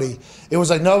everybody, it was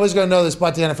like nobody's going to know this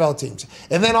but the NFL teams.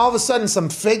 And then all of a sudden some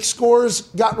fake scores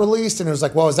got released and it was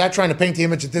like, well, is that trying to paint the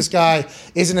image that this guy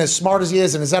isn't as smart as he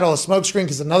is? And is that all a smokescreen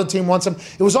because another team wants him?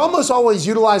 It was almost always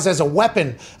utilized as a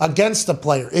weapon against the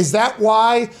player. Is that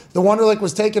why the Wonderlic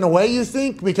was taken away, you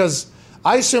think? Because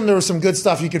I assume there was some good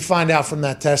stuff you could find out from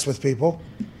that test with people.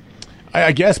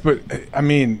 I guess, but, I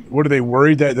mean, what are they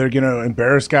worried that they're going to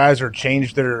embarrass guys or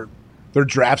change their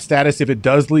draft status if it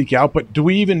does leak out? But do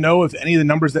we even know if any of the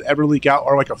numbers that ever leak out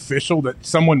are like official, that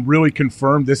someone really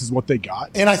confirmed this is what they got?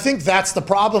 And I think that's the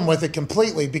problem with it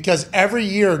completely because every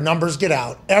year numbers get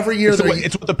out. Every year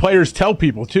it's what the players tell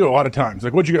people too a lot of times.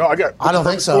 Like, what'd you get? I don't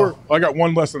think so. I got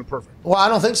one less than perfect. Well, I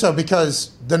don't think so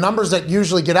because the numbers that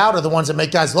usually get out are the ones that make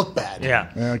guys look bad.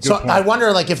 Yeah so point. I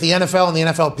wonder like if the NFL and the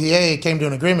NFLPA came to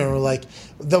an agreement where like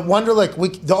the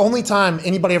Wonderlic, the only time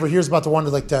anybody ever hears about the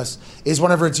Wonderlic test is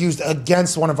whenever it's used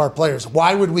against one of our players.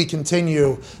 Why would we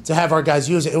continue to have our guys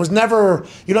use it? It was never,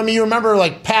 you know what I mean? You remember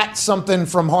like Pat something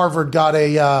from Harvard got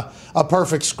a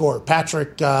perfect score.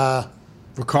 Patrick,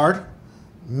 Ricard?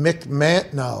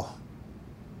 No.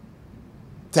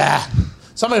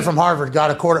 Somebody from Harvard got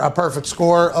a perfect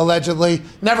score, allegedly.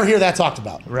 Never hear that talked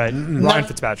about. Right. Ryan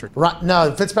Fitzpatrick.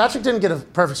 No, Fitzpatrick didn't get a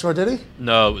perfect score, did he?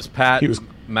 No, it was Pat. He was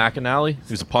McAnally.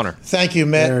 He was a punter. Thank you,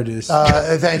 Mitt. There it is.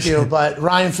 Thank you. But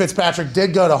Ryan Fitzpatrick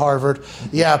did go to Harvard.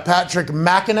 Yeah, Patrick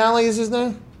McAnally is his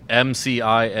name?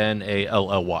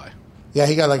 McAnally. Yeah,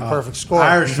 he got like a perfect score.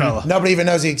 Irish fella. Nobody even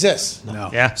knows he exists. No.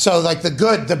 Yeah. So like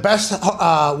the best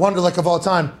Wonderlic of all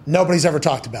time, nobody's ever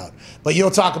talked about. But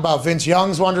you'll talk about Vince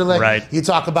Young's Wonderlic. Right. You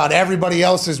talk about everybody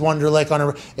else's Wonderlic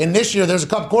and this year there's a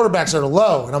couple quarterbacks that are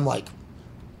low, and I'm like,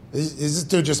 is this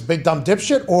dude just a big dumb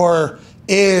dipshit, or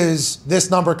is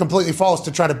this number completely false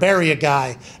to try to bury a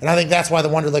guy? And I think that's why the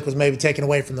Wonderlic was maybe taken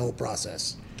away from the whole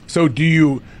process. So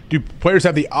do players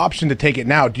have the option to take it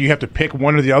now? Do you have to pick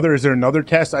one or the other? Is there another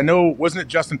test? I know, wasn't it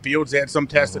Justin Fields? They had some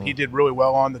test that he did really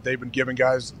well on that they've been giving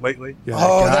guys lately. Yeah,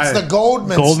 that's the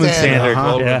Goldman standard.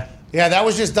 Uh-huh. Yeah, that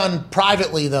was just done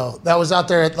privately, though. That was out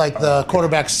there at like the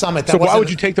quarterback summit. So why would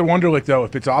you take the Wonderlic, though,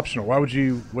 if it's optional? Why would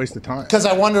you waste the time? Because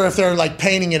I wonder if they're like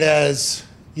painting it as,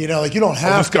 like you don't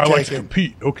have to this guy take likes to it.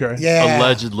 compete. Okay. Yeah.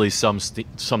 Allegedly, some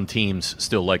teams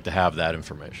still like to have that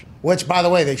information. Which, by the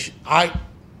way,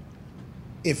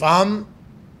 if I'm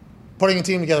putting a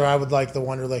team together, I would like the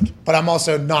Wonderlic, but I'm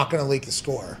also not going to leak the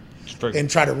score and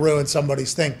try to ruin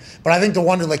somebody's thing. But I think the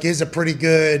Wonderlic is a pretty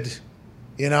good,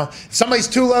 if somebody's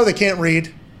too low, they can't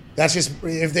read. That's just,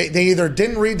 if they either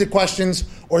didn't read the questions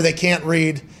or they can't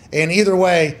read. And either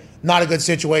way, not a good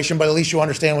situation, but at least you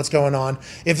understand what's going on.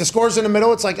 If the score's in the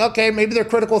middle, it's like, okay, maybe their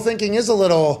critical thinking is a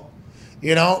little,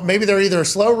 maybe they're either a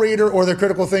slow reader or their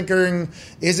critical thinking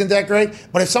isn't that great.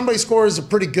 But if somebody scores a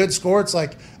pretty good score, it's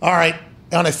like, all right,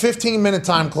 on a 15-minute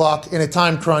time clock in a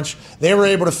time crunch, they were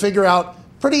able to figure out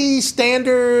pretty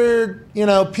standard,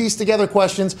 piece together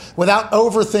questions without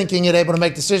overthinking it, able to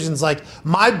make decisions. Like,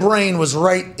 my brain was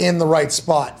right in the right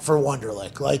spot for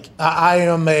Wonderlic. Like,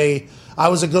 I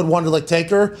was a good Wonderlic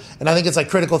taker, and I think it's like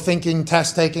critical thinking,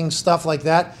 test taking, stuff like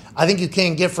that. I think you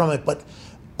can get from it, but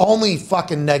only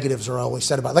fucking negatives are always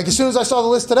said about it. Like, as soon as I saw the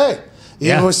list today,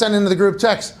 it was sent into the group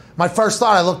text. My first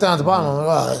thought, I looked down at the bottom, I'm like,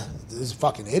 oh, this is a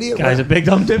fucking idiot. Guy's a big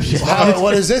dumb dipshit.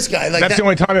 What is this guy? Like that's the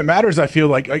only time it matters, I feel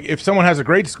like if someone has a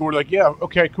great score, like, yeah,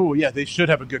 okay, cool, yeah, they should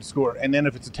have a good score. And then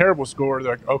if it's a terrible score,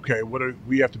 they're like, okay,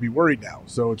 we have to be worried now.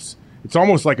 So it's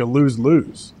almost like a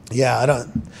lose-lose. Yeah,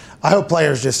 I hope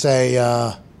players just say,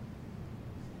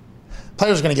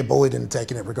 players are going to get bullied into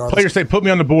taking it regardless. Players say, put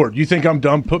me on the board. You think I'm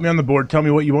dumb? Put me on the board. Tell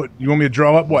me what you want. You want me to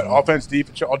draw up what? Offense,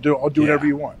 defense? I'll do whatever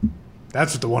you want.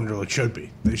 That's what the Wonderlic should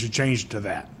be. They should change it to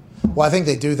that. Well, I think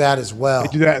they do that as well. They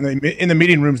do that in the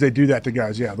meeting rooms. They do that to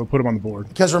guys. Yeah, they'll put them on the board.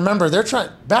 Because remember, they're trying.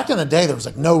 Back in the day, there was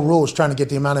like no rules trying to get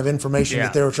the amount of information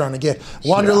that they were trying to get.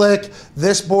 Wonderlic,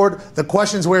 this board, the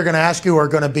questions we're going to ask you are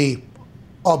going to be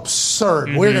absurd.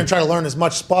 Mm-hmm. We're going to try to learn as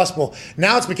much as possible.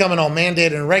 Now it's becoming all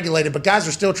mandated and regulated, but guys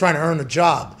are still trying to earn a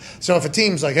job. So if a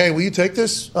team's like, hey, will you take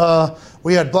this?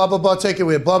 We had blah, blah, blah take it.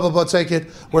 We had blah, blah, blah take it.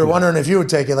 We're wondering if you would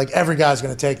take it. Like, every guy's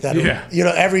going to take that.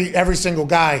 Yeah. Every single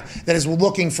guy that is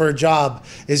looking for a job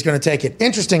is going to take it.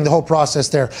 Interesting, the whole process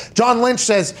there. John Lynch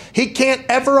says he can't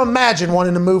ever imagine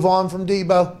wanting to move on from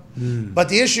Debo. But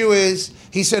the issue is,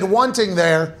 he said wanting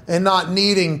there and not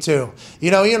needing to.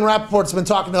 Ian Rappaport's been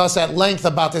talking to us at length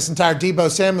about this entire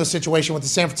Debo Samuel situation with the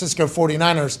San Francisco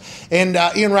 49ers. And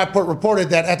Ian Rappaport reported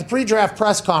that at the pre-draft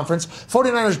press conference,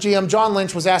 49ers GM John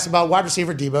Lynch was asked about wide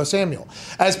receiver Debo Samuel.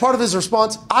 As part of his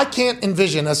response, I can't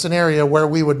envision a scenario where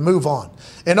we would move on.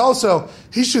 And also,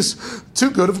 he's just too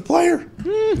good of a player.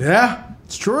 Yeah,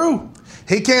 it's true.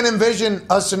 He can't envision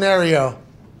a scenario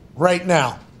right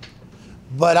now.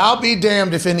 But I'll be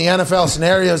damned if in the NFL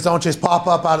scenarios don't just pop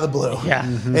up out of the blue. Yeah.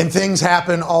 Mm-hmm. And things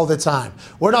happen all the time.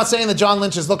 We're not saying that John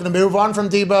Lynch is looking to move on from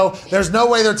Debo. There's no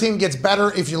way their team gets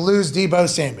better if you lose Debo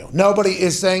Samuel. Nobody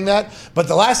is saying that. But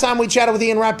the last time we chatted with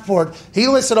Ian Rappaport, he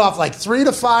listed off like 3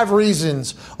 to 5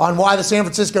 reasons on why the San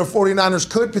Francisco 49ers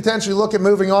could potentially look at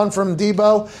moving on from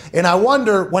Debo. And I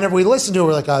wonder, whenever we listen to it,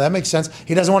 we're like, oh, that makes sense.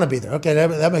 He doesn't want to be there. Okay,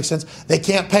 that makes sense. They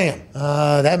can't pay him.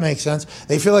 That makes sense.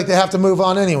 They feel like they have to move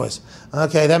on anyways.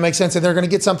 Okay, that makes sense. And they're going to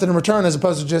get something in return as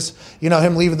opposed to just,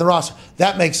 him leaving the roster.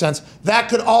 That makes sense. That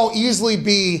could all easily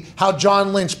be how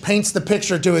John Lynch paints the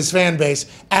picture to his fan base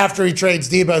after he trades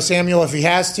Debo Samuel if he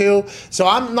has to. So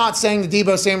I'm not saying the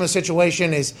Debo Samuel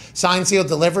situation is signed, sealed,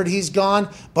 delivered. He's gone.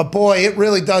 But boy, it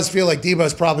really does feel like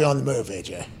Debo's probably on the move,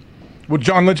 AJ. Well,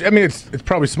 John Lynch, it's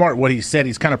probably smart what he said.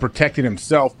 He's kind of protecting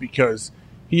himself because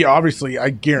he obviously, I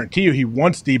guarantee you, he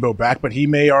wants Debo back, but he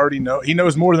may already know. He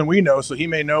knows more than we know, so he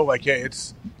may know, like, hey,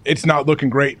 it's not looking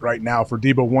great right now for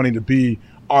Debo wanting to be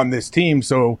on this team.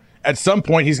 So at some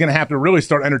point he's going to have to really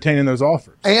start entertaining those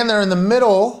offers. And they're in the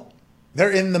middle.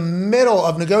 They're in the middle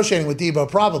of negotiating with Debo,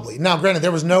 probably. Now, granted,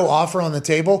 there was no offer on the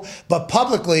table, but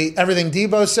publicly, everything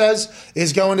Debo says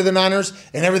is going to the Niners,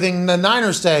 and everything the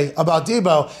Niners say about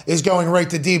Debo is going right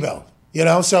to Debo. You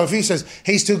know, so if he says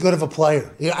he's too good of a player,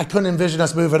 I couldn't envision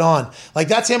us moving on. Like,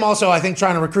 that's him also, I think,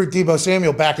 trying to recruit Debo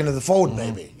Samuel back into the fold,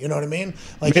 maybe. You know what I mean?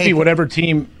 Like, maybe whatever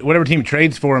team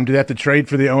trades for him, do they have to trade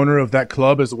for the owner of that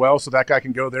club as well, so that guy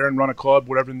can go there and run a club,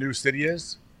 whatever the new city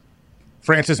is?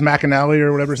 Francis McAnally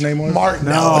or whatever his name was?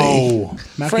 Martinelli.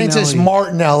 No. Francis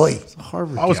Martinelli.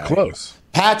 Harvard I was guy. close.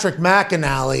 Patrick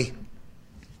McAnally.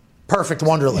 Perfect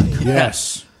Wonderlic.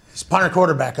 Yes. He's punter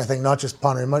quarterback, I think, not just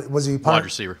punter. Was he punter? Wide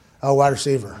receiver. Oh, wide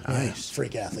receiver. Nice. Yeah,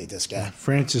 freak athlete, this guy.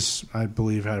 Francis, I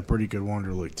believe, had a pretty good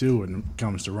Wonderlic, too, when it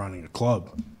comes to running a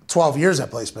club. 12 years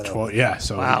that place been open. Well, yeah,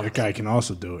 so Wow. that guy can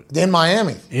also do it. In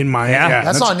Miami. In Miami. Yeah.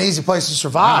 That's not an easy place to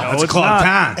survive. No, That's it's club not.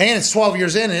 time. And it's 12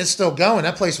 years in and it's still going.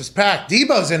 That place was packed.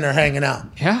 Debo's in there hanging out.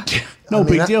 Yeah. No I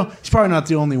mean, big deal. He's probably not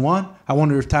the only one. I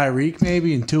wonder if Tyreek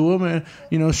maybe and Tua,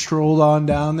 strolled on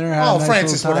down there. Had a Oh, nice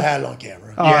Francis little would have time. had it on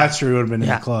camera. Oh, that's true. He would have been in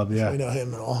Yeah. the club, yeah. We know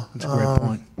him at all. That's a great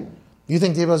point. You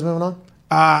think Debo's moving on?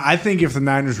 I think if the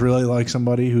Niners really like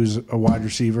somebody who's a wide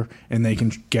receiver and they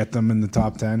can get them in the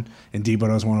top 10 and Debo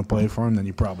doesn't want to play for him, then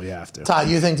you probably have to. Todd,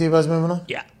 you think Debo's moving on?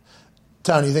 Yeah.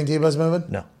 Tony, you think Debo's moving?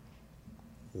 No.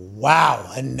 Wow,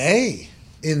 a nay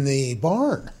in the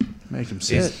barn. Make him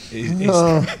sit.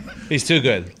 He's too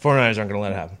good. 49ers aren't going to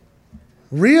let it happen.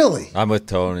 Really? I'm with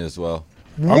Tony as well.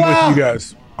 I'm with you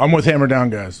guys. I'm with Hammer Down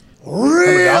guys.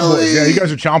 Really? Yeah, you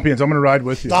guys are champions. I'm going to ride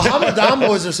with you. The Hamadan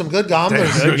boys are some good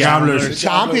gamblers. Good gamblers.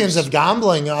 Champions of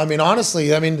gambling. I mean,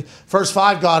 honestly, first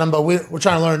five got them, but we're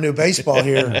trying to learn new baseball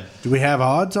here. Do we have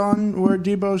odds on where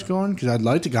Debo's going? Because I'd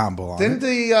like to gamble on Didn't it.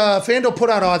 the FanDuel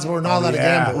put out odds, but we're not allowed to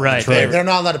gamble? Right. They're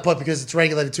not allowed to put because it's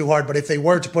regulated too hard. But if they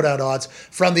were to put out odds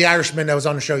from the Irishman that was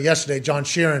on the show yesterday, John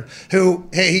Sheeran, who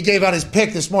he gave out his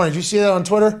pick this morning. Did you see that on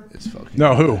Twitter?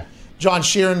 No, who? John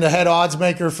Sheeran, the head odds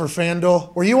maker for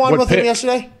FanDuel. Were you on What with him pick?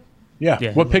 yesterday?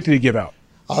 Yeah. What pick did he give out?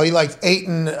 Oh, he liked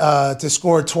Ayton to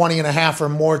score 20.5 or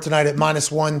more tonight at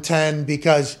 -110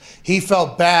 because he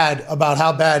felt bad about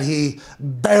how bad he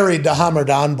buried the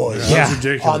Hamadan boys That's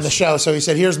ridiculous. on the show. So he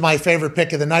said, here's my favorite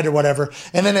pick of the night or whatever.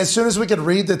 And then as soon as we could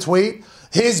read the tweet,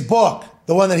 his book,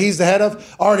 the one that he's the head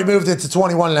of, already moved it to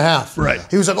 21.5. Right.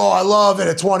 He was like, oh, I love it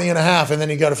at 20.5. And then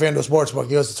he got a FanDuel Sportsbook.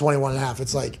 He goes to 21.5.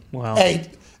 It's like, Wow. hey,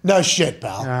 no shit,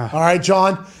 pal. All right,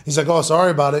 John? He's like, oh,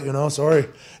 sorry about it. Sorry.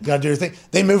 You got to do your thing.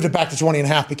 They moved it back to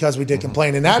 20.5 because we did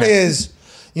complain. And that is,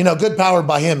 good power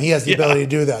by him. He has the ability to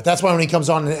do that. That's why when he comes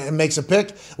on and makes a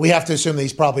pick, we have to assume that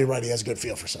he's probably right. He has a good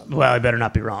feel for something. Well, I better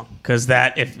not be wrong because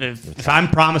that if I'm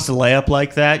promised a layup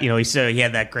like that, he said he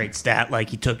had that great stat like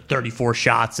he took 34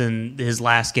 shots in his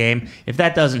last game. If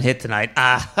that doesn't hit tonight,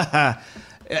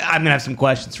 I'm gonna have some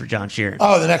questions for John Sheeran.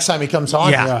 Oh, the next time he comes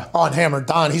on? Yeah. On Hammer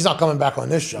Don. He's not coming back on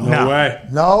this show. No way.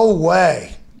 No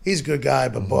way. He's a good guy,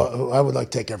 but I would like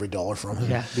to take every dollar from him.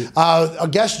 Yeah. A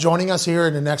guest joining us here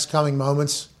in the next coming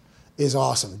moments is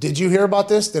awesome. Did you hear about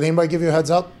this? Did anybody give you a heads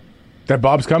up? That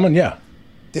Bob's coming? Yeah.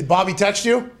 Did Bobby text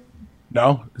you?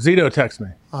 No. Zito texted me.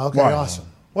 Oh, okay, Why? awesome.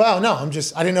 Well, no, I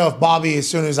didn't know if Bobby, as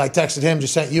soon as I texted him,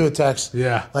 just sent you a text.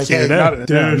 Yeah. Like, See hey, you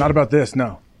there. Not about this,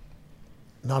 no.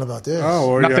 not about this. Oh,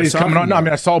 or Not you that he's got coming on. No, I something.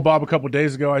 mean, I saw Bob a couple of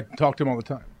days ago. I talk to him all the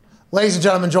time. Ladies and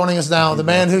gentlemen, joining us now, the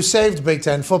man who saved Big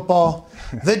Ten football,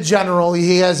 the General.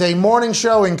 He has a morning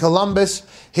show in Columbus.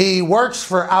 He works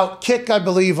for Outkick, I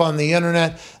believe, on the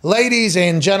internet. Ladies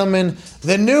and gentlemen,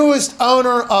 the newest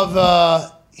owner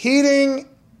of heating,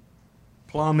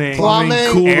 Plumbing,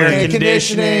 plumbing, air air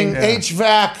conditioning, conditioning,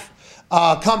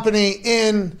 HVAC company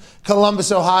in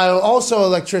Columbus, Ohio. Also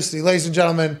electricity. Ladies and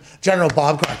gentlemen, General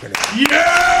Bob Carpenter.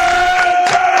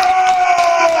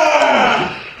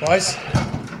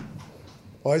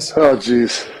 Boys? Oh,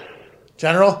 jeez.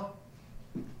 General?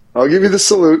 I'll give you the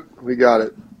salute. We got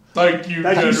it. Thank you,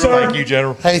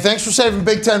 General. Hey, thanks for saving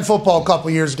Big Ten football a couple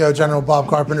years ago, General Bob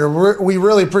Carpenter. We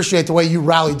really appreciate the way you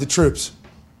rallied the troops.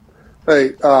 Hey,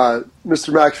 Mr.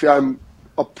 McAfee,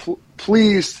 I'm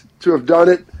pleased to have done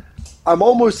it. I'm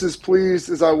almost as pleased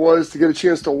as I was to get a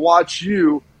chance to watch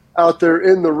you out there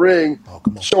in the ring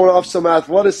showing off some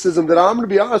athleticism that I'm going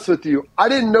to be honest with you. I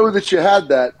didn't know that you had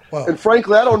that. Wow. And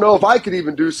frankly, I don't know if I could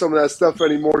even do some of that stuff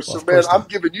anymore. So, man, I'm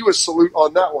giving you a salute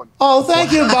on that one. Oh,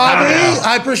 thank you, Bobby.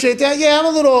 I appreciate that. Yeah, I'm a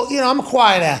little, I'm a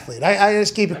quiet athlete. I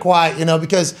just keep it quiet,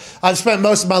 because I've spent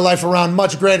most of my life around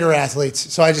much greater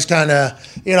athletes. So I just kind of,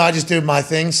 I just do my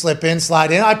thing, slip in,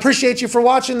 slide in. I appreciate you for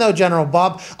watching, though, General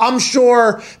Bob. I'm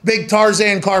sure Big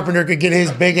Tarzan Carpenter could get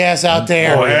his big ass out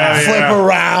there, flip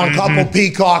around, couple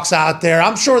peacocks out there.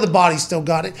 I'm sure the body's still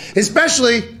got it.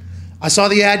 Especially, I saw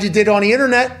the ad you did on the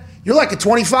internet. You're like a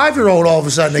 25-year-old all of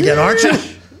a sudden again, aren't you?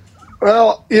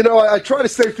 Well, I try to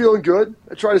stay feeling good.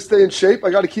 I try to stay in shape. I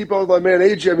got to keep up with my man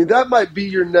AJ. I mean, that might be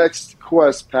your next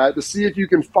quest, Pat, to see if you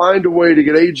can find a way to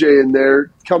get AJ in there,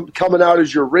 coming out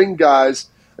as your ring guys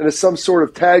and as some sort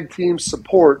of tag team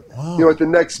support, at the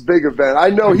next big event. I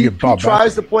know he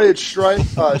tries to play it straight,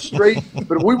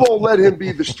 but we won't let him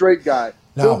be the straight guy.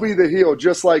 No. He'll be the heel,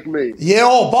 just like me. Yeah,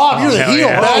 Bob, you're the heel,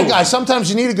 bad guy. Sometimes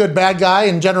you need a good bad guy,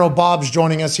 and General Bob's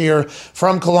joining us here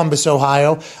from Columbus,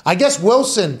 Ohio. I guess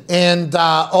Wilson and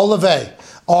Olive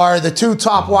are the two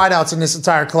top wideouts in this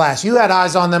entire class. You had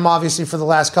eyes on them, obviously, for the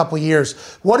last couple of years.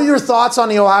 What are your thoughts on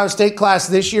the Ohio State class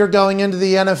this year going into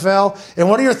the NFL? And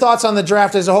what are your thoughts on the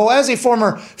draft as a whole, as a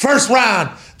former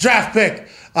first-round draft pick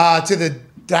to the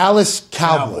Dallas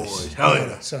Cowboys? Hell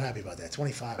yeah. So happy about that,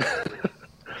 25.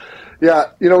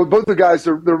 Yeah, both the guys,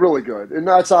 they're really good. And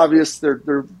that's obvious.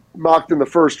 They're mocked in the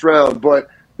first round, but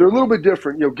they're a little bit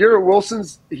different. Garrett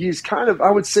Wilson's, he's kind of,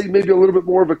 I would say, maybe a little bit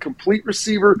more of a complete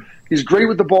receiver. He's great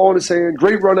with the ball in his hand,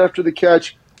 great run after the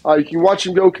catch. You can watch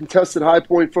him go contested high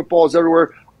point footballs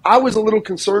everywhere. I was a little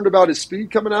concerned about his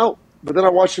speed coming out, but then I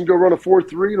watched him go run a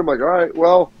 4.3, and I'm like, all right,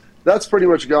 well, that's pretty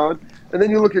much gone. And then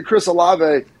you look at Chris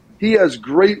Olave. He has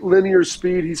great linear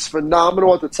speed. He's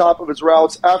phenomenal at the top of his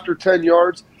routes. After 10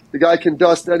 yards, the guy can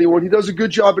dust anyone. He does a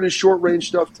good job in his short-range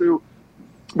stuff, too.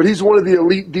 But he's one of the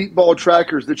elite deep ball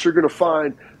trackers that you're going to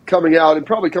find coming out, and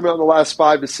probably coming out in the last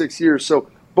 5 to 6 years. So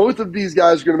both of these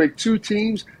guys are going to make 2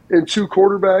 teams and 2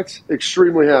 quarterbacks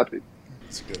extremely happy.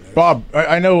 Bob,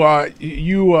 I know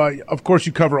you, of course,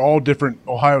 you cover all different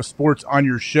Ohio sports on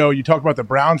your show. You talk about the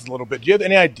Browns a little bit. Do you have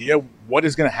any idea what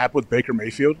is going to happen with Baker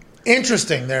Mayfield?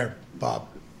 Interesting there, Bob.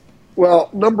 Well,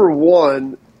 number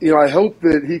one, I hope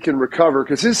that he can recover,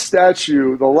 because his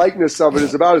statue, the likeness of it,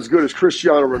 is about as good as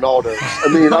Cristiano Ronaldo's. I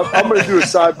mean, I'm going to do a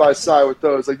side-by-side with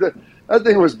those. Like that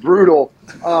thing was brutal.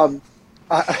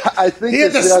 I think he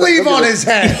had the sleeve on his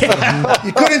head.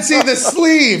 You couldn't see the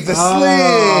sleeve. The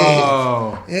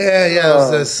sleeve. Yeah, it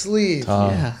was the sleeve.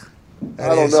 Yeah.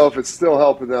 I don't know if it's still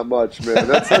helping that much, man.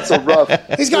 That's a rough.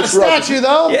 He's got a statue,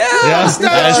 though. Yeah,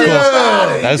 statue.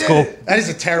 That's cool. That is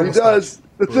a terrible. He does.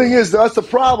 The thing is, that's the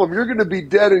problem. You're going to be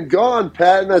dead and gone,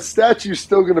 Pat, and that statue's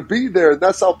still going to be there, and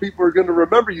that's how people are going to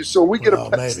remember you. So when we get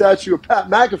a statue of Pat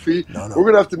McAfee, we're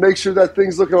going to have to make sure that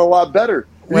thing's looking a lot better.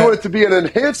 You want it to be an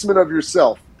enhancement of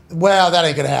yourself. Well, that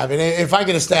ain't going to happen. If I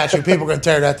get a statue, people are going to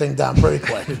tear that thing down pretty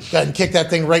quick and kick that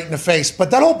thing right in the face.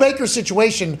 But that whole Baker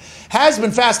situation has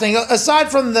been fascinating. Aside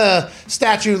from the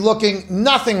statue looking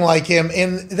nothing like him,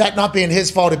 and that not being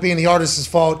his fault, it being the artist's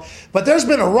fault, but there's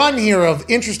been a run here of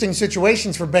interesting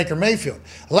situations for Baker Mayfield.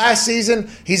 Last season,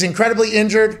 he's incredibly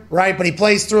injured, right? But he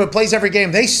plays through it, plays every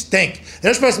game. They stink.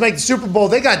 They're supposed to make the Super Bowl.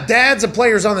 They got dads of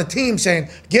players on the team saying,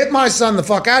 get my son the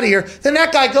fuck out of here. Then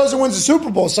that guy goes and wins the Super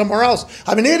Bowl somewhere else.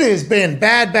 I mean, it has been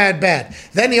bad.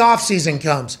 Then the offseason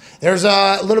comes. There's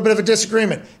a little bit of a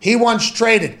disagreement. He wants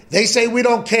traded. They say we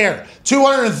don't care.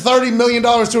 $230 million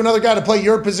to another guy to play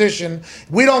your position.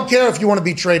 We don't care if you want to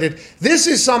be traded. This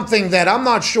is something that I'm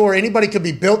not sure anybody could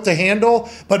be built to handle,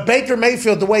 but Baker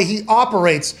Mayfield, the way he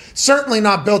operates, certainly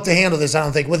not built to handle this, I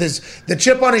don't think. With the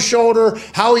chip on his shoulder,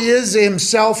 how he is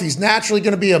himself, he's naturally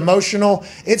going to be emotional.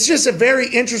 It's just a very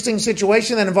interesting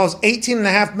situation that involves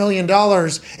 $18.5 million,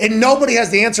 and nobody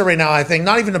has the answer right now, I think,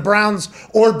 not even the Browns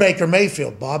or Baker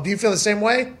Mayfield. Bob, do you feel the same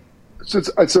way? So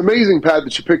it's amazing, Pat,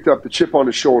 that you picked up the chip on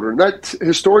his shoulder. And that,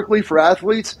 historically, for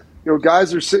athletes,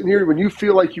 guys are sitting here, when you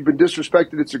feel like you've been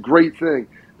disrespected, it's a great thing.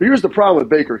 But here's the problem with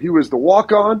Baker. He was the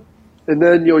walk-on, and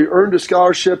then, he earned a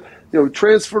scholarship,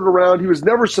 transferred around. He was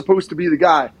never supposed to be the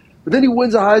guy. But then he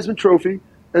wins a Heisman Trophy,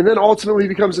 and then ultimately he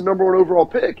becomes the number 1 overall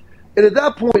pick. And at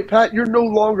that point, Pat, you're no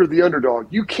longer the underdog.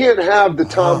 You can't have the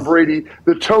Tom Brady,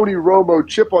 the Tony Romo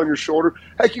chip on your shoulder.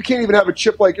 Heck, you can't even have a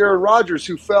chip like Aaron Rodgers,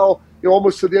 who fell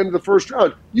almost to the end of the first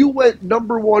round. You went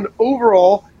number 1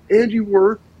 overall, and you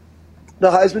were the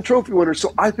Heisman Trophy winner.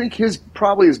 So I think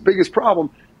probably his biggest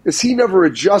problem is he never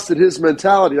adjusted his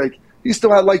mentality. Like, he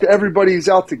still had everybody's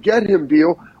out to get him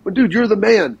deal. Well, dude, you're the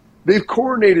man. They've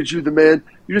coronated you the man.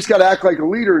 You just got to act like a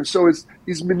leader. And so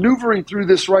he's maneuvering through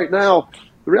this right now.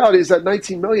 The reality is that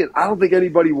 $19 million, I don't think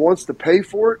anybody wants to pay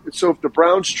for it. And so if the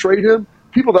Browns trade him,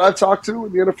 people that I've talked to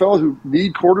in the NFL who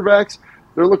need quarterbacks,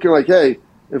 they're looking like, hey,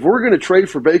 if we're going to trade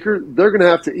for Baker, they're going to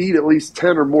have to eat at least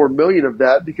 10 or more million of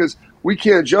that because we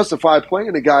can't justify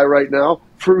playing a guy right now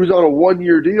who's on a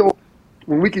one-year deal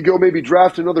when we could go maybe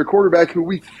draft another quarterback who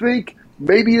we think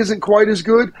maybe isn't quite as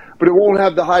good, but it won't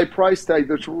have the high price tag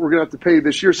that we're going to have to pay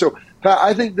this year. So, Pat,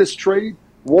 I think this trade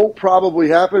won't probably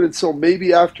happen until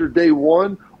maybe after day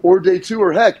 1 or day 2,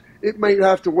 or heck, it might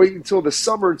have to wait until the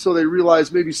summer until they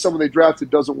realize maybe someone they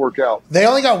drafted doesn't work out. They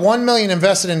only got $1 million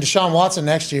invested in Deshaun Watson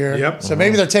next year. Yep. So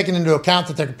maybe they're taking into account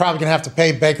that they're probably going to have to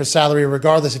pay Baker's salary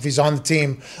regardless if he's on the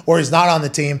team or he's not on the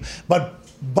team. But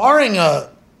barring a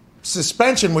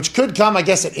suspension, which could come, I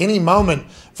guess, at any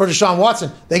moment for Deshaun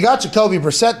Watson, they got Jacoby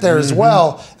Brissett there as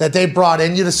well that they brought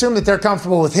in. You'd assume that they're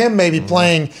comfortable with him maybe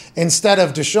playing instead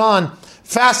of Deshaun.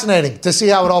 Fascinating to see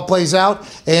how it all plays out.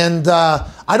 And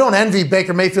I don't envy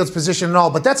Baker Mayfield's position at all,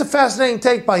 but that's a fascinating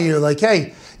take by you. Like,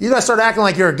 hey, you got to start acting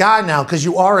like you're a guy now because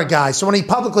you are a guy. So when he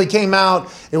publicly came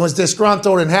out and was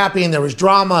disgruntled and happy and there was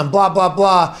drama and blah, blah,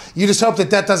 blah, you just hope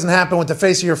that that doesn't happen with the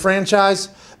face of your franchise.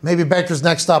 Maybe Baker's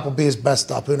next stop will be his best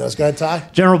stop. Who knows? Go ahead, Ty.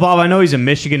 General Bob, I know he's a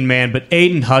Michigan man, but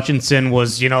Aiden Hutchinson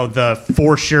was, the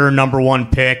for sure number 1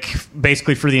 pick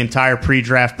basically for the entire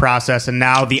pre-draft process, and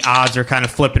now the odds are kind of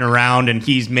flipping around, and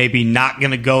he's maybe not going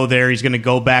to go there. He's going to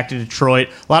go back to Detroit.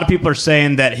 A lot of people are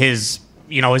saying that his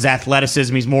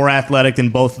athleticism, he's more athletic than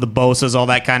both of the Bosas, all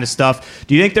that kind of stuff.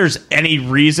 Do you think there's any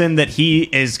reason that he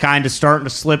is kind of starting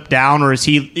to slip down, or is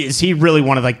he really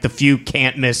one of the few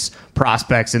can't-miss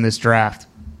prospects in this draft?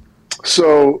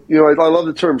 So, I love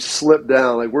the term slip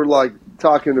down. Like, we're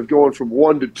talking of going from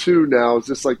 1 to 2 now. It's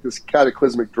just like this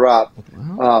cataclysmic drop.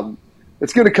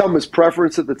 It's going to come as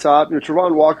preference at the top.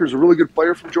 Travon Walker's a really good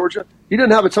player from Georgia. He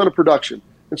didn't have a ton of production.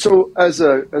 And so as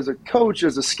a coach,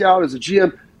 as a scout, as a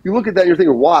GM, you look at that and you're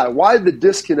thinking, why? Why the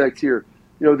disconnect here?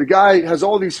 The guy has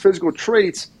all these physical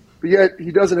traits, but yet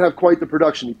he doesn't have quite the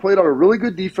production. He played on a really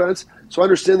good defense, so I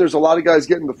understand there's a lot of guys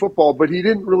getting the football, but he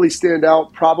didn't really stand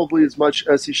out probably as much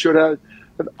as he should have.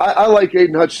 I like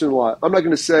Aiden Hutchinson a lot. I'm not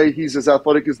going to say he's as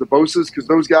athletic as the Bosas because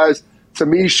those guys, to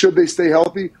me, should they stay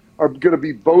healthy, are going to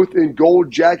be both in gold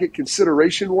jacket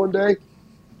consideration one day.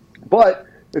 But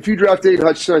if you draft Aiden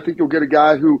Hutchinson, I think you'll get a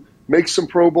guy who makes some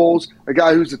Pro Bowls, a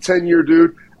guy who's a 10-year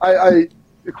dude. I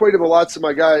equate him a lot to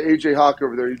my guy, A.J. Hawk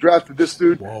over there. You drafted this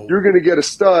dude, you're going to get a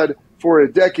stud for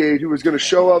a decade who is going to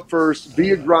show up first, be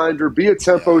a grinder, be a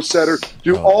tempo setter,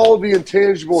 do all the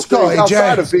intangible things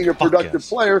outside of being a productive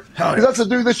player. Because that's a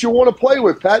dude that you want to play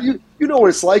with, Pat. You know what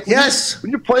it's like.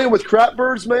 When you're playing with crap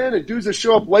birds, man, and dudes that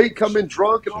show up late, come in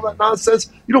drunk and all that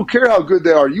nonsense, you don't care how good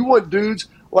they are. You want dudes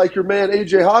like your man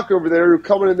A.J. Hawk over there who are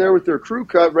coming in there with their crew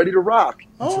cut ready to rock.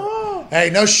 Hey,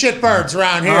 no shitbirds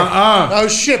around here. No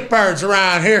shitbirds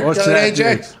around here. What's Go that,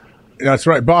 AJ. dude? That's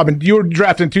right, Bob. And you were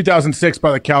drafted in 2006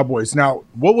 by the Cowboys. Now,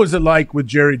 what was it like with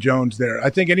Jerry Jones there? I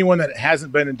think anyone that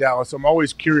hasn't been in Dallas, I'm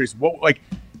always curious.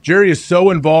 Jerry is so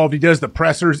involved. He does the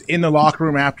pressers in the locker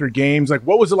room after games.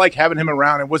 What was it like having him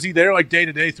around? And was he there day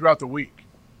to day throughout the week?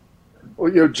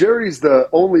 Well, Jerry's the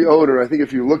only owner, I think,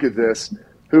 if you look at this,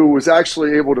 who was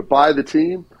actually able to buy the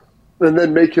team and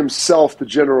then make himself the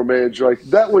general manager.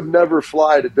 That would never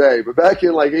fly today. But back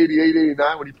in 88,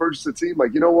 89, when he purchased the team,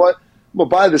 you know what? I'm going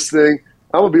to buy this thing.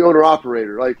 I'm going to be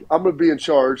owner-operator. I'm going to be in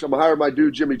charge. I'm going to hire my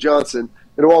dude, Jimmy Johnson, and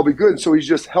it'll all be good. And so he's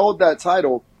just held that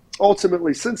title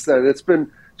ultimately since then. It's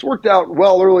worked out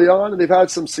well early on, and they've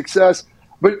had some success.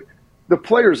 But the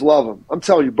players love him. I'm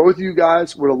telling you, both of you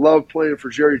guys would have loved playing for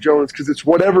Jerry Jones because it's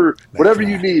whatever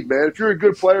you need, man. If you're a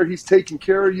good player, he's taking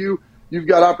care of you. You've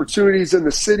got opportunities in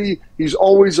the city. He's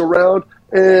always around.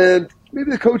 And maybe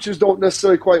the coaches don't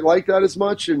necessarily quite like that as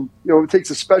much. And, it takes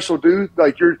a special dude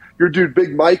like your dude,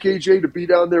 Big Mike, AJ, to be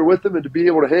down there with him and to be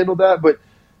able to handle that. But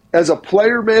as a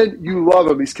player, man, you love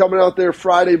him. He's coming out there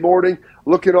Friday morning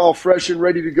looking all fresh and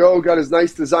ready to go, got his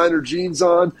nice designer jeans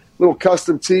on, little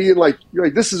custom tee. And you're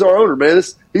like, this is our owner, man.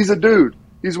 He's a dude.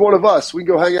 He's one of us. We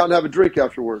can go hang out and have a drink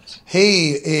afterwards.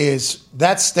 He is –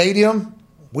 that stadium,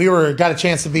 we got a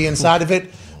chance to be inside of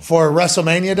it for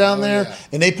WrestleMania down there. Yeah.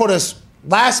 And they put us –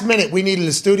 last minute, we needed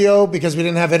a studio because we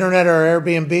didn't have internet or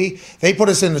Airbnb. They put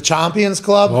us in the Champions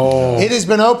Club. It has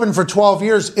been open for 12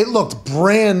 years. It looked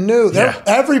brand new.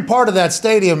 Every part of that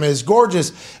stadium is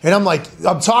gorgeous. And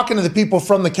I'm talking to the people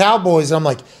from the Cowboys, and I'm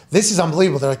like, this is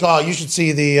unbelievable. They're like, oh, you should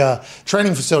see the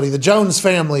training facility. The Jones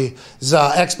family's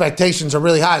expectations are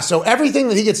really high. So everything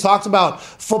that he gets talked about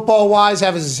football-wise,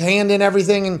 have his hand in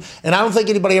everything, and I don't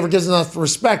think anybody ever gives enough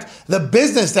respect. The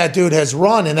business that dude has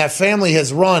run and that family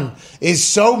has run is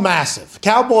so massive.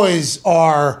 Cowboys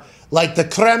are like the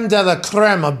creme de la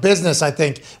creme of business, I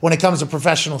think, when it comes to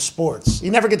professional sports. He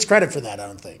never gets credit for that, I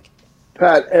don't think.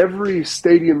 Pat, every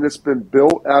stadium that's been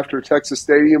built after Texas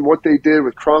Stadium, what they did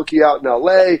with Kroenke out in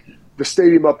L.A., the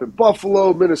stadium up in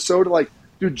Buffalo, Minnesota, like,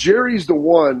 dude, Jerry's the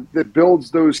one that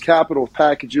builds those capital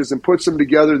packages and puts them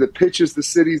together, that pitches the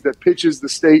cities, that pitches the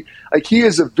state. Like, he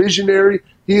is a visionary.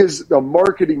 He is a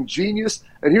marketing genius.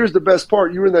 And here's the best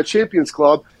part. You were in that Champions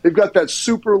Club. They've got that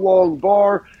super long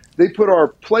bar. They put our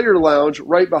player lounge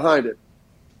right behind it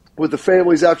with the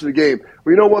families after the game.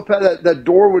 Well, you know what, Pat? That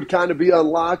door would kind of be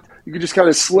unlocked. You could just kind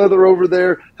of slither over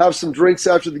there, have some drinks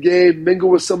after the game, mingle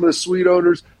with some of the suite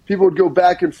owners. People would go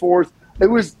back and forth. It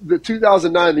was the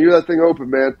 2009, the year that thing opened,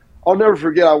 man. I'll never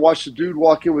forget, I watched a dude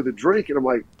walk in with a drink, and I'm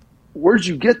like, where'd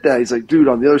you get that? He's like, dude,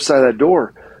 on the other side of that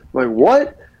door. I'm like,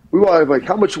 what? I'm like,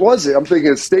 how much was it? I'm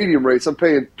thinking it's stadium rates. I'm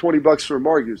paying $20 for a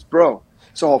marg. He goes, bro,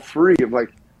 it's all free. I'm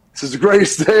like, this is the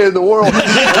greatest day in the world. You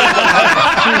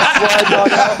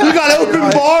got open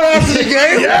bar after the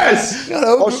game? Yes.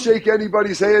 I'll shake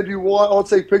anybody's hand you want. I'll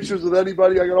take pictures with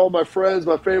anybody. I got all my friends,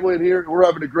 my family in here, and we're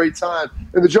having a great time.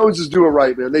 And the Joneses do it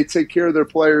right, man. They take care of their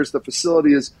players. The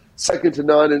facility is second to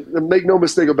none. And make no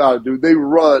mistake about it, dude. They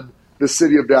run the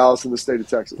city of Dallas and the state of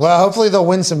Texas. Well, hopefully they'll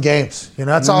win some games. You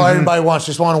know, that's all everybody wants.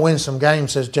 Just want to win some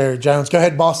games, says Jerry Jones. Go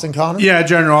ahead, Boston Connor. Yeah,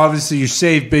 General, obviously you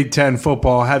saved Big Ten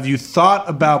football. Have you thought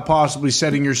about possibly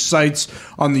setting your sights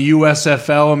on the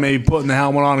USFL and maybe putting the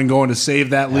helmet on and going to save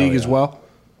that league as well?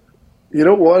 You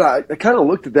know what? I kind of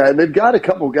looked at that, and they've got a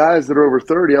couple guys that are over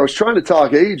 30. I was trying to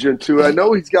talk Age into it. I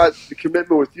know he's got the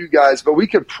commitment with you guys, but we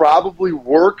could probably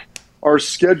work our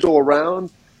schedule around.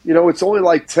 You know, it's only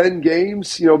like 10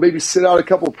 games. You know, maybe sit out a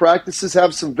couple of practices,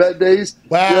 have some vet days.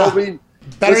 Wow. You know what I mean?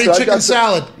 Better eat chicken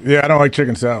salad. Yeah, I don't like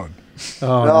chicken salad.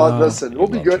 No, listen, we'll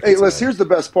be good. Hey, listen, here's the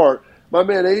best part. My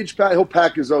man Age, Pat, he'll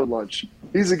pack his own lunch.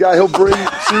 He's a guy, he'll bring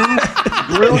 2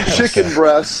 grilled chicken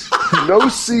breasts, no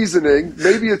seasoning,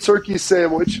 maybe a turkey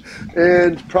sandwich,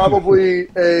 and probably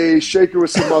a shaker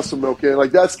with some muscle milk in.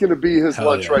 Like, that's going to be his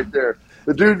lunch right there.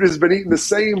 The dude has been eating the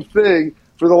same thing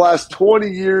for the last 20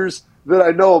 years that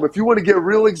I know him. If you want to get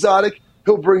real exotic,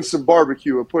 he'll bring some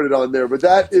barbecue and put it on there. But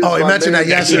that is he mentioned that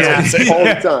yesterday. All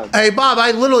the time. Hey, Bob, I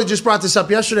literally just brought this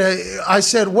up yesterday. I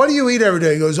said, what do you eat every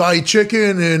day? He goes, I eat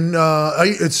chicken, and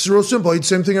it's real simple. I eat the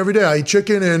same thing every day. I eat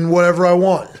chicken and whatever I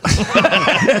want.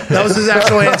 That was his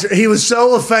actual answer. He was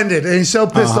so offended, and he's so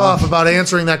pissed off about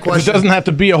answering that question. It doesn't have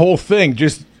to be a whole thing.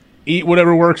 Just eat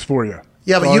whatever works for you.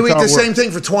 Yeah, but you eat the same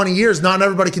thing for 20 years. Not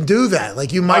everybody can do that.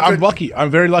 Like you might. I'm lucky. I'm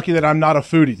very lucky that I'm not a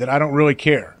foodie. That I don't really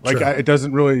care. Like it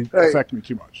doesn't really affect me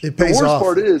too much. It pays the worst off.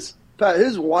 part is, Pat,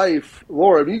 his wife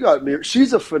Laura. I mean, you got me.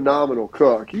 She's a phenomenal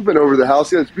cook. You've been over the house.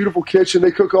 He has a beautiful kitchen.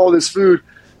 They cook all this food,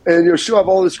 and she'll have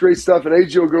all this great stuff. And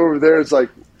AJ will go over there. It's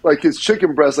like his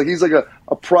chicken breast. Like he's like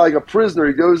a prisoner.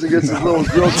 He goes and gets his little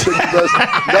grilled chicken breast.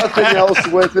 Nothing else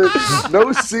with it.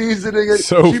 No seasoning.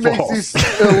 So she makes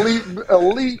these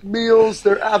elite meals.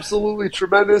 They're absolutely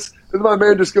tremendous. And my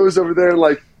man just goes over there and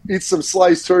like eats some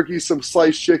sliced turkey, some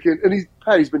sliced chicken. And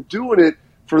he's been doing it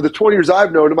for the 20 years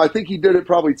I've known him. I think he did it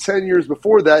probably 10 years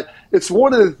before that. It's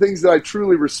one of the things that I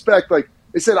truly respect. Like,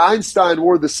 they said Einstein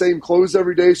wore the same clothes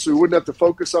every day so he wouldn't have to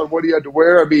focus on what he had to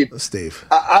wear. I mean, Steve,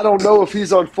 I don't know if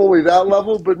he's on fully that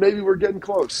level, but maybe we're getting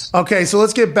close. Okay, so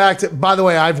let's get back to, by the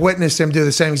way, I've witnessed him do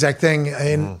the same exact thing.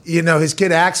 And, you know, his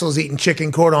kid Axel's eating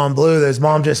chicken cordon bleu that his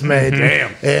mom just made.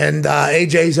 Damn. And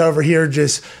AJ's over here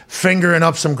just fingering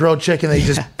up some grilled chicken that he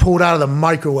just pulled out of the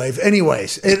microwave.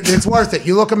 Anyways, it's worth it.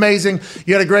 You look amazing.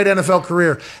 You had a great NFL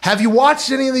career. Have you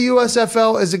watched any of the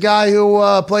USFL? As a guy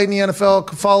who played in the NFL,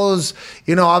 follows,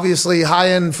 you know, obviously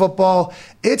high-end football.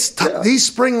 It's these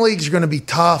spring leagues are going to be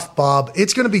tough, Bob.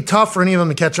 It's going to be tough for any of them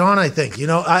to catch on, I think. You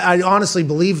know, I honestly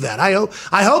believe that. I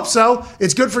hope so.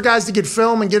 It's good for guys to get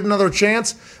film and get another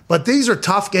chance, but these are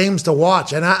tough games to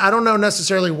watch, and I don't know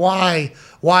necessarily why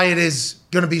it is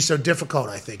going to be so difficult,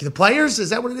 I think. The players, is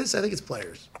that what it is? I think it's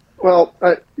players. Well,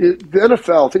 the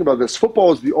NFL, think about this.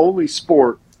 Football is the only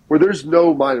sport where there's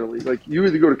no minor league. Like, you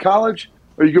either go to college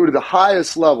or you go to the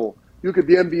highest level. You look at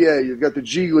the NBA, you've got the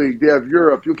G League, they have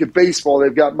Europe. You look at baseball,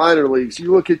 they've got minor leagues.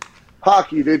 You look at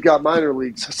hockey, they've got minor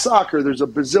leagues. Soccer, there's a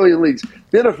bazillion leagues.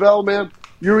 The NFL, man,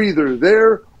 you're either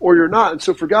there or you're not. And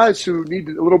so for guys who need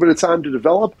a little bit of time to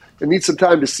develop and need some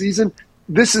time to season,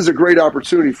 this is a great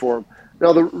opportunity for them.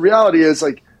 Now, the reality is,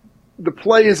 like, the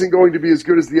play isn't going to be as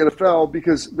good as the NFL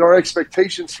because there are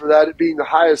expectations for that, it being the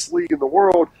highest league in the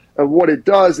world and what it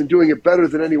does and doing it better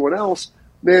than anyone else.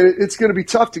 Man, it's going to be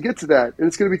tough to get to that, and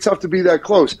it's going to be tough to be that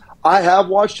close. I have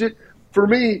watched it. For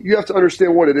me, you have to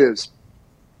understand what it is.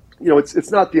 You know,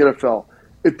 it's not the NFL.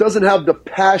 It doesn't have the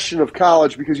passion of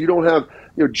college because you don't have,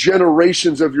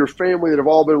 generations of your family that have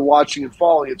all been watching and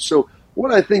following it. So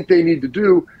what I think they need to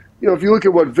do, if you look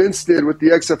at what Vince did with the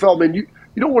XFL, man, you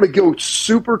don't want to go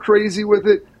super crazy with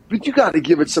it, but you got to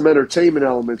give it some entertainment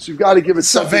elements. You've got to give it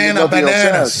something that nobody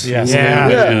else has.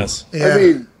 Yes. I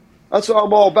mean, that's what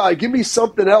I'm all about. Give me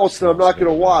something else that I'm not going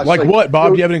to watch. Like what,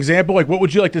 Bob? Do you have an example? Like, what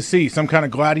would you like to see? Some kind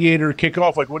of gladiator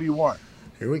kickoff? Like, what do you want?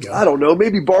 Here we go. I don't know.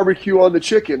 Maybe barbecue on the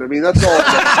chicken. I mean, that's all.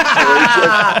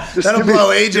 Just That'll blow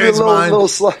AJ's mind. Little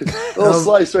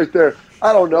slice right there.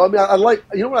 I don't know. I mean, I like.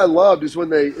 What I loved is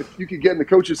when if you could get in the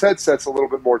coaches' headsets a little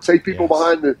bit more. Take people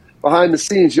behind the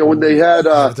scenes. When they had.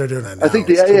 They're doing that now. I think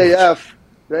the AAF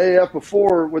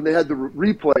before when they had the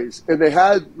replays and they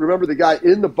had remember the guy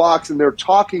in the box and they're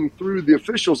talking through the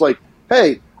officials like,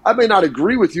 hey, I may not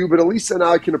agree with you, but at least then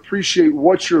I can appreciate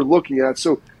what you're looking at.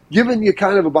 So giving you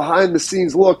kind of a behind the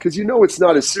scenes look because it's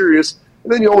not as serious.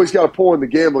 And then you always got to pull in the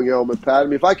gambling element, Pat. I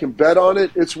mean, if I can bet on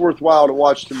it, it's worthwhile to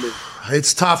watch to me.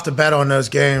 It's tough to bet on those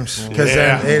games because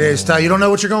then it is tough. You don't know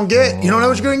what you're going to get. You don't know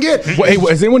what you're going to get. Hey,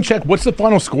 has anyone checked what's the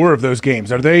final score of those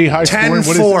games? Are they high scoring?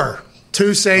 10-4.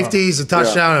 2 safeties, a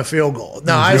touchdown, and a field goal.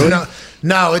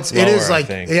 No, it is like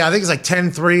I think it's like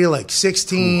 10-3, like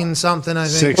 16 something. I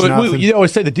think. You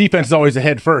always say the defense is always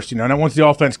ahead first, and then once the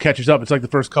offense catches up, it's like the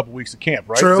first couple weeks of camp,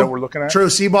 right? True. Is that what we're looking at? True.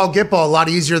 See ball, get ball, a lot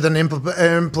easier than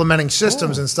implementing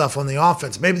systems and stuff on the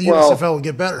offense. Maybe the USFL will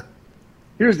get better.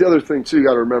 Here's the other thing too. You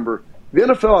got to remember, the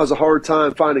NFL has a hard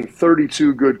time finding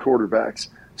 32 good quarterbacks.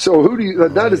 So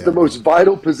that is the most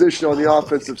vital position on the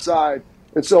offensive side.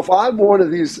 And so if I'm one of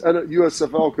these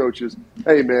USFL coaches,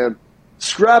 hey, man,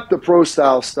 scrap the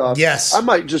pro-style stuff. Yes. I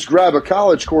might just grab a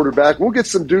college quarterback. We'll get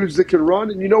some dudes that can run.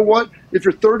 And you know what? If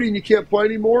you're 30 and you can't play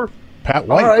anymore, Pat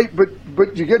White. All right,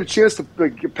 but you get a chance to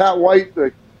get Pat White,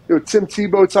 Tim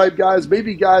Tebow type guys,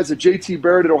 maybe guys at J.T.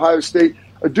 Barrett at Ohio State,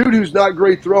 a dude who's not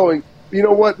great throwing. You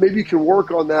know what? Maybe you can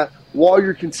work on that while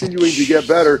you're continuing to get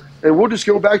better. And we'll just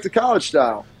go back to college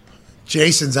style.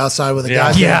 Jason's outside with a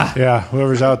guy. Yeah,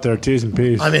 whoever's out there, T's and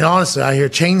P's. I mean, honestly, I hear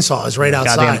chainsaws right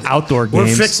outside. Goddamn outdoor We're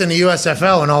games. fixing the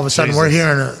USFL, and all of a sudden we're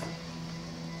hearing it.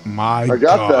 I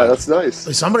got that. That's nice.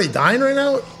 Is somebody dying right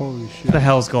now? Holy shit. What the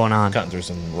hell's going on? Cutting through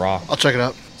some rock. I'll check it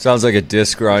out. Sounds like a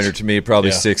disc grinder to me. Probably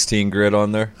 16 grit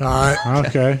on there. All right.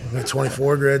 Okay. Got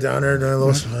 24 grid down there. Doing a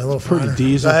little pretty finer.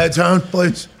 diesel. Go ahead, Tone,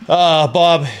 please.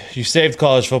 Bob, you saved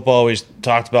college football. We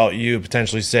talked about you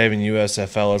potentially saving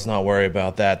USFL. Let's not worry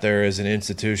about that. There is an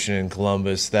institution in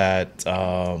Columbus that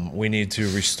we need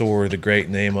to restore the great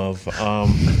name of.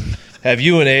 Have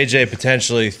you and AJ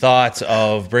potentially thought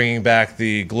of bringing back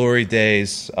the glory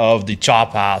days of the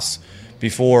Chop House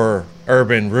before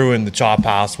Urban ruined the Chop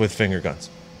House with finger guns?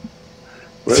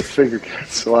 With finger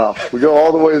guns. Wow. We go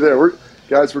all the way there.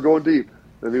 We're going deep.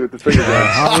 I mean, with the finger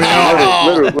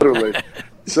guns. Literally.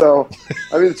 So,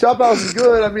 I mean, the Chop House is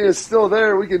good. I mean, it's still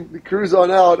there. We can cruise on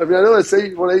out. I mean, I know that's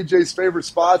one of AJ's favorite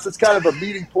spots. It's kind of a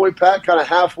meeting point, Pat, kind of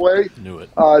halfway. Knew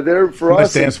it. There for us.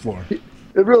 Stands for.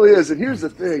 It really is. And here's the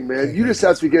thing, man. You just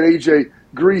have to get AJ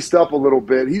greased up a little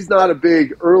bit. He's not a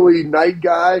big early night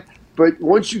guy, but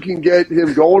once you can get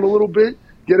him going a little bit,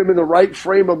 get him in the right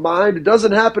frame of mind, it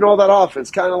doesn't happen all that often.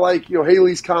 It's kind of like,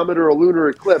 Haley's Comet or a lunar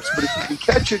eclipse. But if you can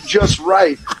catch it just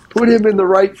right, put him in the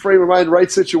right frame of mind,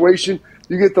 right situation,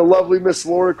 you get the lovely Miss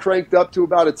Laura cranked up to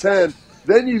about a 10.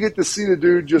 Then you get to see the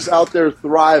dude just out there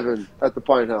thriving at the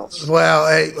Pine House. Well,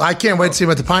 hey, I can't wait to see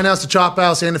him at the Pine House, the Chop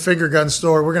House, and the Finger Gun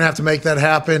Store. We're going to have to make that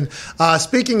happen.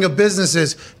 Speaking of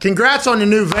businesses, congrats on your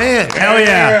new van. Hell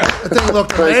yeah. That thing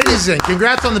looked amazing.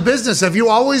 Congrats on the business. Have you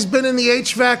always been in the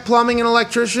HVAC, plumbing, and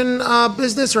electrician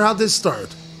business, or how'd this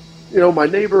start? My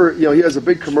neighbor, he has a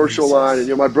big commercial line,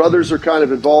 and my brothers are kind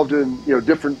of involved in,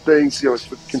 different things.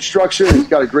 With construction. He's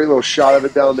got a great little shot of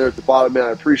it down there at the bottom, man.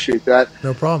 I appreciate that.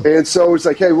 No problem. And so it's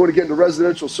like, hey, we want to get into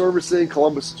residential servicing.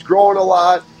 Columbus is growing a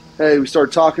lot. Hey, we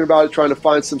started talking about it, trying to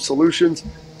find some solutions.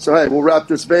 So hey, we'll wrap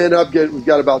this van up. We've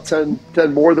got about 10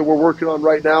 more that we're working on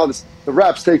right now. The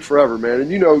wraps take forever, man.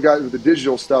 And guys, with the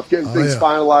digital stuff, getting things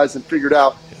finalized and figured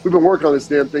out. We've been working on this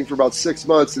damn thing for about 6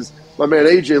 months. My man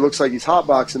AJ looks like he's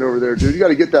hotboxing over there, dude. You got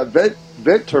to get that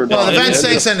vent turned on. Well, the vent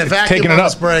sinks and the vacuum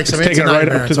almost breaks. It's taking it right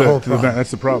up to the vent. That's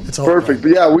the problem. It's perfect.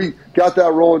 But yeah, we got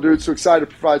that rolling, dude. So excited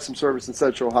to provide some service in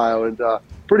Central Ohio, and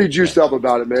pretty juiced up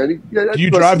about it, man. Do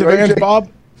you drive the vans, Bob?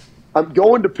 I'm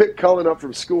going to pick Cullen up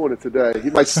from school in it today.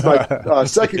 My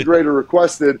second grader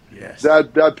requested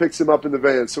Dad picks him up in the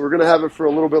van. So we're going to have it for a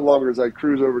little bit longer as I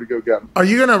cruise over to go get him. Are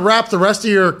you going to wrap the rest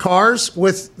of your cars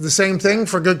with the same thing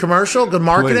for good commercial, good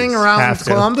marketing around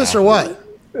Columbus, or what?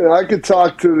 Yeah, I could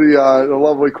talk to the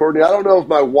lovely Courtney. I don't know if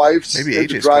my wife's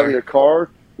into driving a car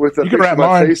with a You can picture wrap of my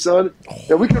mine. face on it.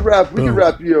 Yeah, we could wrap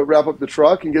up the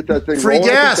truck and get that thing Free rolling.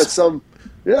 gas. I think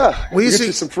that's We get used you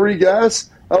to- some free gas.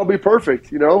 That'll be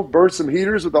perfect. Burn some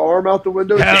heaters with the arm out the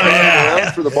window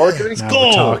for the marketing. Now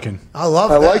we're talking. I love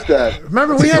I that. like that.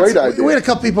 Remember, It's we a had great idea. a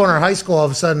couple people in our high school. All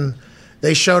of a sudden,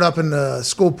 they showed up in the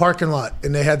school parking lot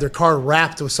and they had their car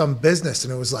wrapped with some business,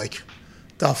 and it was like,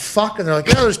 the fuck? And they're like,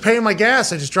 yeah, they're just paying my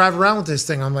gas. I just drive around with this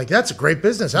thing. I'm like, that's a great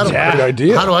business. How do Great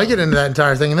idea. How do I get into that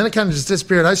entire thing? And then it kind of just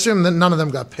disappeared. I assume that none of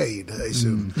them got paid. I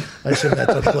assume that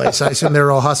took place. I assume they were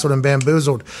all hustled and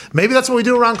bamboozled. Maybe that's what we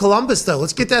do around Columbus, though.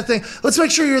 Let's get that thing. Let's make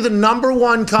sure you're the number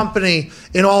one company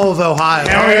in all of Ohio.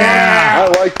 I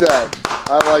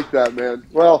like that, man.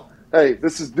 Well, hey,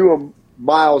 this is doing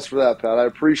miles for that, Pat. I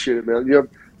appreciate it, man. The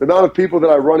amount of people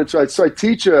that I run into. So I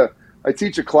teach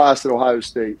a class at Ohio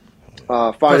State.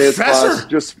 Finance class,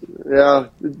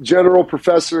 general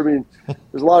professor. I mean,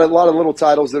 there's a lot of little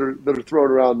titles that are thrown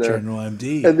around there. General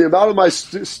MD. And the amount of my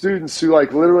students who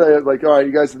literally all right,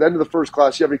 you guys, at the end of the first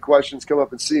class, you have any questions, come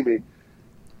up and see me.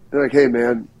 They're like, hey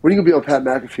man, when are you gonna be on Pat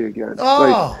McAfee again?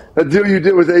 Oh. Like that deal you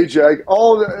did with AJ.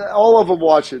 All of them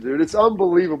watch it, dude. It's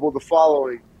unbelievable the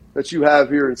following that you have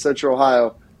here in Central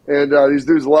Ohio, and these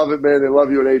dudes love it, man. They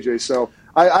love you and AJ. So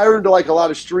I earned a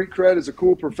lot of street cred as a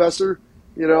cool professor.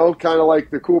 Kind of like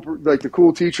the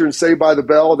cool teacher in Saved by the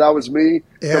Bell. That was me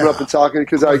coming up and talking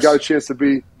because I got a chance to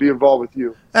be involved with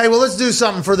you. Hey, well, let's do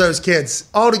something for those kids.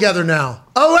 All together now.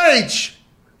 OH!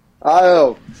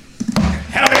 I-O.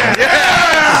 Hell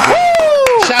yeah!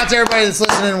 Shout out to everybody that's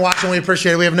listening and watching. We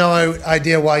appreciate it. We have no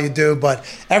idea why you do, but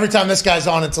every time this guy's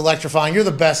on, it's electrifying. You're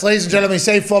the best. Ladies and gentlemen,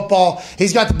 Save Football.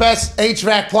 He's got the best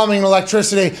HVAC, plumbing, and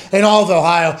electricity in all of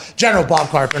Ohio. General Bob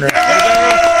Carpenter.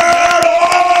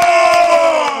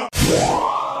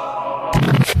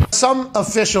 Some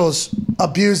officials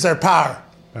abuse their power.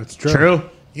 That's true. True.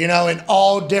 In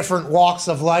all different walks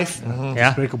of life.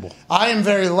 Yeah. Despicable. I am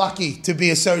very lucky to be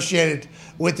associated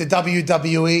with the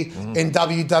WWE and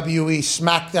WWE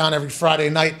SmackDown every Friday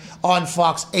night on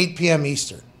Fox, 8 p.m.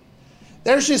 Eastern.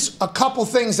 There's just a couple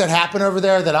things that happen over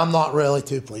there that I'm not really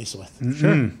too pleased with.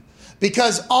 Sure.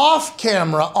 Because off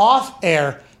camera, off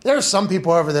air, there are some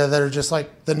people over there that are just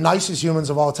like the nicest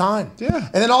humans of all time. Yeah.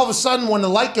 And then all of a sudden, when the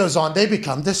light goes on, they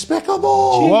become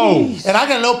despicable. Whoa. And I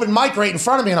got an open mic right in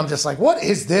front of me, and I'm just like, what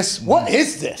is this? What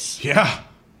is this? Yeah.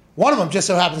 One of them just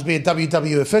so happens to be a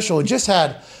WWE official who just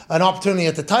had an opportunity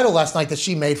at the title last night that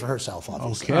she made for herself,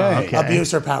 obviously. Okay.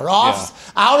 Abuse her power. Out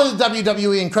of the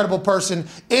WWE, incredible person.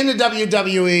 In the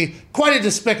WWE, quite a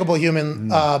despicable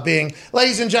human being.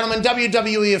 Ladies and gentlemen,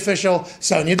 WWE official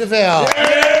Sonya Deville.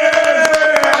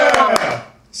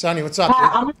 Sonya, what's up?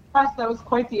 I'm impressed. That was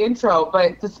quite the intro,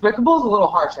 but despicable is a little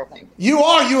harsh, I think. You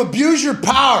are. You abuse your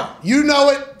power. You know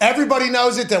it. Everybody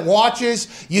knows it that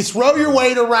watches. You throw your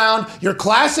weight around. You're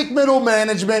classic middle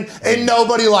management, and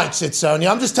nobody likes it, Sonya.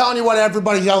 I'm just telling you what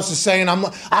everybody else is saying. I'm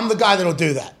the guy that'll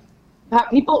do that. Pat,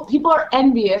 people are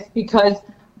envious because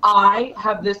I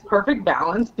have this perfect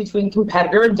balance between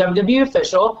competitor and WWE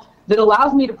official that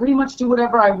allows me to pretty much do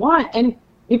whatever I want, and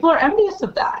people are envious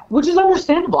of that, which is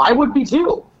understandable. I would be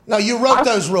too. No, you wrote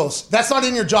those rules. That's not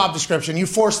in your job description. You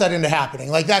forced that into happening.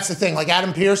 Like, that's the thing. Like,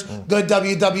 Adam Pearce, good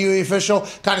WWE official,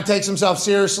 kind of takes himself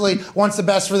seriously, wants the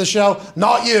best for the show.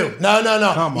 Not you. No.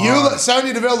 Come on.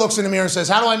 Sonya Deville looks in the mirror and says,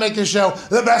 how do I make this show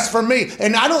the best for me?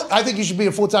 And I think you should be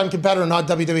a full-time competitor, not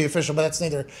WWE official, but that's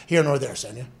neither here nor there,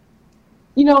 Sonya.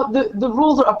 The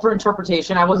rules are up for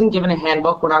interpretation. I wasn't given a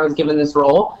handbook when I was given this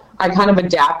role. I kind of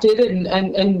adapted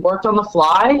and worked on the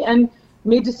fly and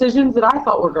made decisions that I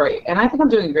thought were great. And I think I'm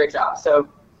doing a great job. So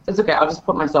it's okay. I'll just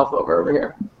put myself over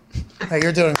here. Hey,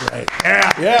 you're doing great.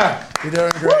 Yeah. You're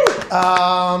doing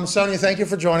great. Sonya, thank you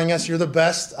for joining us. You're the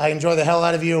best. I enjoy the hell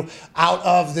out of you out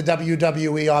of the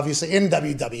WWE, obviously, in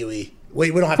WWE. We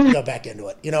don't have to go back into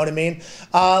it. You know what I mean?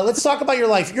 Let's talk about your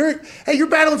life. You're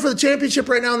battling for the championship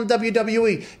right now in the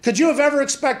WWE. Could you have ever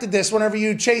expected this whenever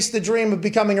you chased the dream of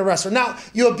becoming a wrestler? Now,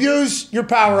 you abuse your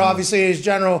power, obviously, as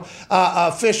general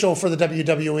official for the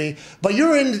WWE, but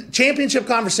you're in championship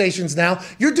conversations now.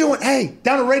 You're doing,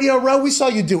 down at Radio Row, we saw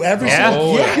you do every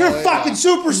single. You're a fucking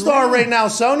superstar right now,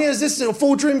 Sonya. Is this a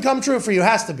full dream come true for you?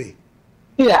 Has to be.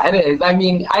 Yeah, it is. I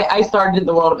mean, I started in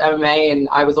the world of MMA, and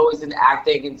I was always into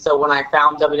acting. And so when I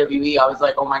found WWE, I was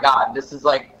like, oh, my God, this is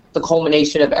like the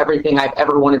culmination of everything I've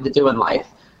ever wanted to do in life.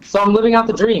 So I'm living out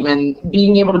the dream. And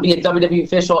being able to be a WWE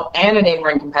official and an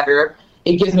in-ring competitor,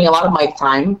 it gives me a lot of mic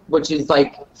time, which is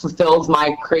like fulfills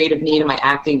my creative need and my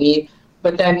acting need.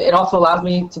 But then it also allows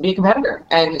me to be a competitor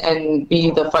and be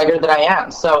the fighter that I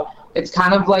am. So it's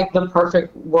kind of like the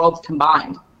perfect worlds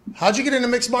combined. How'd you get into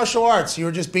mixed martial arts? You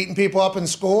were just beating people up in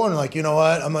school and like, you know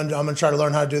what? I'm gonna try to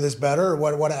learn how to do this better.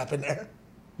 Or what happened there?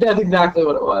 That's exactly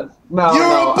what it was. No, You're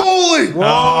a bully.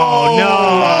 Oh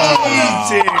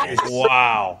no!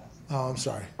 Wow. Oh, I'm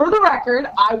sorry. For the record,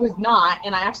 I was not,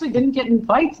 and I actually didn't get in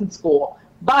fights in school.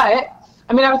 But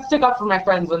I mean, I would stick up for my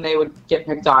friends when they would get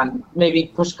picked on.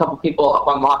 Maybe push a couple people up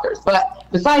on lockers. But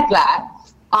besides that,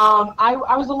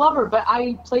 I was a lover. But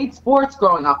I played sports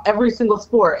growing up, every single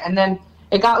sport, and then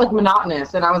it got like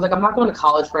monotonous. And I was like, I'm not going to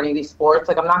college for any of these sports.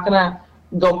 Like, I'm not gonna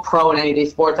go pro in any of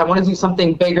these sports. I want to do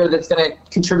something bigger that's going to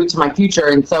contribute to my future.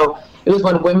 And so it was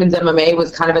when women's MMA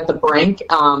was kind of at the brink.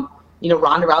 You know,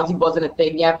 Ronda Rousey wasn't a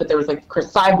thing yet, but there was like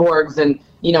Chris Cyborgs and,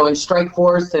 you know, and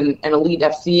Strikeforce and Elite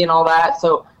FC and all that.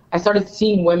 So I started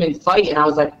seeing women fight and I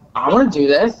was like, I want to do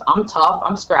this. I'm tough.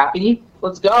 I'm scrappy.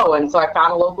 Let's go. And so I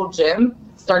found a local gym,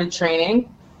 started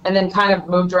training, and then kind of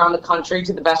moved around the country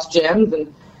to the best gyms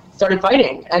and started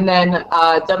fighting. And then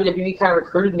WWE kind of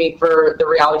recruited me for the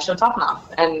reality show Tough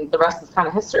Enough, and the rest is kind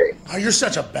of history. Oh, you're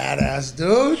such a badass,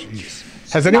 dude.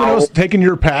 Has anyone else taken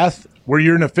your path where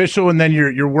you're an official and then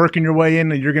you're working your way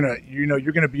in and you're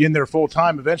gonna be in there full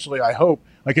time eventually? I hope.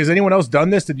 Like, has anyone else done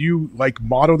this? Did you like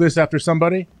model this after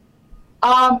somebody?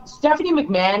 Stephanie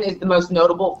McMahon is the most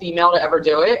notable female to ever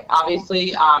do it.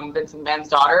 Obviously, Vince McMahon's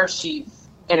daughter. She's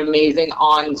an amazing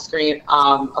on-screen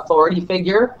authority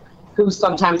figure who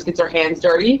sometimes gets her hands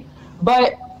dirty.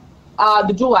 But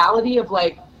the duality of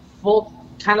like both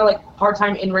kind of like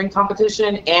part-time in-ring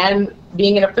competition and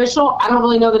being an official, I don't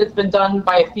really know that it's been done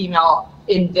by a female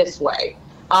in this way.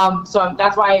 So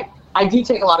that's why I do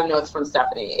take a lot of notes from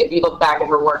Stephanie. If you look back at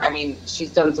her work, I mean,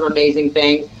 she's done some amazing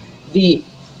things. The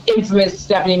infamous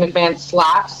Stephanie McMahon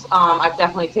slaps, I've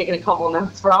definitely taken a couple of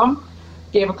notes from.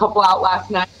 Gave a couple out last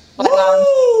night. But,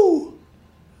 oh,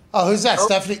 who's that?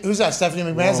 Stephanie? Who's that? Stephanie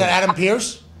McMahon? Is that Adam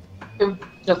Pearce?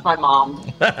 Just my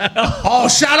mom. Oh,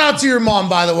 shout out to your mom,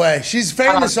 by the way. She's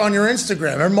famous on your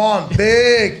Instagram. Her mom,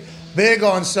 big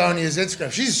on Sonya's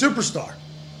Instagram. She's a superstar.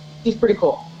 She's pretty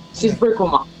cool. She's a pretty cool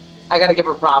mom. I got to give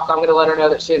her props. I'm going to let her know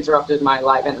that she interrupted my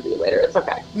live interview later. It's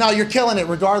okay. No, you're killing it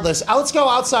regardless. Let's go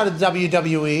outside of the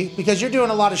WWE because you're doing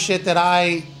a lot of shit that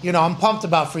I'm pumped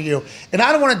about for you. And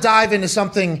I don't want to dive into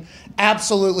something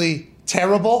absolutely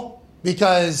terrible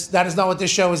because that is not what this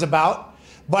show is about.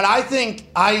 But I think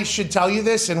I should tell you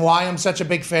this and why I'm such a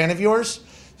big fan of yours.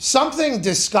 Something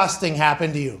disgusting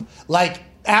happened to you. Like,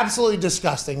 absolutely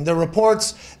disgusting. The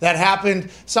reports that happened,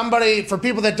 for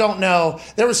people that don't know,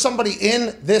 there was somebody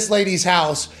in this lady's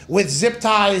house with zip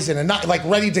ties and like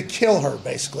ready to kill her,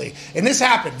 basically. And this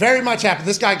happened, very much happened.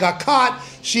 This guy got caught,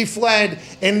 she fled,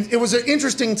 and it was an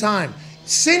interesting time.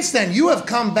 Since then, you have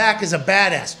come back as a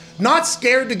badass. Not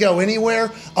scared to go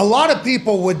anywhere. A lot of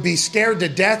people would be scared to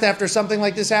death after something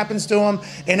like this happens to them.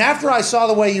 And after I saw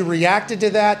the way you reacted to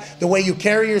that, the way you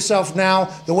carry yourself now,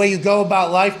 the way you go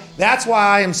about life, that's why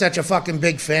I am such a fucking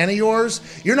big fan of yours.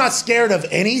 You're not scared of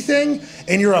anything,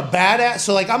 and you're a badass.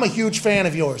 So, like, I'm a huge fan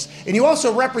of yours. And you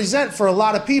also represent for a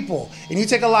lot of people. And you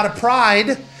take a lot of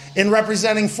pride in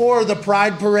representing for the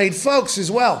Pride Parade folks as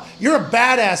well. You're a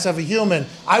badass of a human.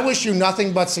 I wish you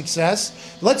nothing but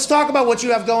success. Let's talk about what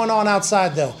you have going on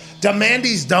outside, though.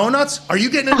 Demandy's Donuts? Are you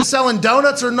getting into selling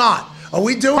donuts or not? Are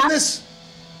we doing this?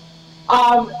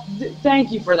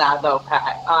 Thank you for that, though,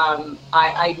 Pat.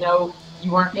 I know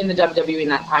you weren't in the WWE in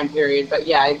that time period, but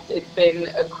yeah, it's been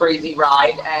a crazy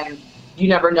ride, and you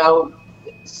never know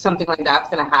something like that's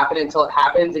going to happen until it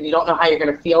happens, and you don't know how you're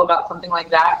going to feel about something like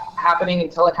that happening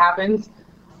until it happens.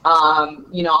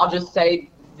 I'll just say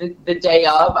the day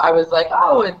of, I was like,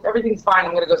 everything's fine.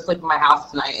 I'm going to go sleep in my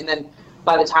house tonight. And then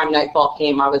by the time nightfall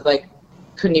came, I was like,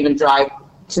 couldn't even drive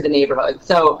to the neighborhood.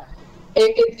 So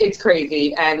it's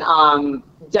crazy. And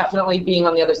definitely being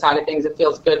on the other side of things, it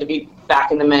feels good to be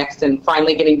back in the mix and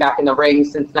finally getting back in the ring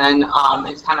since then.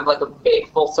 It's kind of like a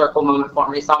big full circle moment for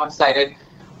me. So I'm excited.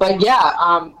 But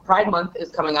yeah, Pride Month is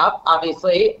coming up,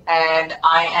 obviously, and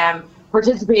I am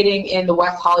participating in the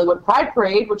West Hollywood Pride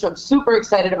Parade, which I'm super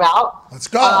excited about. Let's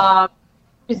go.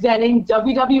 Presenting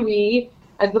WWE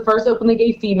as the first openly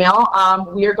gay female.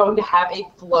 We are going to have a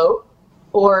float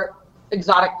or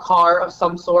exotic car of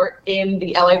some sort in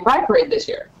the LA Pride Parade this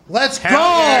year. Let's go.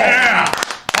 Yeah.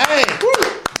 Hey.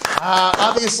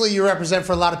 Obviously, you represent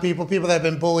for a lot of people that have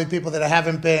been bullied, people that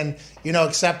haven't been,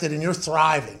 accepted, and you're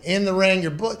thriving. In the ring,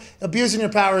 you're abusing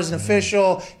your power as an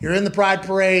official, you're in the Pride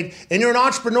Parade, and you're an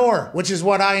entrepreneur, which is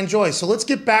what I enjoy. So let's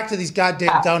get back to these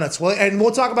goddamn donuts.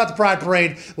 We'll talk about the Pride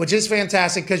Parade, which is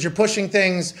fantastic because you're pushing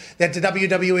things that the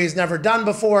WWE has never done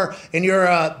before, and you're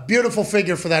a beautiful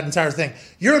figure for that entire thing.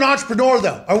 You're an entrepreneur,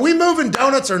 though. Are we moving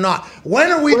donuts or not?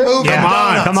 When are we moving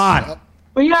donuts? Come on.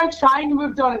 We are trying to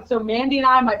move donuts. So Mandy and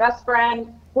I, my best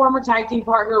friend, former tag team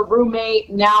partner, roommate,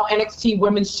 now NXT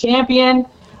Women's Champion.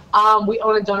 We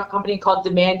own a donut company called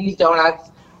Demandy's Donuts.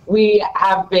 We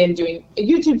have been doing a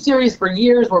YouTube series for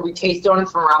years where we taste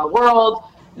donuts from around the world.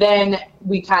 Then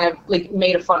we kind of like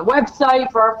made a fun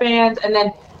website for our fans. And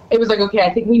then it was like, okay,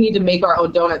 I think we need to make our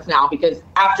own donuts now, because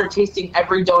after tasting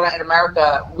every donut in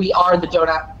America, we are the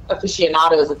donut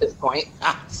aficionados at this point.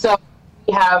 So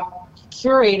we have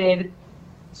curated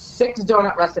 6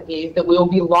 donut recipes that we will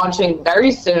be launching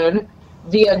very soon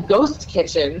via ghost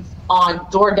kitchens on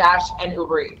DoorDash and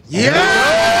Uber Eats. Yeah!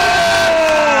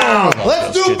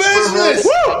 Let's do business!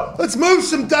 Let's move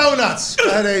some donuts. Go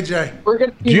ahead, AJ. We're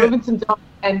going to be moving some donuts,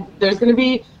 and there's going to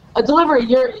be a delivery.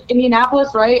 You're in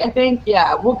Indianapolis, right? I think.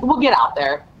 Yeah, we'll get out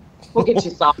there. We'll get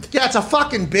you some. Yeah, it's a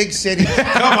fucking big city.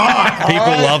 Come on. People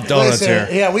love donuts here.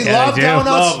 Yeah, we love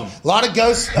donuts. A lot of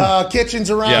ghost kitchens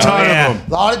around. A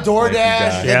lot of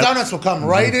DoorDash. The donuts will come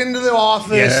right into the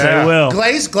office. Yes, they will.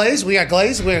 Glaze. We got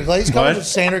glaze coming.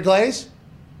 Standard glaze.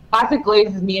 Classic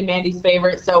glaze is me and Mandy's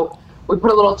favorite, so we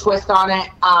put a little twist on it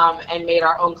and made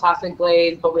our own classic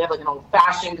glaze, but we have like an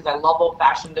old-fashioned, because I love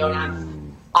old-fashioned donuts.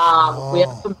 We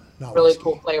have some really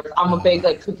cool flavors. I'm a big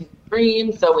like cookies and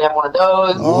cream, so we have one of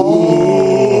those. Oh,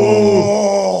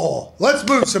 let's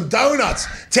move some donuts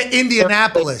to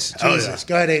Indianapolis. Jesus.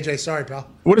 Go ahead, AJ. Sorry, pal.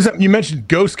 What is that? You mentioned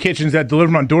ghost kitchens that deliver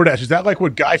them on DoorDash. Is that like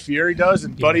what Guy Fieri does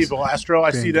and Buddy Velastro?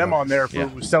 I see them on there for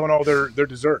selling all their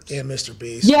desserts. Yeah, Mr.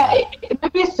 Beast. Yeah, it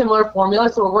might be a similar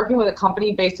formula. So we're working with a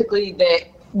company basically that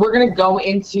we're going to go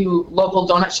into local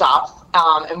donut shops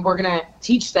and we're going to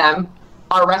teach them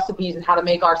our recipes and how to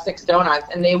make our 6 donuts,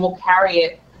 and they will carry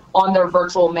it on their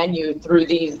virtual menu through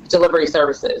these delivery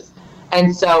services.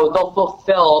 And so they'll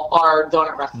fulfill our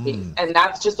donut recipes. And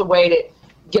that's just a way to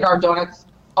get our donuts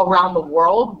around the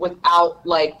world without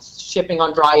like shipping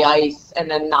on dry ice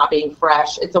and then not being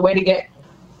fresh. It's a way to get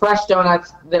fresh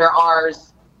donuts that are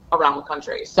ours around the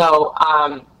country. So,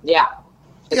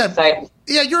 exciting.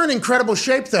 Yeah, you're in incredible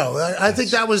shape, though. I think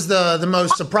that was the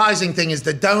most surprising thing is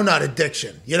the donut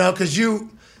addiction, because you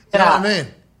know what I mean?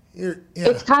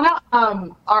 It's kind of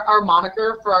our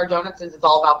moniker for our donuts is it's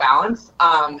all about balance.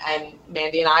 And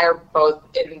Mandy and I are both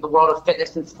in the world of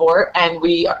fitness and sport, and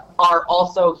we are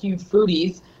also huge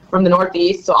foodies from the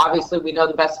Northeast, so obviously we know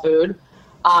the best food.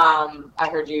 I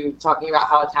heard you talking about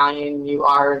how Italian you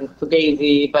are and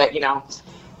fugazi, but,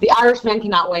 the Irishmen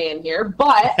cannot weigh in here.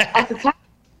 But as Italian,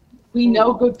 we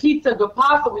know good pizza, good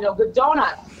pasta, we know good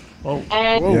donuts.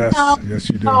 And yes,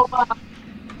 you do. So,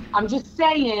 I'm just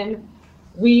saying,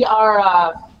 we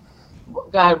are. Go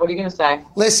ahead. What are you gonna say?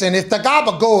 Listen, if the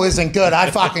gabagool isn't good,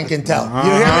 I fucking can tell.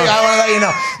 You hear me? I want to let you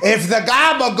know. If the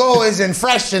gabagool isn't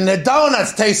fresh and the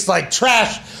donuts taste like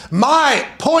trash, my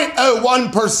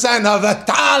 0.01% of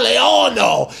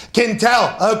Italiano can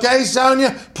tell. Okay,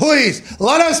 Sonya? Please,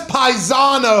 let us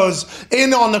paisanos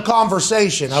in on the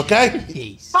conversation,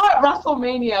 okay? Saw at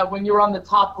WrestleMania when you were on the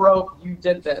top rope, you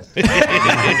did this.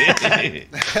 Hey,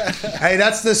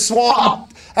 that's the swan.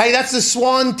 Hey, that's the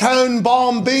swan tone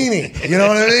bombini. You know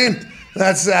what I mean?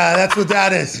 That's what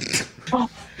that is. Hell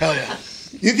yeah.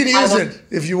 You can use it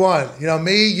if you want.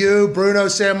 Me, you, Bruno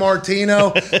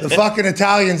Sammartino, the fucking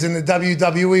Italians in the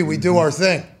WWE. We do our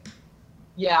thing.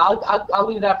 Yeah, I'll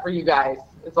leave that for you guys.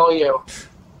 It's all you.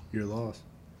 You're lost.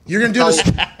 You're gonna do this?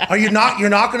 Are you not?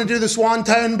 You're not gonna do the swan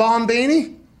tone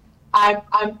bombini? I'm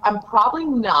probably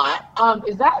not. Are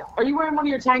you wearing one of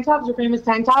your tank tops? Your famous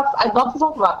tank tops? I'd love to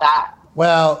talk about that.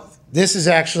 Well, this is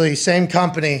actually same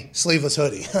company, sleeveless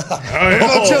hoodie. A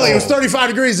little chilly. It was 35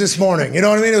 degrees this morning. You know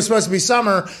what I mean? It was supposed to be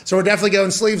summer, so we're definitely going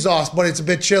sleeves off, but it's a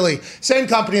bit chilly. Same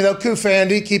company, though,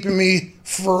 Kufandy, keeping me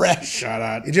fresh. Shout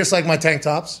out. You just like my tank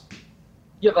tops?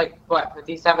 You have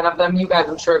 57 of them? You guys,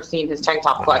 I'm sure, have seen his tank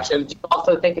top collection. Do you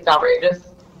also think it's outrageous?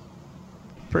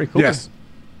 Pretty cool. Yes.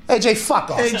 AJ,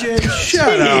 fuck off. AJ,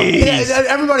 shut up. Yeah,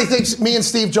 everybody thinks me and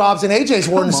Steve Jobs and AJ's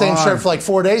worn the same shirt for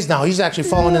 4 days now. He's actually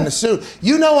fallen in the suit.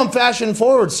 You know I'm fashion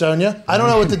forward, Sonya. I don't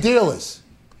know what the deal is.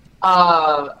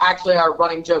 Actually, our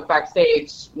running joke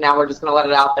backstage, now we're just going to let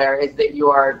it out there, is that you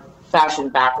are fashion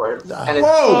backwards. And it's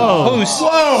Whoa! Nobody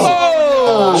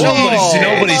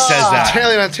says that.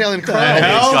 Italian crowd.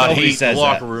 Nobody says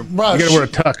locker that. room. Bro, You gotta wear a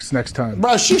tux next time.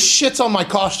 Bro, she shits on my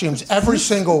costumes every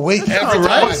single week. Every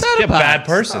time. You're a bad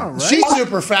person. She's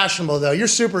super fashionable, though. You're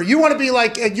super. You want to be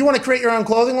like, you want to create your own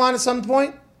clothing line at some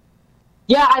point?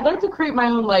 Yeah, I'd like to create my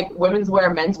own women's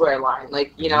wear, menswear line.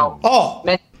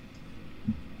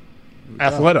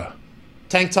 Athleta.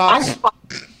 Tank tops.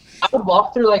 I would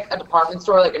walk through a department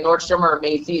store, like a Nordstrom or a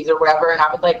Macy's or whatever, and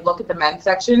I would look at the men's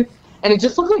section, and it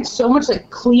just looked so much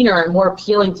cleaner and more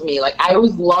appealing to me. I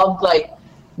always loved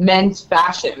men's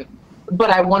fashion, but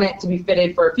I want it to be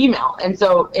fitted for a female. And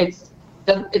so it's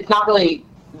not really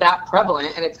that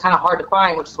prevalent, and it's kind of hard to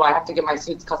find, which is why I have to get my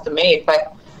suits custom made.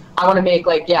 But I want to make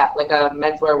like a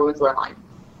menswear, women'swear line.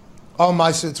 All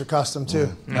my suits are custom too.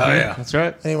 Oh yeah, that's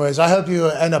right. Anyways, I hope you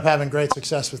end up having great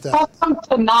success with that. Custom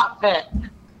to not fit.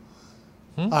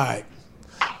 All right.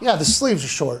 Yeah, the sleeves are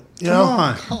short. You Come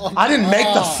know? on. I didn't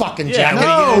make the fucking jacket.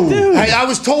 No. I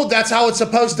was told that's how it's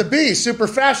supposed to be, super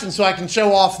fashion, so I can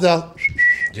show off the.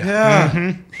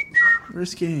 Yeah.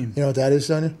 Wrist game. You know what that is,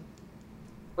 Sonya?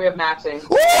 We have matching.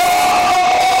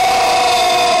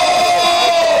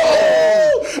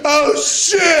 Oh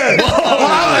shit!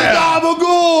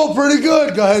 Gabagool, pretty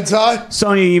good. Go ahead, Ty.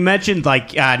 Sonya, you mentioned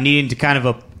like needing to kind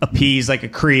of appease like a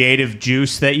creative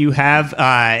juice that you have,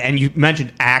 and you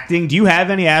mentioned acting. Do you have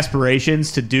any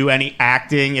aspirations to do any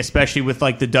acting, especially with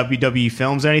like the WWE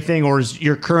films or anything, or is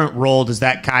your current role, does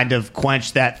that kind of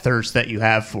quench that thirst that you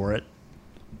have for it?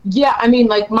 Yeah, I mean,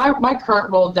 like my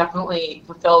current role definitely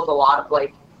fulfills a lot of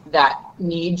like that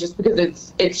need, just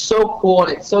because it's so cool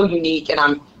and it's so unique, and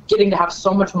I'm getting to have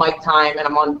so much mic time, and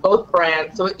I'm on both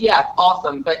brands. So yeah, it's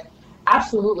awesome. But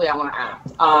absolutely, I want to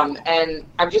act. And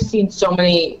I've just seen so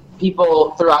many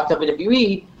people throughout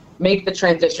WWE make the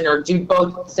transition or do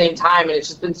both at the same time, and it's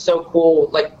just been so cool.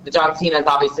 Like the John Cena's,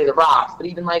 obviously the Rocks, but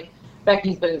even like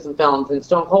Becky's been in some films, and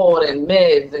Stone Cold and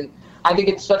Miz, and I think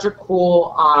it's such a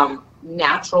cool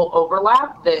natural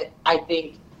overlap that I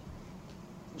think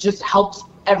just helps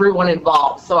everyone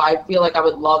involved. So I feel like I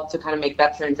would love to kind of make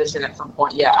that transition at some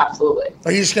point. Yeah, absolutely.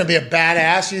 Are you just going to be a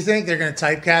badass, you think? They're going to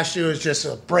typecast you as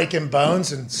just breaking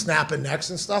bones and snapping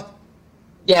necks and stuff?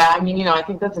 Yeah, I mean, I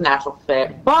think that's a natural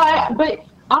fit. But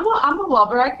I'm a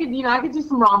lover. I could do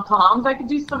some rom-coms. I could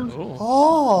do some...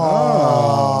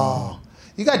 Oh.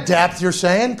 You got depth, you're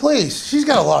saying? Please. She's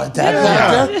got a lot of depth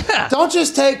out there. Yeah. Don't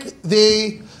just take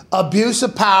the abuse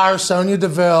of power, Sonya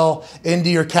Deville, into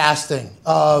your casting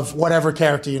of whatever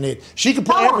character you need. She can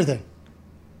play everything.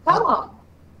 Tell them.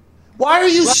 Why are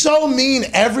you so mean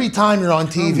every time you're on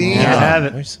TV? Yeah, have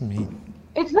it. Why are you so mean?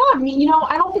 It's not mean.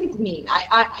 I don't think it's mean.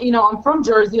 I'm from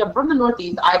Jersey. I'm from the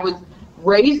Northeast. I was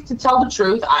raised to tell the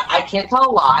truth. I can't tell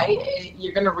a lie.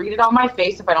 You're going to read it on my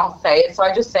face if I don't say it. So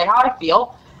I just say how I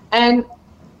feel. And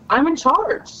I'm in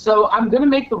charge. So I'm going to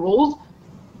make the rules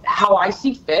how I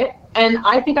see fit. And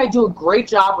I think I do a great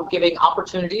job of giving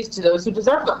opportunities to those who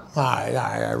deserve them. All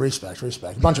right. Respect.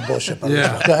 A bunch of bullshit.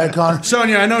 Yeah. Go ahead, Connor.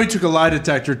 Sonya, I know you took a lie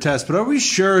detector test, but are we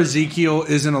sure Ezekiel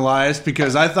isn't Elias?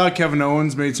 Because I thought Kevin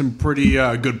Owens made some pretty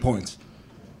good points.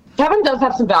 Kevin does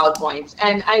have some valid points.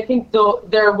 And I think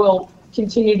there will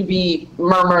continue to be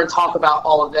murmur and talk about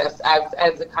all of this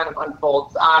as it kind of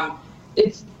unfolds.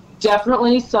 It's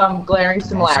definitely some glaring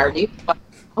similarities.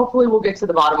 Hopefully we'll get to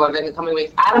the bottom of it in the coming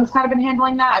weeks. Adam's kind of been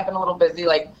handling that. I've been a little busy,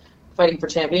 fighting for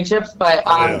championships. But,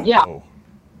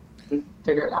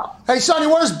 figure it out. Hey, Sonny,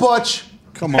 where's Butch?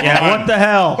 Come on. Yeah, what the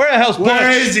hell? Where the hell's Butch?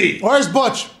 Where is he? Where's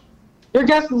Butch? Your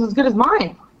guess is as good as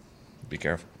mine. Be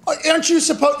careful. Aren't you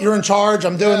supposed... You're in charge.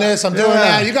 I'm doing this. I'm doing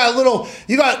that.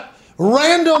 You got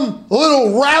random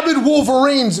little rabid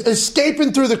Wolverines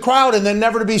escaping through the crowd and then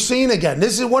never to be seen again.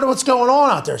 This is what's going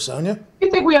on out there, Sonya. You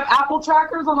think we have Apple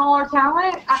trackers on all our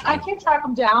talent? I can't track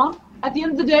them down. At the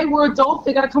end of the day, we're adults.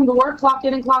 They got to come to work, clock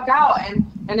in and clock out.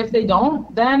 And if they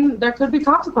don't, then there could be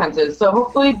consequences. So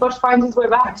hopefully Butch finds his way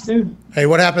back soon. Hey,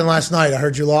 what happened last night? I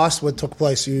heard you lost. What took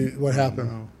place? What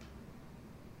happened?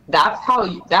 That's how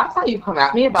you come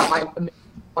at me about my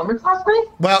performance last night?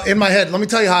 Well, in my head, let me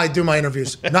tell you how I do my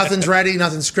interviews. Nothing's ready,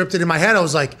 nothing's scripted. In my head, I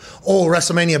was like,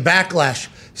 WrestleMania Backlash,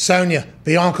 Sonya,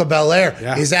 Bianca Belair.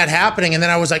 Yeah. Is that happening? And then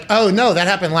I was like, oh, no, that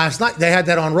happened last night. They had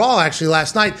that on Raw, actually,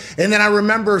 last night. And then I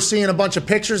remember seeing a bunch of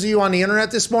pictures of you on the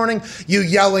internet this morning, you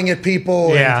yelling at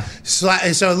people. Yeah.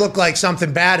 And so it looked like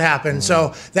something bad happened.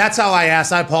 So that's how I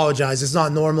asked. I apologize. It's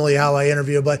not normally how I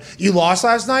interview. But you lost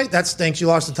last night? That stinks. You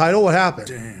lost the title? What happened?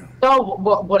 Damn. So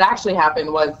what actually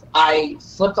happened was I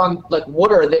slipped on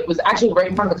water that was actually right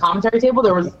in front of the commentary table.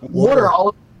 There was water all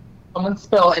over someone's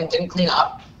spill and didn't clean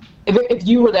up. If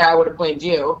you were there, I would have blamed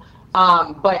you.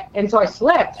 And so I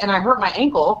slipped and I hurt my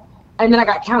ankle and then I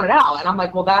got counted out. And I'm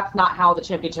like, well, that's not how the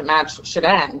championship match should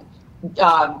end.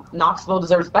 Knoxville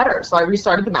deserves better. So I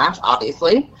restarted the match,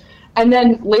 obviously. And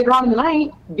then later on in the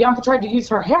night, Bianca tried to use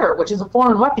her hair, which is a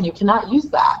foreign weapon. You cannot use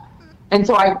that. And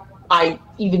so I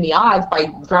evened the odds by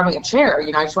grabbing a chair.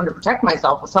 I just wanted to protect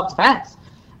myself with self-defense.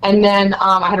 And then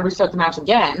I had to restart the match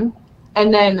again.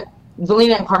 And then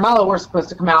Zelina and Carmelo were supposed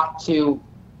to come out to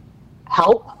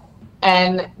help,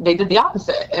 and they did the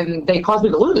opposite, and they caused me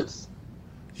to lose.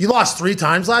 You lost 3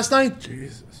 times last night?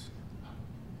 Jesus.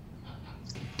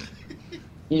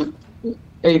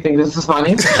 You think this is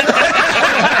funny?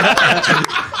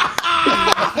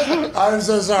 I'm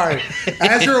so sorry.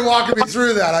 As you were walking me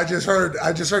through that, I just heard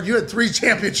you had 3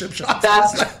 championship shots.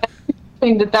 That's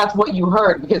what you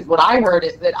heard, because what I heard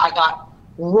is that I got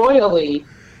royally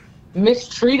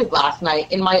mistreated last night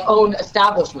in my own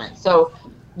establishment. So,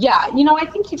 yeah, I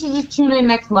think you should just tune in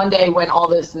next Monday when all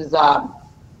this is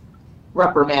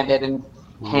reprimanded and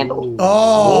handled.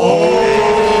 All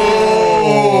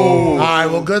right,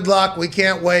 well, good luck. We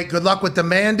can't wait. Good luck with the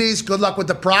Mandy's. Good luck with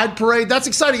the Pride Parade. That's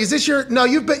exciting. Is this your... No,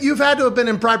 you've had to have been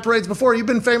in Pride Parades before. You've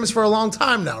been famous for a long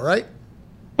time now, right?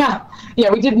 Yeah,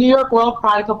 we did New York World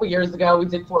Pride a couple years ago. We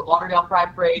did Fort Lauderdale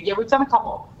Pride Parade. Yeah, we've done a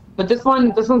couple. But this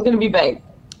one's going to be big.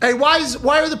 Hey, why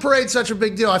are the parades such a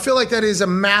big deal? I feel like that is a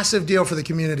massive deal for the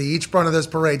community. Each one of those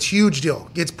parades, huge deal.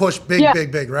 Gets pushed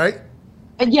big, right?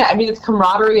 Yeah, I mean, it's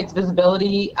camaraderie, it's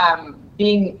visibility.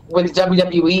 Being with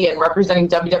WWE and representing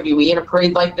WWE in a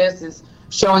parade like this is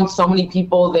showing so many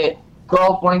people that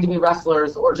grow up wanting to be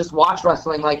wrestlers or just watch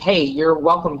wrestling like, hey, you're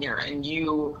welcome here and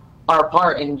you are a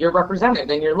part and you're represented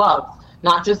and you're loved,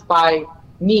 not just by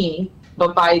me,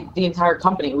 but by the entire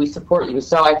company. We support you.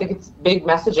 So I think it's big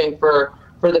messaging for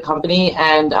the company,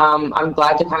 and I'm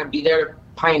glad to kind of be there to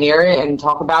pioneer it and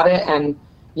talk about it and,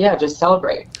 yeah, just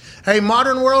celebrate. Hey,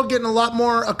 modern world getting a lot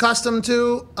more accustomed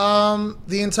to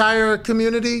the entire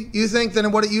community, you think,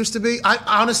 than what it used to be? I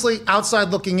honestly, outside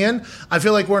looking in, I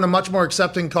feel like we're in a much more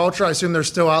accepting culture. I assume there's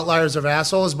still outliers of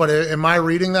assholes, but am I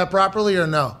reading that properly or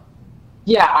no?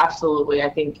 Yeah, absolutely.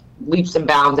 I think leaps and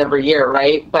bounds every year,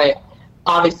 right? But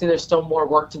obviously there's still more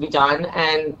work to be done.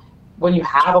 And when you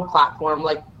have a platform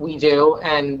like we do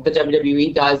and the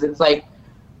WWE does, it's like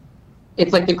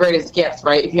the greatest gift,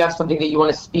 right? If you have something that you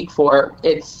want to speak for,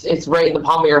 it's right in the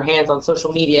palm of your hands on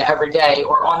social media every day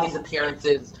or on these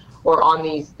appearances or on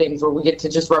these things where we get to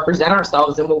just represent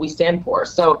ourselves and what we stand for.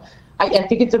 So I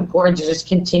think it's important to just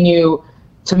continue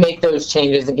to make those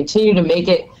changes and continue to make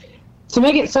it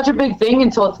such a big thing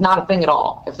until it's not a thing at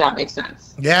all, if that makes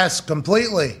sense. Yes,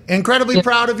 completely. Incredibly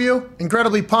proud of you.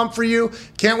 Incredibly pumped for you.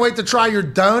 Can't wait to try your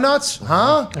donuts,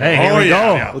 huh? Hey, here we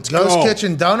go. Yeah. Ghost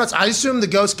Kitchen Donuts. I assume the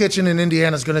Ghost Kitchen in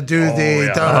Indiana is going to do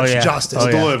donuts justice.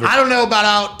 I don't know about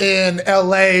out in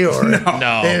L.A. or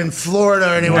in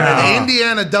Florida or anywhere. The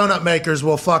Indiana donut makers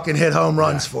will fucking hit home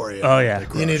runs for you. Oh, yeah.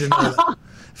 You need to know that.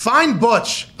 Find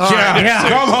Butch. Yeah.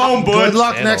 Come home, Butch. Good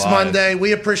luck next Monday.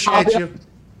 We appreciate you.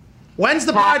 When's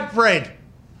the Pride Parade?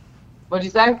 What'd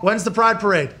you say? When's the Pride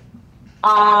Parade?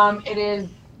 It is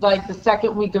like the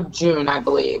second week of June, I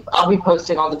believe. I'll be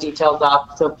posting all the details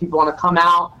up, so if people want to come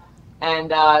out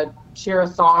and cheer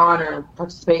us on or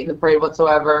participate in the parade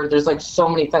whatsoever, there's like so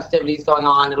many festivities going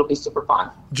on. It'll be super fun.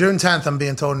 June 10th, I'm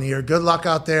being told in a year. Good luck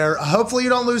out there. Hopefully you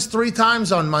don't lose 3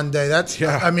 times on Monday.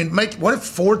 What if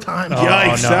 4 times?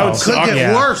 Yikes, that would could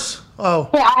get worse. Oh.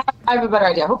 Hey, I have a better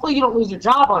idea. Hopefully you don't lose your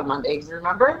job on Monday, because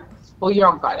remember? Well, you're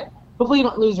on Friday. Hopefully you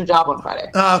don't lose your job on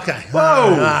Friday. Okay.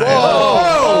 Whoa.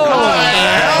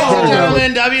 Ladies and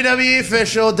gentlemen, WWE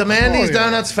official, Demandy's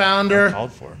Donuts founder,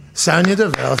 Sonya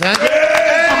Deville. Thank you.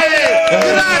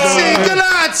 Hey!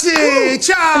 Grazie!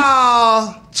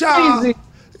 Ciao! Ciao!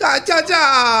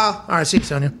 Ciao! All right, see you,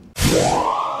 Sonya.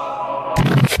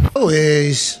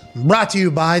 Is brought to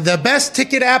you by the best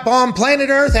ticket app on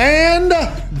planet Earth and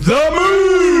the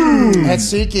moon. At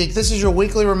SeatGeek. This is your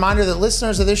weekly reminder that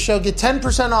listeners of this show get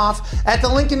 10% off at the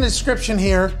link in the description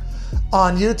here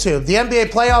on YouTube. The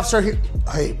NBA playoffs are here.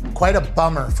 Hey, quite a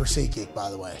bummer for SeatGeek, by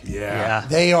the way. Yeah.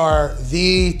 They are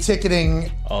the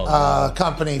ticketing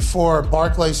company for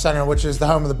Barclays Center, which is the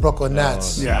home of the Brooklyn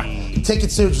Nets. Yeah.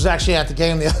 Ticket Suits was actually at the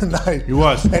game the other night. He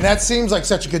was. And that seems like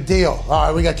such a good deal. All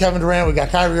right, we got Kevin Durant, we got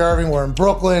Kyrie Irving, we're in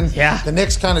Brooklyn. Yeah. The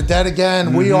Knicks kind of dead again.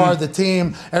 Mm-hmm. We are the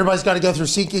team. Everybody's got to go through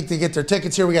SeatGeek to get their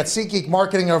tickets here. We got SeatGeek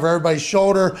marketing over everybody's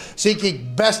shoulder.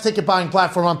 SeatGeek, best ticket buying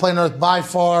platform on planet Earth by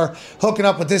far. Hooking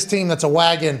up with this team that's a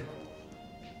wagon.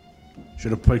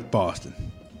 Should have picked Boston.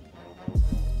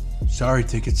 Sorry,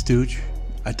 Ticket Stooge.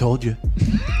 I told you.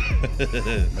 You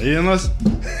didn't listen?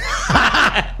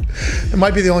 It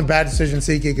might be the only bad decision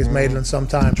SeatGeek has made in some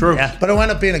time. True. Yeah. But it'll end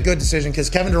up being a good decision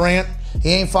because Kevin Durant, he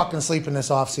ain't fucking sleeping this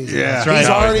offseason. Yeah. He's Right.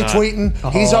 already tweeting.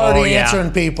 He's already answering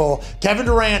people. Kevin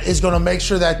Durant is going to make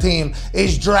sure that team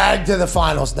is dragged to the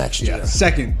finals next year.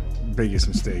 Second biggest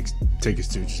mistake Ticket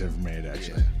Stooge has ever made,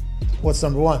 actually. What's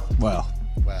number one? Well,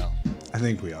 I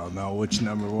think we all know which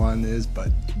number one is,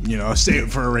 but, save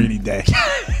it for a rainy day.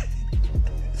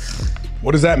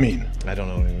 What does that mean? I don't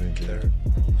know what it means either.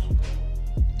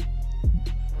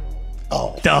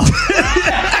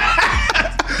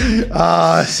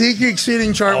 SeatGeek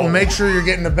seating chart will make sure you're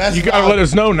getting the best. You gotta let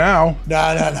us know now. No.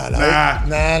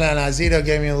 Zito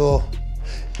gave me a little.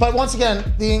 But once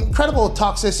again, the incredible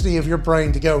toxicity of your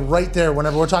brain to go right there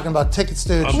whenever we're talking about tickets,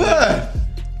 dude. What?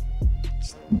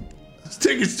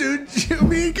 Tickets, dude. I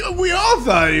mean, we all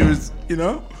thought he was,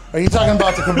 Are you talking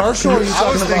about the commercial? Or are you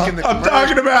talking about? I'm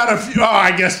talking about a few.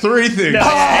 I guess 3 things. He's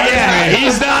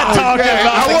not talking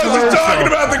about the I wasn't commercial. talking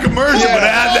about the commercial, but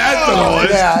add that to the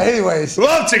list. Yeah. Anyways,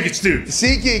 Love tickets, dude.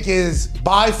 SeatGeek is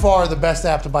by far the best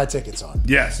app to buy tickets on.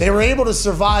 Yes. They were able to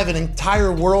survive an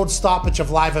entire world stoppage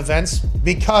of live events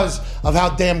because of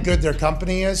how damn good their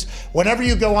company is. Whenever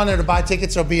you go on there to buy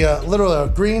tickets, there'll be literally a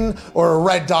green or a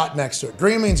red dot next to it.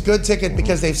 Green means good ticket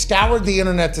because they've scoured the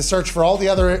internet to search for all the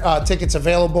other tickets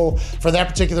available for that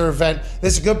particular event.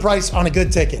 This is a good price on a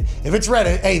good ticket. If it's red,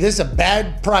 hey, this is a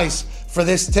bad price for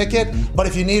this ticket, but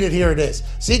if you need it, here it is.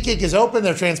 SeatGeek is open,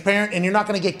 they're transparent, and you're not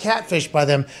going to get catfished by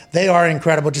them. They are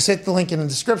incredible. Just hit the link in the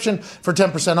description for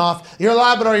 10% off. You're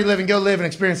live, but are you living? Go live and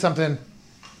experience something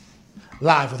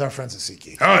live with our friends at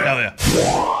SeatGeek. Oh, hell yeah.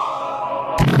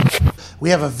 We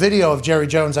have a video of Jerry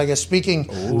Jones, I guess, speaking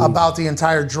about the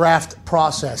entire draft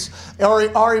process. Ari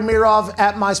Mirov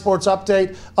at My Sports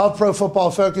Update of Pro Football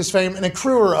Focus fame, an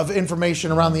accruer of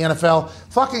information around the NFL.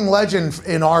 Fucking legend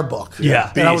in our book.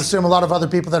 Yeah. And I would assume a lot of other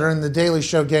people that are in the Daily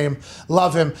Show game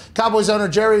love him. Cowboys owner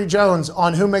Jerry Jones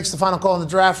on who makes the final call in the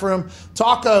draft room.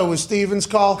 Taco was Steven's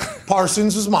call.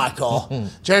 Parsons was my call.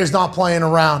 Jerry's not playing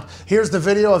around. Here's the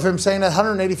video of him saying that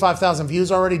 185,000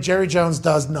 views already. Jerry Jones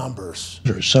does numbers.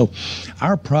 So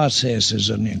our process is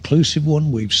an inclusive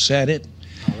one. We've said it.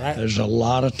 All right. There's a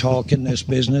lot of talk in this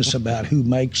business about who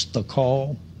makes the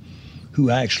call, who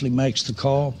actually makes the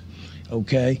call.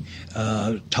 Okay.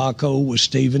 Taco was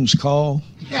Steven's call.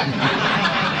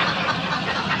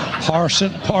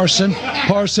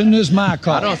 Parson is my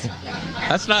call.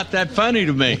 That's not that funny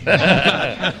to me.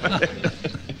 That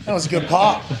was a good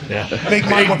pop. Yeah. Big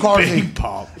Mike McCarthy. Big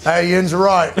pop. Hey, Yin's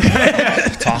right.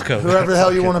 Taco. Whoever the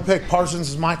hell you want to pick, Parsons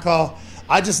is my call.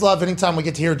 I just love anytime we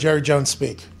get to hear Jerry Jones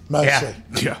speak. Mostly.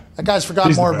 Yeah. That guy's forgotten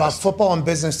He's the more about best. football and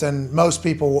business than most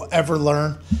people will ever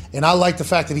learn. And I like the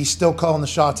fact that he's still calling the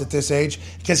shots at this age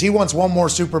because he wants one more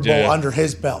Super Bowl under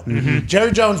his belt.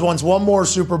 Jerry Jones wants one more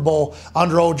Super Bowl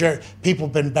under old Jerry. People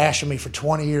have been bashing me for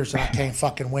 20 years and I can't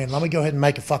fucking win. Let me go ahead and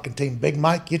make a fucking team. Big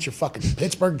Mike, get your fucking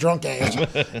Pittsburgh drunk ass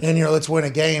in here. Let's win a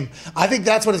game. I think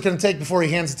that's what it's going to take before he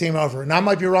hands the team over. And I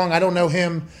might be wrong. I don't know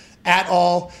him at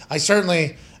all. I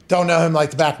certainly don't know him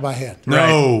like the back of my hand.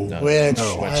 No. Which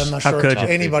I'm not How sure could if you?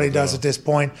 anybody does at this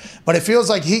point. But it feels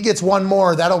like he gets one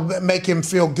more. That'll make him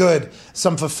feel good.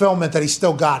 Some fulfillment that he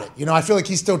still got it. You know, I feel like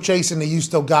he's still chasing the you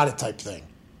still got it type thing.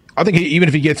 I think even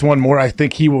if he gets one more, I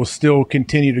think he will still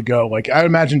continue to go. Like, I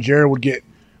imagine Jared would get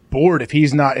bored if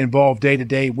he's not involved day to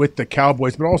day with the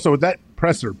Cowboys. But also with that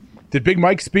presser, did Big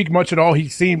Mike speak much at all? He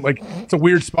seemed like it's a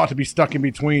weird spot to be stuck in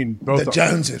between both. The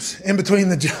Joneses. In between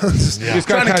the Joneses. Just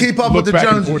Trying to keep up with the back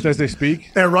and Joneses. forth as they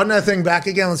speak. And run that thing back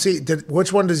again. Let's see.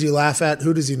 Which one does he laugh at?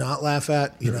 Who does he not laugh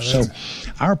at? You know, So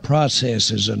our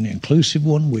process is an inclusive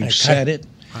one. We've said it.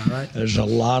 All right. There's a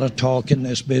lot of talk in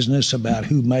this business about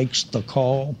who makes the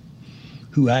call,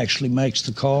 who actually makes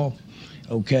the call.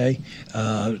 Okay.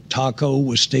 Taco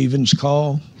was Steven's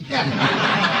call.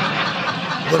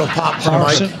 Little pop from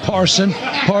Mike. Parson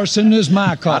is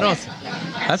my call.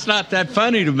 That's not that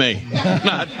funny to me.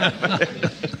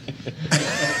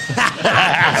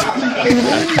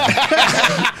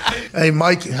 Hey,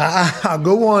 Mike,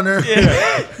 go on there.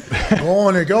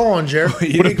 Go on, Jared. What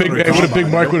if Big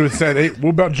Mike would have said, hey,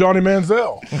 what about Johnny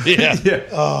Manziel? Yeah.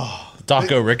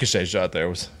 Taco ricochet shot there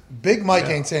was Big Mike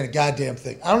ain't saying a goddamn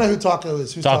thing. I don't know who Taco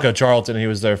is. Who's Taco Charlton. He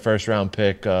was their first round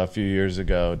pick a few years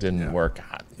ago. Didn't work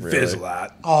out. Really. Fizzle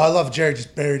out. Oh, I love Jerry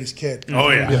just buried his kid. Oh,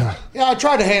 yeah. Yeah, I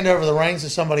tried to hand over the reins to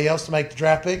somebody else to make the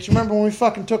draft picks. You remember when we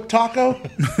fucking took Taco?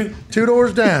 2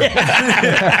 doors down.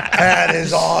 That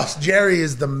is awesome. Jerry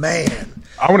is the man.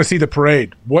 I want to see the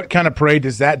parade. What kind of parade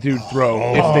does that dude throw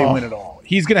if they win it all?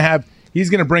 He's gonna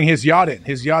bring his yacht in.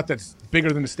 His yacht that's bigger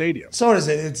than the stadium. So what is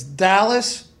it? It's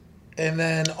Dallas, and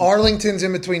then Arlington's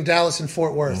in between Dallas and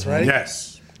Fort Worth, right? Yes.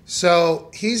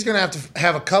 So he's going to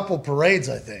have a couple parades,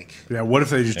 I think. Yeah, what if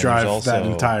they just And drive there's that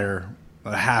also- entire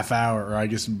half hour, or I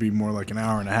guess it'd be more like an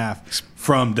hour and a half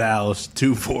from Dallas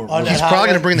to Fort On Worth. that He's probably going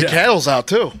highway? to bring the cattles out,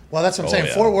 too. Well, that's what I'm saying.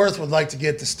 yeah. Fort Worth would like to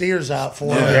get the steers out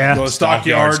for it. Yeah. Go to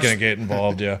Stockyard's stockyards. going to get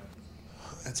involved. Yeah.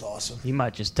 That's awesome. He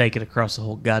might just take it across the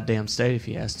whole goddamn state if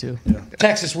he has to.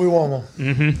 Texas, we want one.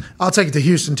 Mm-hmm. I'll take it to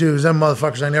Houston, too, because them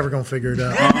motherfuckers ain't never going to figure it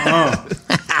out.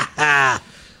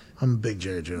 I'm a big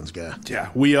Jerry Jones guy. Yeah,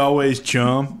 we always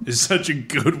chum is such a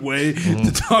good way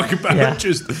to talk about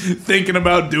just thinking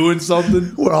about doing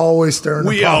something. We're always stirring the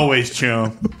We pot. always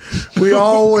chum. We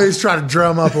always try to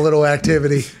drum up a little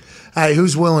activity. Hey,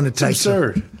 who's willing to take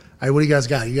absurd. Hey, what do you guys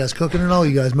got? You guys cooking and all?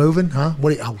 You guys moving? Huh?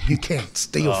 What? You can't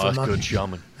steal from It's us. good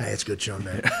chumming. Hey, it's good chum,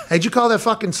 man. Hey, did you call that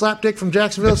fucking slapdick from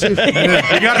Jacksonville? See if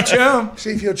You got to chum.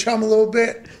 See if you'll chum a little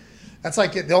bit. That's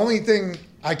like the only thing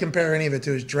I compare any of it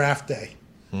to is draft day.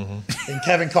 And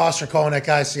Kevin Costner calling that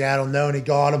guy Seattle, knowing he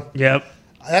got him. Yep.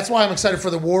 That's why I'm excited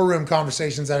for the war room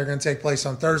conversations that are going to take place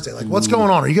on Thursday. Like, what's going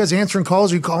on? Are you guys answering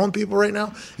calls? Are you calling people right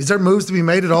now? Is there moves to be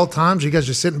made at all times? Or are you guys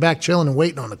just sitting back, chilling, and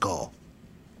waiting on the call?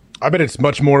 I bet it's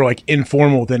much more like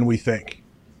informal than we think.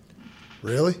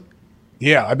 Really?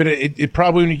 Yeah, I bet it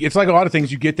probably, it's like a lot of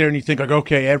things. You get there and you think like,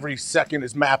 okay, every second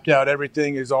is mapped out,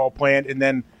 everything is all planned, and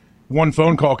then one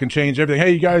phone call can change everything.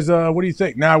 Hey, you guys, what do you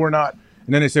think? Nah, we're not.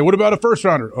 And then they say, what about a first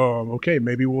rounder? Okay,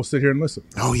 maybe we'll sit here and listen.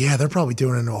 Oh, yeah, they're probably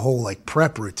doing it in a whole like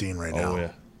prep routine right now.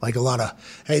 yeah. Like a lot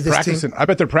of, hey, this Practicing. team. I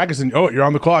bet they're practicing. Oh, you're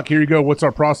on the clock. Here you go. What's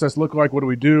our process look like? What do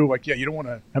we do? Like, yeah, you don't want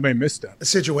to have any missteps.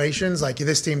 Situations like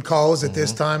this team calls at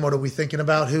this time. What are we thinking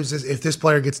about? Who's this? If this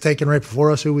player gets taken right before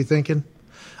us, who are we thinking?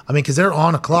 I mean, because they're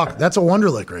on a clock. That's a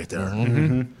Wonderlic right there.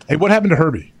 Hey, what happened to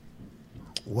Herbie?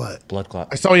 What? Blood clot.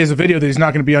 I saw he has a video that he's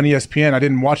not going to be on ESPN. I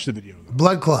didn't watch the video.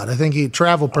 Blood clot. I think he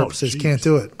travel purposes can't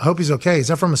do it. I hope he's okay. Is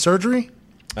that from a surgery?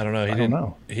 I don't know. He I didn't don't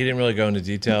know. He didn't really go into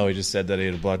detail. He just said that he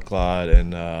had a blood clot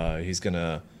and he's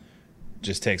gonna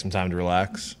just take some time to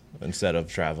relax instead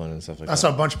of traveling and stuff like I that.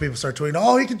 saw a bunch of people start tweeting,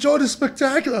 "Oh, he can join the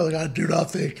spectacular." Like, I do not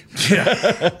think.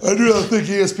 I do not think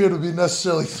ESPN would be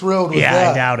necessarily thrilled with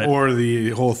that. I doubt it. Or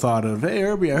the whole thought of, hey,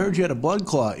 Herbie, I heard you had a blood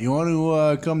clot. You want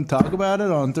to come talk about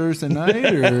it on Thursday night?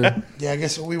 Or Yeah, I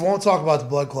guess we won't talk about the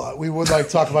blood clot. We would like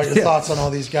to talk about your thoughts on all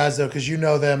these guys, though, because you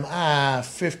know them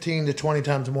 15 to 20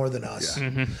 times more than us.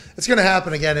 It's going to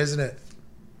happen again, isn't it?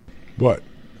 What?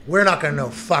 We're not going to know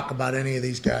fuck about any of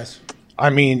these guys. I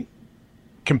mean,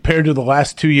 compared to the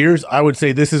last 2 years, I would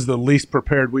say this is the least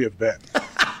prepared we have been.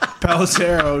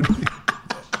 Pelissero.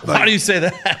 Why do you say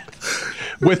that?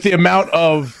 With the amount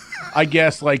of, I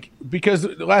guess, like, because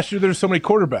last year there's so many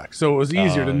quarterbacks, so it was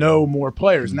easier to know more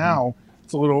players. Now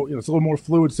it's a little, it's a little more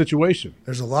fluid situation.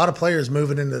 There's a lot of players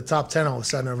moving into the top 10 all of a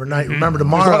sudden overnight. Remember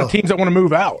tomorrow. There's a lot of teams that want to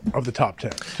move out of the top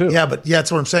 10, too. Yeah, but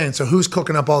that's what I'm saying. So who's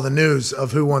cooking up all the news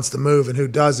of who wants to move and who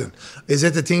doesn't? Is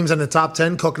it the teams in the top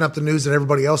 10 cooking up the news that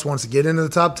everybody else wants to get into the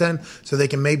top 10 so they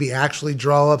can maybe actually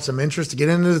draw up some interest to get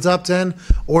into the top 10?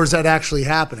 Or is that actually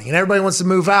happening? And everybody wants to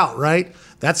move out, right?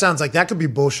 That sounds like that could be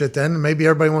bullshit then. Maybe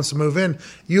everybody wants to move in.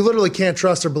 You literally can't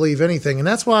trust or believe anything. And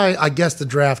that's why I guess the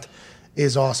draft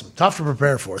is awesome. Tough to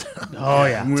prepare for. Oh,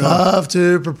 yeah. Tough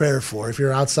to prepare for if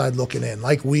you're outside looking in,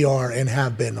 like we are and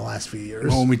have been the last few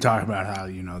years. When we talk about how,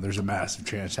 there's a massive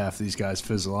chance half of these guys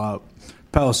fizzle out.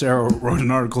 Pelissero wrote an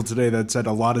article today that said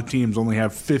a lot of teams only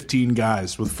have 15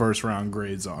 guys with first-round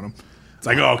grades on them. It's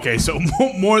like, okay, so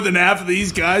more than half of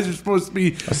these guys are supposed to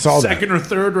be second or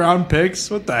third-round picks?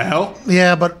 What the hell?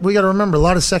 Yeah, but we got to remember, a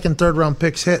lot of second, third-round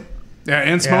picks hit. Yeah,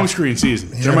 and smokescreen season.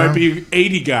 There might be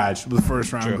 80 guys with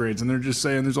first-round grades, and they're just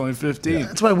saying there's only 15. Yeah,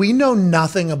 that's why we know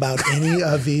nothing about any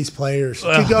of these players.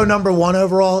 Could go number 1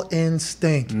 overall and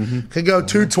stink. Could go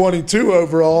 222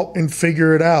 overall and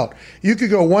figure it out. You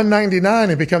could go 199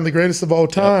 and become the greatest of all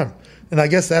time. And I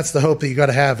guess that's the hope that you got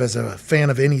to have as a fan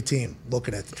of any team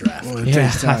looking at the draft. Well,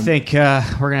 I think we're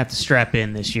going to have to strap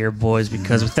in this year, boys,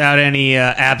 because without any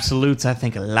absolutes, I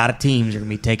think a lot of teams are going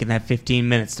to be taking that 15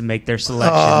 minutes to make their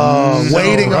selection.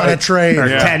 Waiting on a trade. Or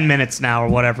 10 minutes now or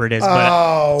whatever it is.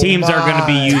 But teams are going to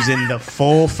be using the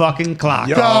full fucking clock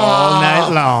all night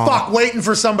long. Fuck, waiting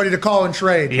for somebody to call and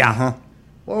trade. Yeah.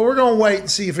 Well, we're going to wait and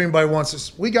see if anybody wants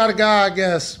us. We got a guy, I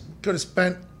guess, could have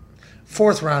spent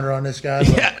 4th rounder on this guy.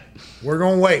 Yeah. We're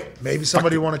going to wait. Maybe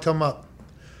somebody want to come up.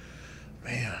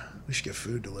 Man, we should get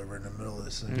food delivered in the middle of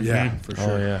this thing. Yeah, for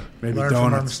sure. Oh, yeah. Maybe learn donuts.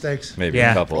 from our mistakes. Maybe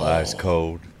a couple ice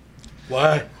cold.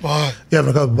 What? You having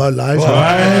a couple Bud Lights?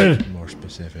 What? More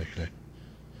specifically.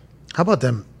 How about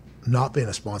them not being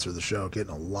a sponsor of the show,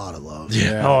 getting a lot of love?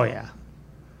 Yeah. Oh, yeah.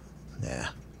 Yeah.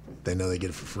 They know they get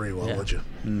it for free. Why would you?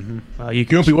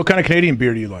 Goopy, what kind of Canadian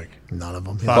beer do you like? None of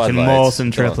them. Fucking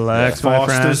Molson Triple X, my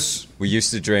friends. We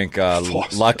used to drink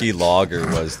Lucky Lager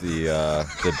was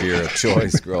the beer of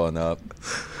choice growing up.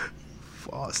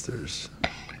 Foster's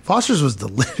was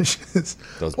delicious.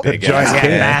 Those big giant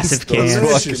massive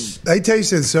cans. They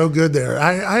tasted so good there.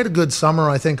 I had a good summer,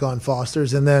 I think, on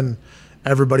Foster's, and then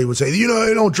everybody would say,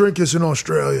 they don't drink this in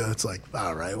Australia. It's like,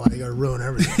 all right, why you got to ruin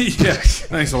everything? Yeah,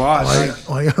 thanks a lot.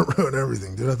 Why you got to ruin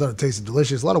everything, dude? I thought it tasted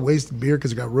delicious. A lot of wasted beer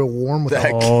because it got real warm. With that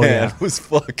can was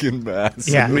fucking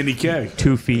massive. Yeah, mini keg,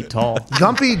 2 feet tall.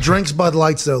 Gumpy drinks Bud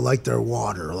Lights though, like their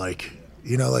water. Like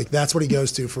that's what he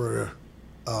goes to for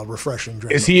refreshing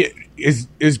drink.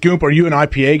 Is Goop? Are you an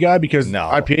IPA guy? Because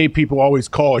IPA people always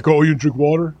call like, "Oh, you drink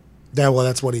water." Yeah, well,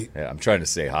 that's what he. Yeah, I'm trying to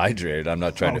stay hydrated. I'm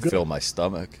not trying to fill my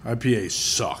stomach. IPAs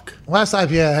suck. Last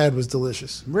IPA I had was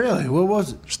delicious. Really? What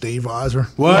was it? Steve Weiser.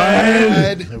 What?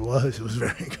 It was. It was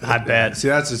very good. I bet. See,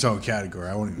 that's its own category.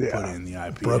 I wouldn't even put it in the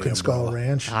IPA. Broken Skull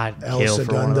Ranch. I'd El kill for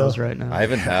one of Segundo. those right now. I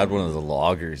haven't had one of the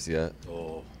lagers yet.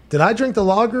 Did I drink the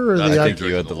lager or the I think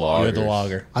you had the lager. You had the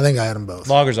lager. I think I had them both.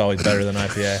 Lager's always better than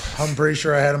IPA. I'm pretty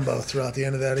sure I had them both throughout the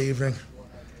end of that evening.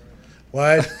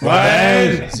 What?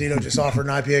 Zito just offered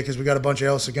an IPA because we got a bunch of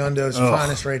El Segundos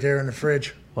finest right there in the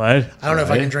fridge. What? I don't know if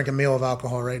I can drink a meal of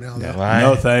alcohol right now, though.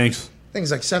 No thanks. I think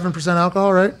it's like 7%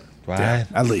 alcohol, right? Yeah,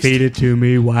 at least. Feed it to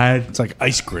me, wide. It's like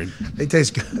ice cream. They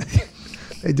taste good.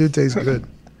 They do taste good.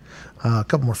 A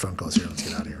couple more phone calls here. Let's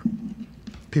get out of here.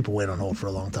 People wait on hold for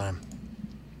a long time.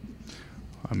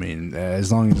 I mean,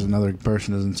 as long as another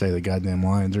person doesn't say the goddamn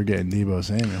Lions are getting Deebo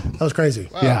Samuel. That was crazy.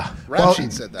 Wow. Yeah. Rap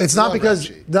Sheet said that. It's We not love because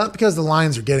Rap Sheet. the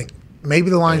Lions are getting. Maybe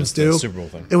the Lions the do. Super Bowl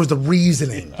thing. It was the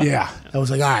reasoning. Yeah. I was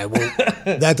like, all right, well,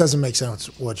 that doesn't make sense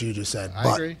what you just said. I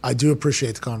But agree. I do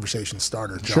appreciate the conversation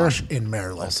starter, Josh, in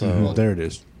Maryland. Also, There it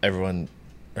is. everyone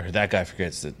or that guy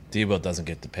forgets that Debo doesn't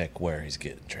get to pick where he's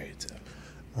getting traded to.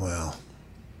 Well,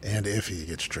 and if he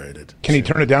gets traded. Can he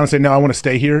turn it down and say, "No, I want to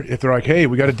stay here"? If they're like, "Hey,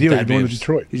 we got a deal. You're going to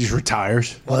Detroit." He just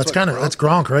retires. Well, that's what that's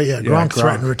Gronk, right? Yeah, Gronk Gronk.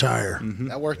 threatened to retire.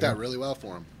 That worked out really well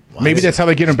for him. Maybe that's how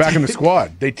they get him back in the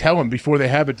squad. They tell him before they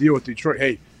have a deal with Detroit,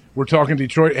 "Hey, we're talking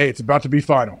Detroit. Hey, it's about to be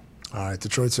final." All right,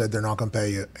 Detroit said they're not going to pay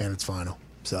you, and it's final.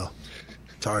 So,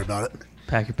 sorry about it.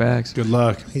 Pack your bags. Good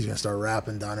luck. He's going to start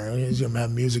rapping down there. He's going to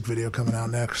have a music video coming out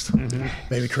next.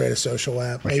 Maybe create a social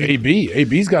app. Like Maybe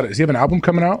AB's got it. Does he have an album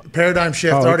coming out? Paradigm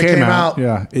Shift Oh, it already came out.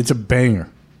 Yeah, it's a banger.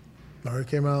 Already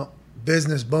came out.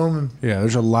 Business booming. Yeah,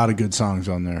 there's a lot of good songs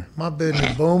on there. My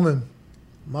business booming.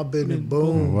 My business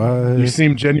booming. What? You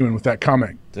seem genuine with that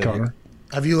comment, Did Connor.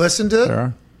 Have you listened to it? There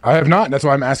are. I have not. And that's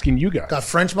why I'm asking you guys. Got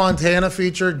French Montana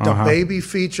featured, the Baby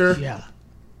feature. Yeah.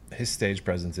 His stage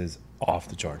presence is off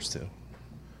the charts too.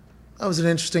 That was an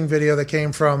interesting video that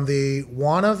came from the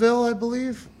Wannaville, I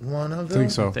believe. Wannaville? I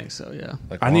think so. I think so, yeah.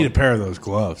 Like I need a pair of those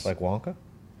gloves. like Wonka.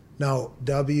 No,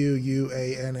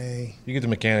 Wuana. You get the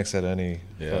mechanics at any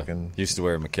Yeah. fucking Used to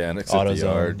wear mechanics at the AutoZone.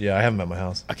 yard. Yeah, I have them at my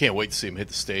house. I can't wait to see him hit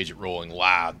the stage at Rolling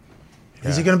Loud.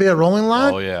 Is he going to be at Rolling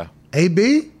Loud? Oh, yeah.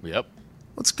 AB? Yep.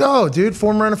 Let's go, dude.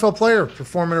 Former NFL player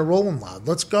performing at Rolling Loud.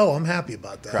 Let's go. I'm happy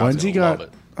about that. Crowd. When's he Love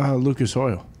got it. Lucas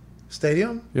Oil?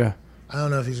 Stadium? Yeah. I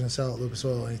don't know if he's going to sell at Lucas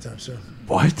Oil anytime soon.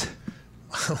 What?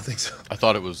 I don't think so. I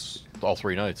thought it was all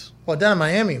 3 nights. Well, down in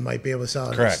Miami, he might be able to sell it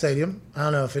at the Correct. stadium. I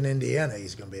don't know if in Indiana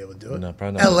he's going to be able to do it. No,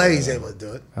 probably not. LA, he's able to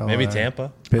do it. Maybe Tampa.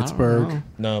 Pittsburgh.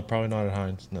 No, probably not at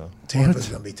Heinz. No. Tampa's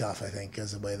going to be tough, I think,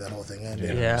 because of the way that whole thing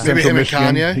ended. Yeah. Central Maybe him and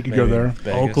Michigan. Kanye? He could go there.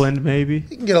 Vegas. Oakland, maybe.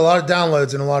 He can get a lot of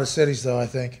downloads in a lot of cities, though, I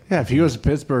think. Yeah, if he goes to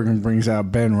Pittsburgh and brings out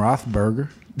Ben Roethlisberger,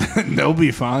 they'll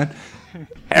be fine.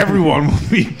 Everyone will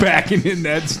be backing in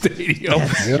that stadium.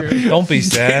 Don't be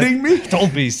sad. Kidding me?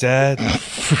 Don't be sad.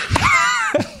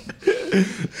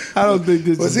 I don't think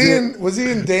this Was is he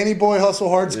it. in Danny Boy Hustle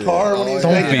Hard's car when he was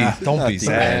making it? Don't be Not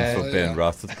sad. for Ben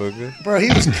Roethlisberger. Bro, he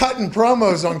was cutting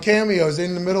promos on cameos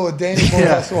in the middle of Danny Boy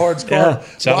Hustle Hard's car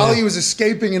Shout while out. he was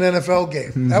escaping an NFL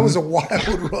game. That was a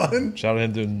wild run. Shout out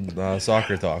him doing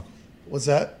soccer talk. What's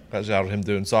that? Shout out him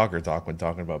doing soccer talk when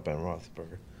talking about Ben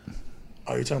Roethlisberger.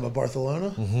 Are you talking about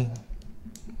Barcelona? Mm-hmm.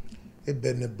 It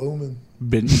been it booming.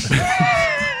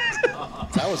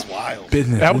 That was wild.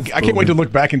 Business. I can't wait to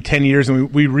look back in 10 years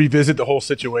and we revisit the whole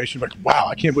situation. Like, wow,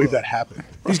 I can't believe that happened.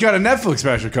 He's got a Netflix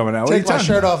special coming out. What are Take you my talking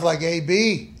shirt about? off like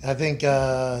AB. I think He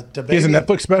has a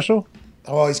Netflix special?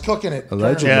 Oh, he's cooking it.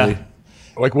 Allegedly. currently.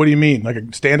 Yeah. Like, what do you mean? Like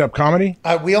a stand-up comedy?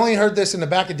 We only heard this in the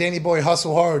back of Danny Boy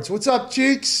Hustle Hard's. What's up,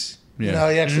 cheeks? You Yeah. know,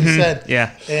 he actually said.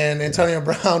 Yeah. And Antonio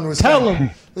Brown was Tell saying, him.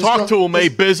 "This Talk gonna- to him,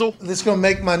 Bizzle. This is going to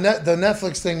make the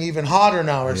Netflix thing even hotter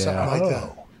now or something like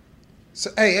that. So,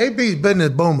 hey, AB's business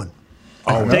booming.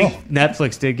 I think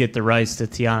Netflix did get the rights to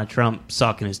Tiana Trump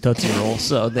sucking his Tootsie Roll,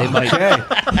 so they might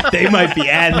they might be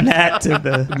adding that to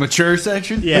the mature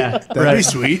section. Yeah, That'd be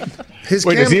sweet.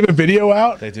 Wait, does he have a video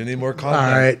out? They do need more All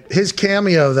content. right. His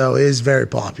cameo, though, is very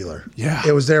popular. Yeah.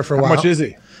 It was there for a How while. much is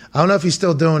he? I don't know if he's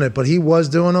still doing it, but he was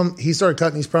doing them. He started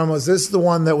cutting these promos. This is the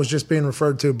one that was just being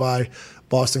referred to by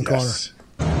Boston Yes.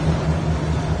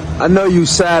 I know you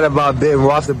sad about Ben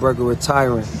Roethlisberger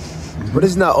retiring, but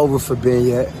it's not over for Ben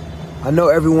yet. I know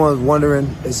everyone's wondering,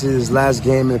 is his last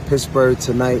game in Pittsburgh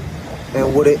tonight,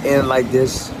 and would it end like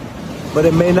this? But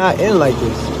it may not end like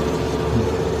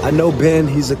this. I know Ben,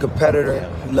 he's a competitor.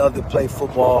 He loved to play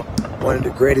football, one of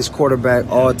the greatest quarterback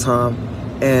all time.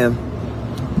 And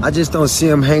I just don't see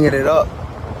him hanging it up.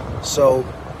 So,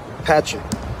 Patrick,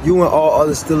 you and all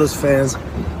other Steelers fans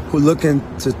who looking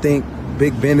to think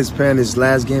Big Ben is playing his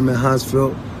last game in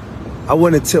Huntsville, I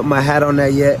wouldn't tip my hat on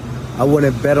that yet. I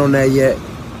wouldn't bet on that yet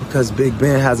because Big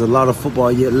Ben has a lot of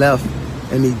football yet left,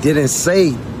 and he didn't say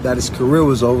that his career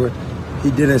was over. He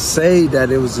didn't say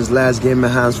that it was his last game in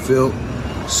Huntsville.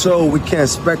 So we can't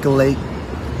speculate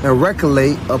and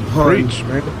recollect upon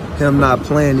him not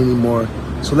playing anymore.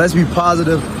 So let's be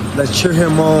positive. Let's cheer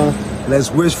him on. Let's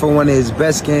wish for one of his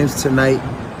best games tonight,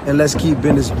 and let's keep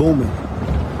business booming.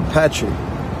 Patrick,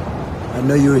 I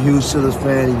know you're a huge Steelers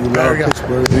fan and you love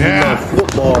Pittsburgh and you love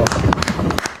football.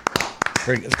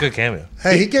 It's a good cameo.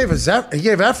 Hey, he gave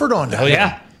effort on that. Hell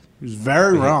yeah. He was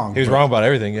very wrong. He was wrong about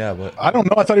everything, yeah, but I don't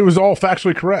know. I thought he was all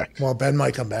factually correct. Well, Ben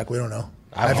might come back. We don't know.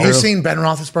 I Have hope. you seen Ben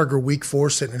Roethlisberger week 4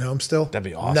 sitting at home still? That'd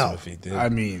be awesome No. if he did. I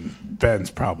mean, Ben's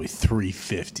probably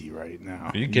 350 right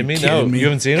now. Are you kidding me? No, you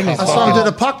haven't seen him? I saw him did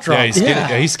a puck drop. Yeah, he's skinny.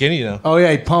 Yeah, he's skinny now. Oh,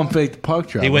 yeah, he pump faked the puck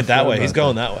drop. He went that way. He's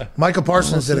going that. that way. Michael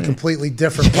Parsons did a completely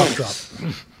different puck drop.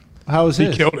 How was He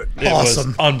his? killed it. It Awesome.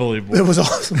 was unbelievable. It was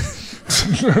awesome.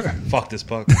 Fuck this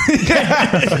puck.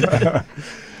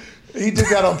 He did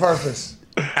that on purpose.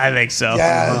 I think so.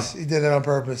 Yes, he did it on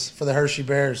purpose for the Hershey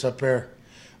Bears up there.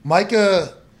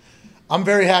 Micah, I'm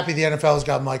very happy the NFL's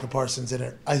got Micah Parsons in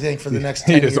it. I think for the next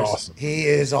 10 years. He is awesome. He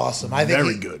is awesome. I think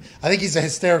Very good. I think he's a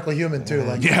hysterical human too.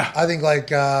 Like, Yeah. I think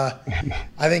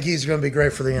he's going to be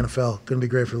great for the NFL. Going to be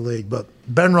great for the league. But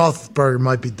Ben Roethlisberger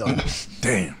might be done.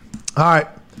 Damn. All right.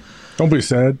 Don't be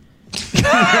sad.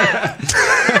 That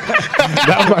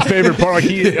was my favorite part.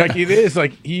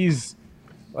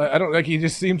 He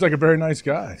just seems like a very nice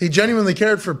guy. He genuinely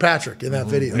cared for Patrick in that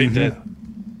video. He did.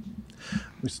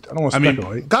 I don't want to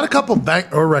speculate. Got a couple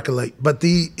but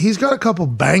he's got a couple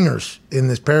bangers in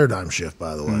this paradigm shift.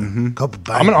 By the way, couple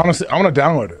bangers. I'm gonna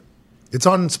download it. It's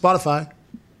on Spotify.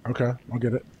 Okay, I'll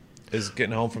get it. Is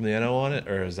Getting Home from the NO on it,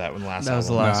 or is that when last That was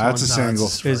the album? last No, that's one. a single.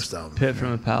 It's his first album. Pit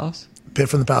from the Palace. Pit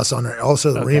from the Palace on there.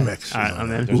 Also the Okay. remix. All right, I'm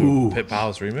in. There's Ooh. a Pit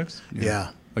Palace remix?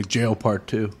 Yeah. Like Jail Part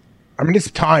 2. I mean, it's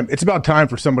time. It's about time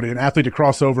for somebody, an athlete, to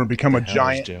cross over and become a hell is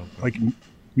giant, Joe? like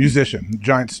musician,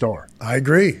 giant star. I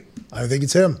agree. I think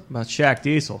it's him. About Shaq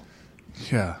Diesel.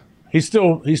 Yeah. He's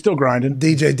still grinding.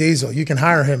 DJ Diesel. You can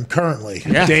hire him currently.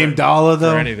 Yeah. Dame Dollar,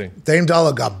 though. Or anything. Dame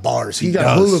Dollar got bars. He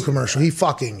got does. a Hulu commercial.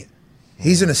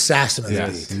 He's an assassin of the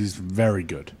Yes, beat. he's very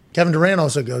good. Kevin Durant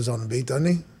also goes on the beat, doesn't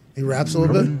he? He raps a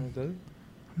little bit. I'm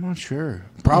not sure.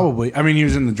 Probably. I mean, he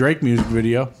was in the Drake music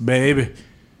video, Baby,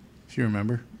 if you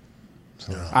remember.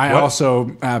 I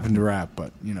also happen to rap,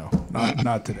 but,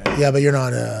 not today. Yeah, but you're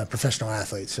not a professional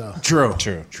athlete, so. True.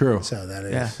 True. So that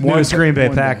is. Yeah. Newest Green Bay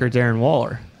Packer, Darren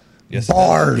Waller. Yes.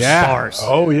 Bars. Yeah. Bars.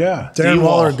 Oh yeah, Darren D-Wall.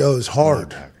 Waller goes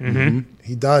hard.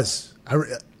 He does.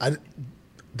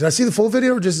 Did I see the full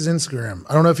video or just his Instagram?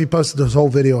 I don't know if he posted his whole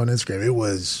video on Instagram. It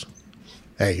was,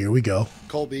 hey, here we go.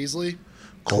 Cole Beasley.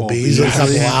 Cole Beasley, a couple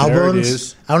There it albums.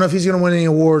 is. I don't know if he's going to win any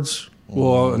awards.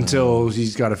 Well, until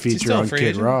he's got a feature still a on free Kid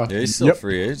agent? Rock. Yeah, he's still Yep.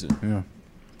 free agent. Yeah.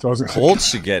 So I was gonna say, Colts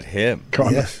should get him.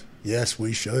 Yes,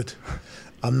 we should.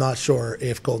 I'm not sure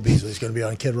if Cole Beasley's going to be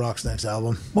on Kid Rock's next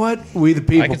album. What? We the I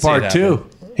People can see Part that, 2.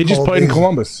 he just Cole played in Beasley.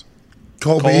 Columbus.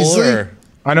 Cole Cole Beasley? or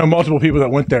I know multiple people that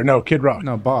went there. No, Kid Rock.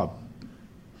 No, Bob.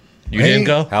 you didn't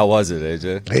go? How was it,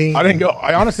 AJ? Hey, I didn't go.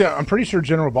 I'm pretty sure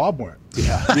General Bob went. You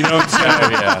know what I'm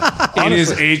saying? Yeah. In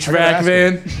his Honestly, I HVAC gotta ask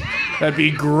van. That'd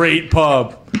be great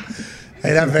pub.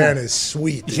 hey, that van is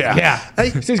sweet. dude. Yeah. Hey,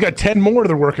 He says he's got 10 more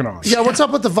they're working on. yeah, what's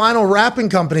up with the vinyl wrapping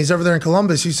companies over there in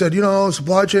Columbus? He said,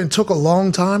 supply chain took a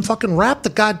long time. Fucking wrap the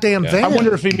goddamn van. I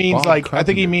wonder if he means Bob I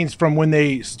think he means from when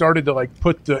they started to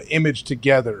put the image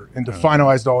together and to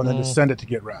finalize it all and then to send it to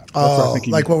get wrapped. That's what I think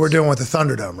he like what means. we're doing with the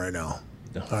Thunderdome right now.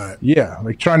 All right. Yeah,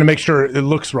 like trying to make sure it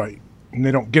looks right and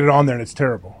they don't get it on there and it's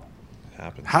terrible.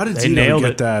 How did They Zito nailed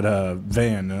get it. that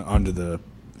van under the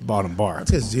bottom bar?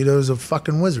 Because Zito's a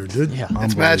fucking wizard, dude. Yeah.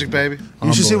 It's magic, baby.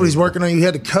 You should see what he's working on. You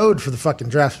had to code for the fucking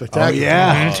draft spectacular. Oh,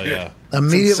 yeah. Oh, yeah.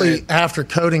 Immediately insane. after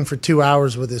coding for 2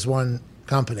 hours with this one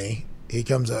company, he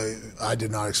comes. I did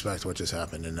not expect what just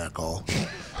happened in that call,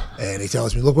 and he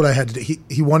tells me, "Look what I had to do."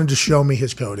 He wanted to show me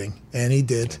his coding, and he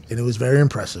did, and it was very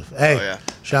impressive. Hey, yeah.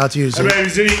 shout out to you, Z.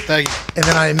 Thank you. And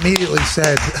then I immediately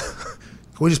said,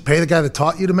 "Can we just pay the guy that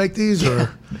taught you to make these?"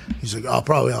 Or he's like, "Oh,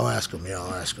 probably I'll ask him. Yeah,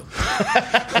 I'll ask him."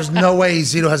 There's no way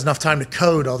Zito has enough time to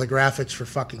code all the graphics for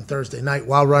fucking Thursday night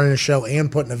while running a show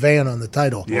and putting a van on the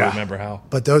title. I remember how.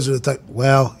 But those are the type.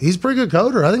 Well, he's a pretty good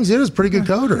coder. I think Zito's a pretty good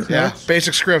coder. Yeah,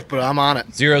 basic script, but I'm on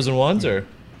it. Zeros and ones or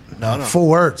No. Full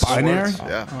words. Binary?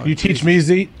 Yeah. You teach me,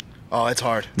 Zeke? Oh, it's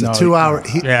hard. It's a 2 hour.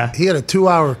 He had a 2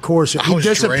 hour course. He was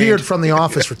disappeared drained. from the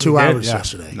office for 2 hours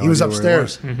yesterday. No He was idea where he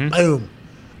upstairs. was. Boom.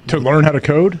 To learn how to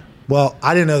code? Well,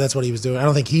 I didn't know that's what he was doing. I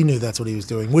don't think he knew that's what he was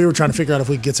doing. We were trying to figure out if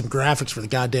we could get some graphics for the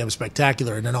goddamn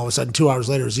spectacular, and then all of a sudden, 2 hours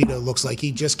later, Zito looks like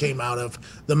he just came out of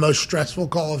the most stressful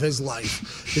call of his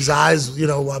life. His eyes,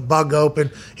 bug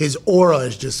open. His aura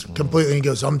is just completely. He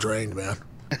goes, "I'm drained, man."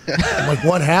 I'm like,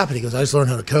 "What happened?" He goes, "I just learned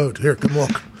how to code. Here, come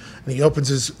look." And he opens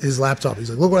his laptop.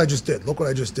 He's like, "Look what I just did. Look what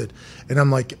I just did." And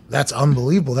I'm like, "That's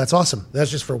unbelievable. That's awesome.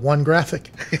 That's just for one graphic."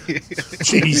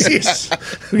 Jesus.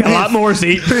 We got a lot more,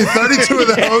 Z. 32 of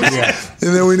those.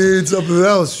 And then we needed something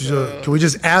else. Can we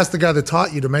just ask the guy that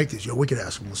taught you to make these? We could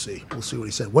ask him. We'll see. We'll see what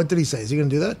he said. What did he say? Is he going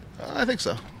to do that? I think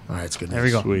so. All right, it's good. There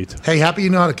we go. Sweet. Hey, happy you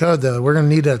know how to code, though. We're going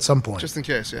to need that at some point. Just in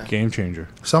case, yeah. Game changer.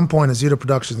 Some point, a Zito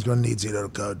Production is going to need Zito to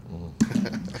code.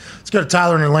 Let's go to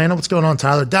Tyler in Atlanta. What's going on,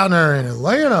 Tyler? Down there in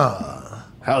Atlanta.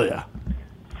 Hell yeah.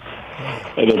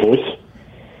 Hey there, boys.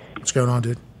 What's going on,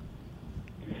 dude?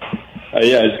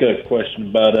 Yeah, I just got a question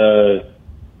about, about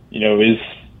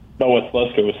what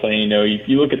Flesko was saying. If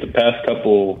you look at the past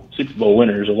couple Super Bowl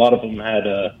winners, a lot of them had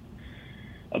a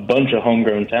bunch of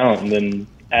homegrown talent and then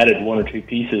added one or two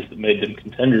pieces that made them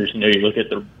contenders. You look at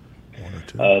the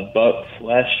Bucks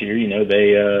last year,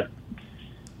 they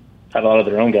had a lot of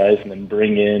their own guys and then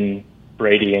bring in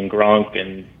Brady and Gronk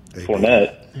and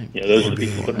Fournette. Those are the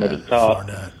people putting them over the top.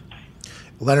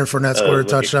 Leonard Fournette scored a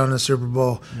touchdown in the Super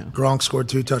Bowl. Yeah. Gronk scored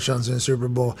 2 touchdowns in the Super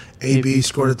Bowl. AB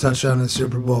scored a touchdown in the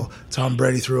Super Bowl. Tom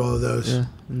Brady threw all of those.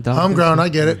 Yeah. Homegrown, I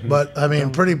get it, but I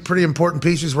mean, pretty important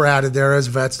pieces were added there as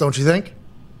vets, don't you think?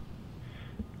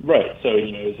 Right. So,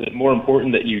 is it more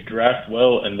important that you draft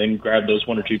well and then grab those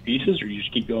one or two pieces, or you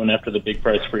just keep going after the big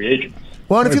price free agents?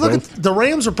 Well, and if you look at the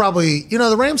Rams are probably,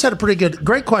 the Rams had a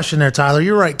great question there, Tyler.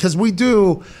 You're right, because we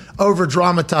do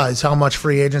over-dramatize how much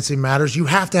free agency matters. You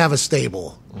have to have a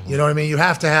stable. You know what I mean? You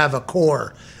have to have a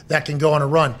core that can go on a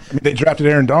run. I mean, they drafted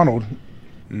Aaron Donald.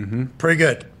 Pretty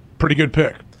good. Pretty good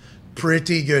pick.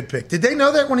 Pretty good pick. Did they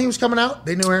know that when he was coming out?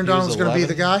 They knew Aaron Donald was going to be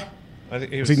the guy? I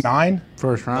think was he 9?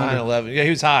 First round? 9, 11. Yeah,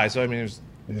 he was high. So, I mean, it was...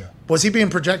 Yeah. Was he being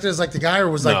projected as like the guy, or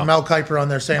was like Mel Kiper on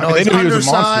there saying, they he's knew he was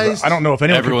a monster, undersized? I don't know if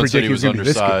anyone everyone could said predict he was gonna be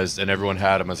this good. undersized, and everyone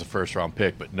had him as a first-round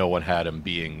pick, but no one had him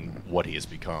being what he has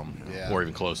become, or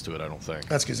even close to it, I don't think.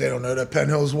 That's because they don't know that Penn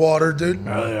Hill's water, dude.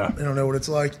 Oh, yeah. They don't know what it's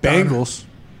like. Bengals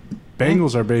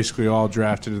are basically all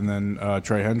drafted, and then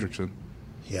Trey Hendrickson.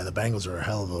 Yeah, the Bengals are a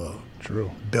hell of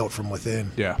a built from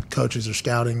within. Yeah. Coaches are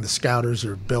scouting. The scouters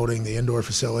are building the indoor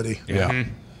facility. Yeah.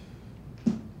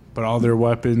 But all their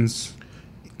weapons...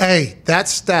 Hey, that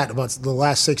stat about the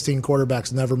last 16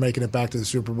 quarterbacks never making it back to the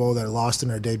Super Bowl that are lost in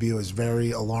their debut is very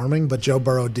alarming, but Joe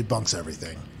Burrow debunks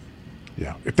everything.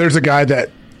 Yeah. If there's a guy that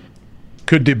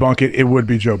could debunk it, it would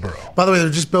be Joe Burrow. By the way,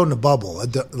 they're just building a bubble.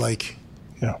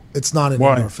 It's not an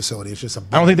indoor facility. It's just a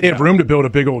bubble. I don't think they have room to build a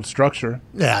big old structure.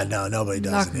 Yeah, no, nobody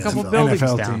does in the couple NFL. buildings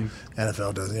NFL down. team.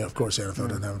 NFL doesn't. Yeah, of course, the NFL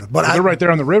doesn't have it. But They're right there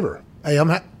on the river. Hey, I'm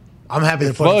happy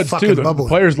to put a Floods fucking too. The bubble.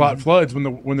 players' lot floods when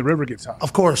the river gets high.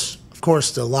 Of course,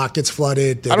 the lot gets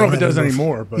flooded. I don't know if it does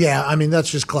anymore. But yeah, I mean that's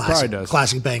just classic.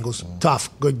 Classic Bengals, tough,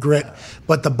 good grit.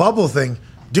 But the bubble thing,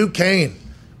 Duquesne,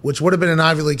 which would have been an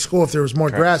Ivy League school if there was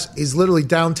more grass, is literally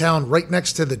downtown, right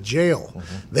next to the jail.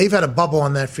 They've had a bubble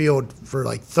on that field for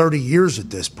like 30 years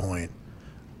at this point.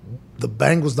 The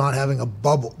Bengals not having a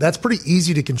bubble, that's pretty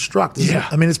easy to construct. Yeah,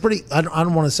 I mean it's pretty. I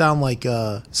don't want to sound like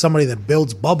somebody that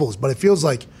builds bubbles, but it feels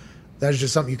like that's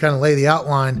just something you kind of lay the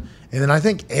outline. And then I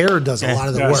think air does a lot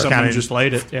of the work. Kind of just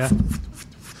laid it, yeah.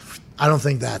 I don't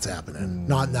think that's happening.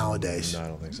 Not nowadays. No, I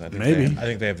don't think so. I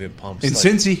think they have the pumps. In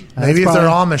Cincy. Maybe if they're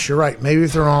Amish, you're right. Maybe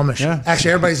if they're Amish. Yeah.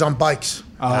 Actually, everybody's on bikes.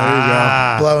 Oh, there you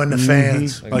go. Blowing the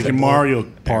fans. Like a Mario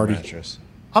Party.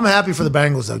 I'm happy for the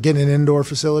Bengals, though. Getting an indoor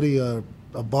facility, a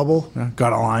bubble. Yeah,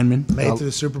 got a lineman. Made it to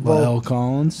the Super Bowl. L.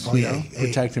 Collins. Oh, yeah.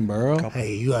 Protecting Burrow.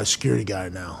 Hey, you got a security guy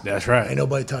now. That's right. Ain't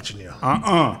nobody touching you.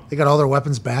 Uh-uh. They got all their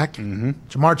weapons back.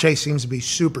 Jamar Chase seems to be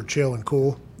super chill and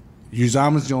cool.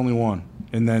 Uzama's the only one.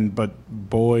 And then, but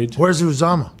Boyd. Where's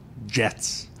Uzama?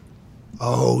 Jets.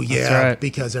 Oh, yeah, That's right.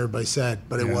 because everybody said,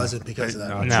 but it wasn't because of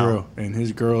that. Not true. And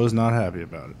his girl is not happy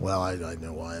about it. Well, I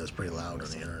know why. It was pretty loud on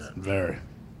the internet. Very.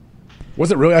 Was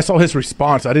it really? I saw his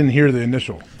response. I didn't hear the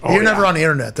initial. You're never on the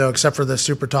internet, though, except for the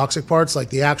super toxic parts. Like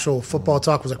the actual football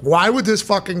talk was like, why would this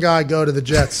fucking guy go to the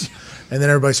Jets? And then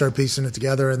everybody started piecing it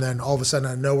together. And then all of a sudden,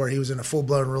 out of nowhere, he was in a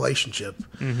full-blown relationship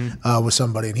with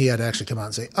somebody. And he had to actually come out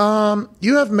and say,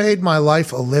 you have made my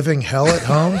life a living hell at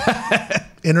home.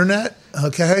 Internet,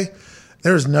 okay?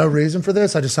 There's no reason for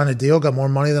this. I just signed a deal, got more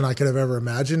money than I could have ever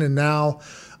imagined. And now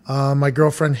my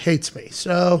girlfriend hates me.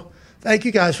 So thank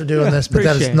you guys for doing this. But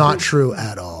that is not true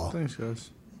at all. Thanks, guys.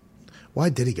 Why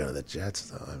did he go to the Jets,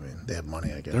 though? I mean, they have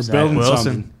money, I guess. They're building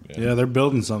something. Yeah, they're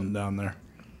building something down there.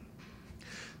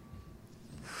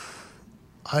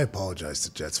 I apologize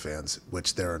to Jets fans,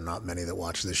 which there are not many that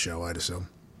watch this show, I'd assume.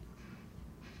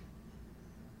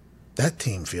 That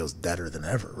team feels deader than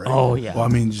ever, right? Oh, yeah. Well, I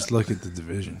mean, just look at the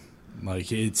division.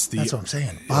 Like, it's the... That's what I'm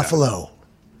saying. Buffalo,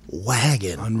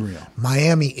 wagon. Unreal.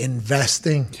 Miami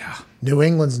investing. Yeah. New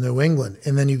England's New England.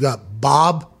 And then you got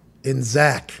Bob and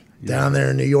Zach down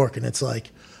there in New York. And it's like,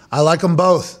 I like them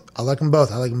both. I like them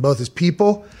both as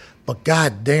people. But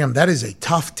god damn, that is a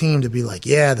tough team to be like,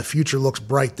 yeah, the future looks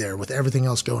bright there with everything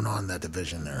else going on in that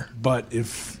division there. But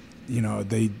if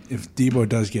Debo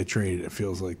does get traded, it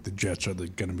feels like the Jets are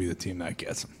going to be the team that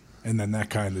gets him. And then that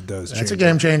kind of does change. That's a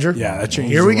game changer. Yeah, that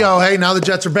changes. Here we go. Hey, now the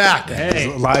Jets are back.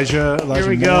 Hey, Elijah here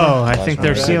we go. Moore. I think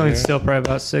their ceiling's still probably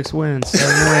about 6 wins, 7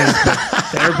 wins.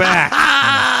 But they're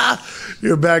back.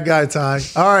 You're a bad guy, Ty.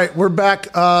 All right, we're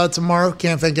back tomorrow.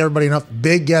 Can't thank everybody enough.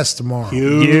 Big guest tomorrow.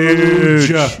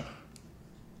 Huge.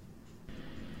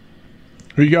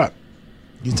 Who you got?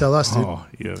 You tell us, dude. Oh,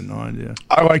 you have no idea.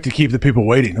 I like to keep the people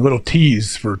waiting. A little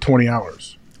tease for 20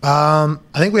 hours. I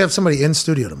think we have somebody in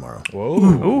studio tomorrow. Whoa.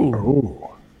 Ooh.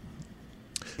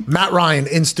 Matt Ryan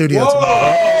in studio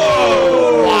tomorrow.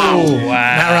 Wow.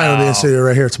 Matt Ryan will be in studio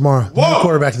right here tomorrow. New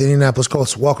quarterback of the Indianapolis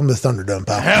Colts. Welcome to the Thunderdome,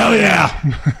 pal. Hell yeah.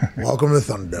 Welcome to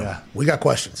the Thunderdome. Yeah. We got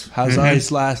questions. How's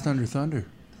ice last under thunder?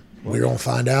 We're going to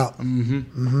find out.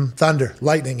 Thunder,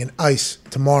 lightning, and ice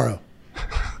tomorrow.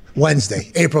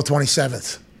 Wednesday, April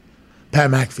 27th. Pat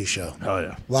McAfee Show. Hell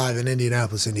yeah. Live in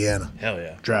Indianapolis, Indiana. Hell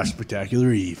yeah. Draft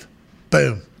Spectacular Eve.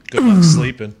 Boom. Good luck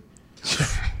sleeping.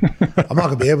 I'm not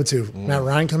going to be able to. Matt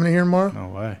Ryan coming in here tomorrow? No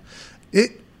way.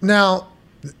 Now,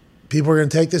 people are going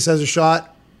to take this as a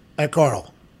shot at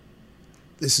Carl.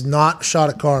 This is not a shot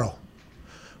at Carl.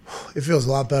 It feels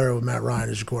a lot better with Matt Ryan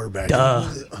as your quarterback.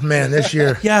 Man, this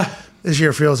year. This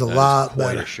year feels a lot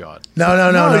better. A shot. No.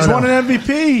 He's won an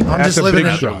MVP. I'm just living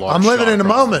in a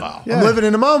moment. Yeah. I'm living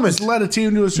in a moment. Just led a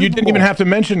team to a Super Bowl. You didn't even have to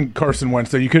mention Carson Wentz,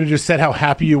 though. You could have just said how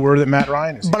happy you were that Matt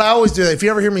Ryan is. But I always do that. If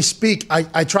you ever hear me speak,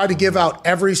 I try to give out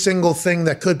every single thing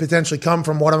that could potentially come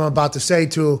from what I'm about to say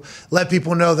to let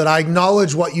people know that I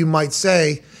acknowledge what you might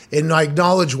say and I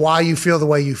acknowledge why you feel the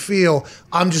way you feel.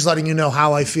 I'm just letting you know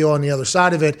how I feel on the other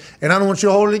side of it, and I don't want you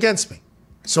to hold it against me.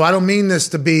 So I don't mean this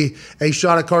to be a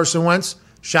shot at Carson Wentz.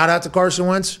 Shout out to Carson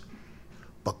Wentz.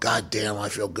 But goddamn, I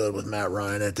feel good with Matt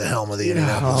Ryan at the helm of the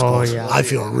Indianapolis Colts. Yeah. I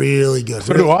feel really good.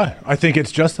 So do I. I think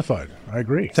it's justified. I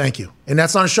agree. Thank you. And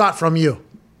that's not a shot from you.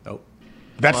 Nope.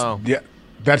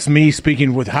 That's me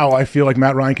speaking with how I feel like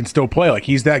Matt Ryan can still play. Like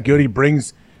he's that good. He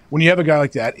brings when you have a guy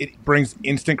like that, it brings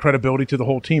instant credibility to the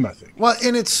whole team, I think. Well,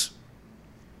 and it's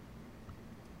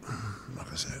I'm not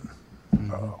gonna say it.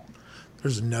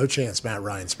 There's no chance Matt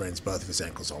Ryan sprains both of his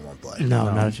ankles on one play. No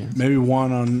chance. Maybe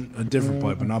one on a different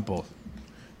play, but not both.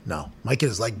 No. Might get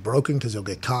his leg broken because he'll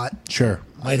get caught. Sure.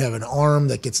 Might have an arm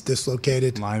that gets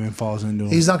dislocated. Lineman falls into him.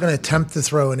 He's not going to attempt to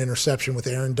throw an interception with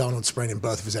Aaron Donald spraining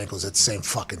both of his ankles at the same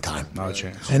fucking time. Not a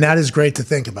chance. And that is great to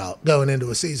think about going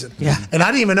into a season. Yeah. And I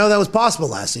didn't even know that was possible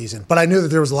last season. But I knew that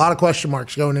there was a lot of question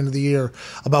marks going into the year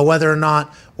about whether or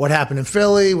not what happened in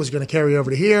Philly was going to carry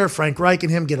over to here. Frank Reich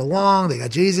and him get along. They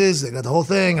got Jesus. They got the whole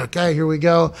thing. Okay, here we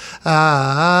go.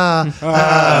 I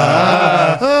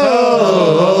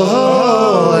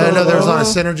know there was a lot of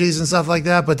synergies and stuff like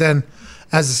that, but then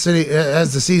as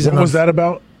the season, what was that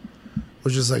about? It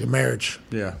was just like a marriage.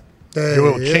 Yeah. Hey, a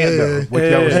little chant though. Like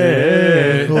that was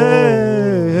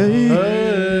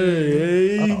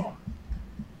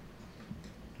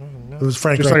It was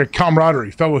Frank. Just like a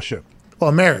camaraderie, fellowship. Well,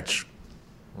 a marriage.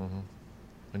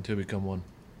 Until we become one.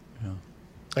 Yeah.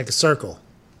 Like a circle.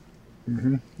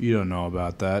 Mm-hmm. You don't know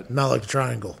about that. Not like a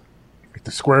triangle. Like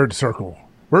the squared circle.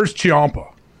 Where's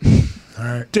Ciampa? All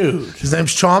right. Dude. His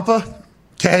name's Ciampa.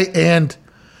 Okay. And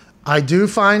I do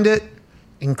find it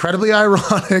incredibly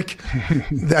ironic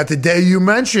that the day you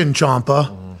mention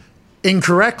Ciampa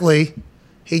incorrectly,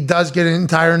 he does get an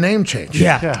entire name change.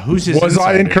 Yeah. Who's his Was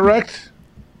I incorrect?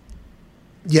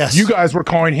 Yes. You guys were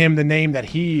calling him the name that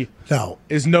he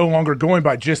is no longer going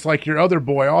by, just like your other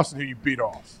boy, Austin, who you beat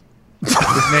off. His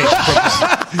name.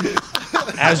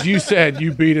 As you said,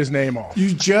 you beat his name off.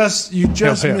 You just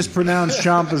mispronounced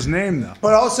Ciampa's name, though.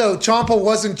 But also, Ciampa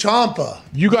wasn't Ciampa.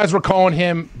 You guys were calling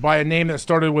him by a name that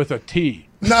started with a T.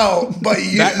 No, but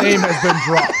that name has been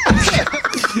dropped.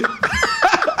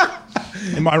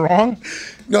 Am I wrong?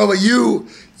 No, but you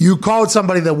you called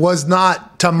somebody that was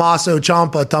not Tommaso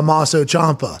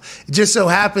Ciampa. It just so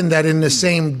happened that in the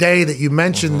same day that you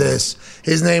mentioned this,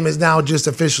 his name is now just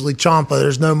officially Ciampa.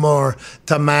 There's no more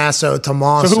Tommaso. So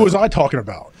who was I talking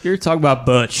about? You're talking about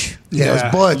Butch. Yeah, it was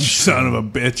Butch. You son of a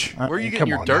bitch. Where are you getting Come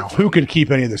your on dirt now. from? Who can keep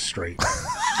any of this straight?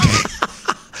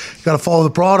 Got to follow the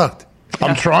product.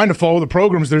 I'm trying to follow the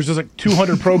programs. There's just like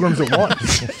 200 programs at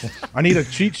once. I need a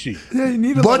cheat sheet. Yeah, you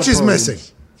need a lot Butch of is programs.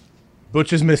 missing.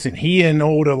 Butch is missing. He and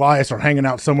old Elias are hanging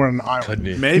out somewhere on the island.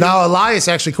 Maybe. No, Elias,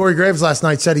 actually, Corey Graves last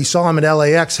night said he saw him at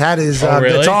LAX, had his really?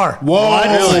 guitar.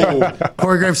 Whoa.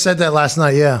 Corey Graves said that last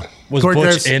night, yeah. Was Corey Butch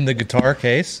Graves, in the guitar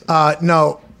case?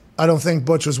 No, I don't think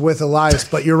Butch was with Elias,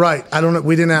 but you're right. I don't know.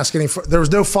 We didn't ask any. There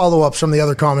was no follow-ups from the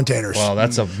other commentators. Well,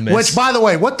 that's a miss. Which, by the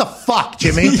way, what the fuck,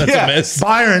 Jimmy? That's a miss.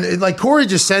 Byron, like Corey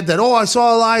just said that. Oh, I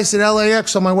saw Elias at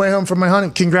LAX on my way home from my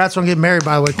honeymoon. Congrats on getting married,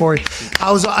 by the way, Corey.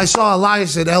 I saw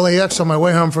Elias at LAX on my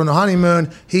way home from the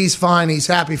honeymoon. He's fine. He's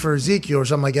happy for Ezekiel or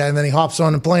something like that. And then he hops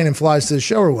on the plane and flies to the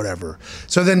show or whatever.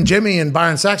 So then Jimmy and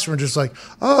Byron Saxon were just like,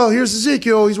 oh, here's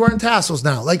Ezekiel. He's wearing tassels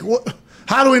now. Like, what?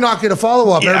 How do we not get a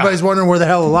follow-up? Yeah. Everybody's wondering where the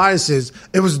hell Elias is.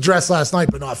 It was addressed last night,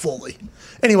 but not fully.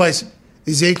 Anyways,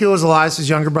 Ezekiel is Elias'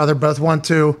 younger brother. Both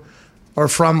are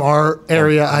from our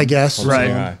area, I guess.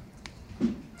 Right.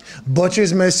 Butch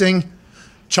is missing.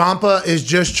 Ciampa is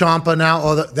just Ciampa now.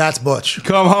 Oh, that's Butch.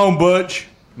 Come home, Butch.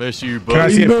 Miss you, Can I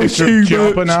buddy. see a picture of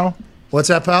Ciampa now? What's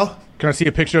that, pal? Can I see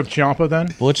a picture of Ciampa then?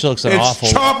 Butch looks It's awful.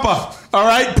 Ciampa. All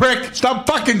right, prick. Stop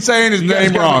fucking saying his You guys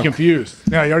name got me wrong. confused.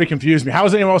 Yeah, you already confused me. How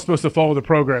is anyone else supposed to follow the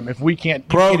program if we can't?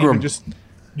 You can't even just,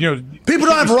 People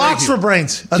don't have rocks for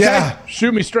brains. Okay? Yeah.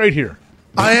 Shoot me straight here.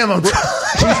 I am. Who's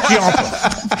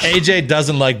Ciampa? AJ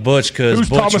doesn't like Butch because Who's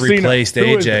Butch Thomasina? replaced Who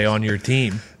is AJ this? on your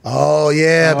team. Oh,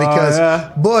 yeah, because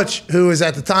yeah. Butch, who was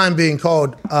at the time being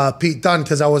called Pete Dunne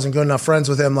because I wasn't good enough friends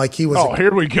with him, like he was. Oh,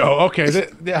 here we go. Okay,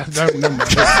 never mind.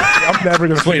 I'm never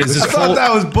going to Wait, is I this thought full?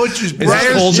 that was Butch's Is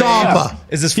brother. this full Ciampa. name?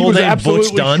 Is this He full was name Butch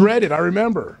absolutely Dunn? shredded. I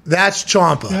remember. That's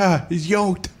Ciampa. Yeah, he's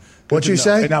yoked. What you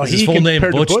say? And now Is he his full name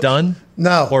compared to Butch Dunn?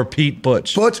 No. Or Pete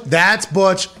Butch? Butch. That's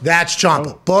Butch. That's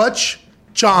Ciampa. Butch,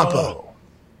 Ciampa. Oh.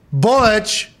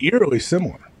 Butch, Eerily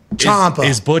similar. Ciampa.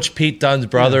 Is Butch Pete Dunn's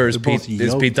brother? Is they're both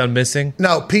Is Pete Dunn missing?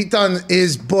 No, Pete Dunne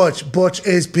is Butch. Butch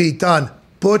is Pete Dunne.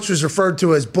 Butch was referred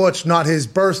to as Butch, not his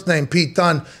birth name, Pete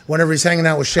Dunne, whenever he's hanging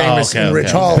out with Sheamus and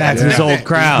Rich Hall. Back to his old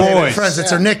crowd. They're Boys. friends, it's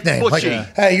their nickname. Like,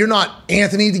 Butchie. hey, you're not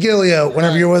Anthony DeGilio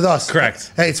whenever you're with us.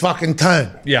 Correct. Hey, it's fucking Tone.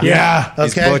 Yeah. Yeah.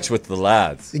 He's Okay. Butch with the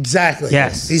lads. Exactly.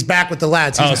 Yes. He's back with the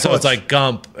lads. He's Oh, so it's Butch. like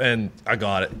Gump, and I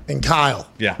got it. And Kyle.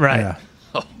 Yeah. Right.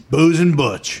 Booze and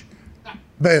Butch.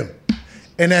 Boom.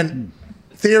 And then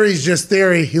theory's just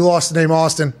theory. He lost the name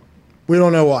Austin. We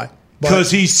don't know why. But Because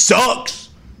he sucks.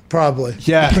 probably.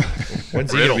 Yeah.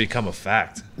 When's he going to become a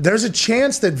fact? There's a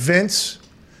chance that Vince,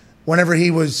 whenever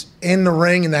he was in the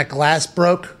ring and that glass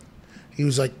broke, he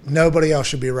was like, nobody else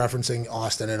should be referencing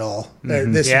Austin at all.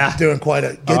 This Yeah. is doing quite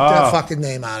a. Get that fucking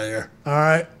name out of here. All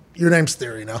right? Your name's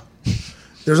Theory now.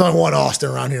 There's only one Austin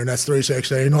around here, and that's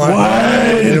 316. What?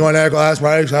 Anyone that glass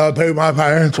breaks, I'll pay my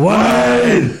parents. What?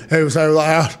 He was so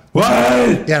loud.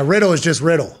 What? Yeah, Riddle is just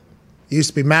Riddle. He used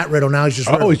to be Matt Riddle. Now he's just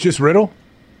Riddle. Oh, it's just Riddle?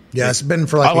 Yeah, it's been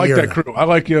for like I a like year that now. crew. I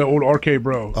like old RK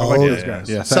Bro. I like Oh, those guys.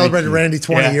 Yeah, thank Celebrated you. Randy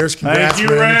 20 years. Congrats, Thank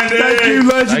you, Randy. Thank you,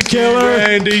 Legend Thank you, Killer.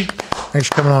 Randy. Thanks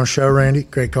for coming on the show, Randy.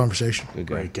 Great conversation.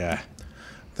 Great guy.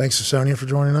 Thanks to Sonya for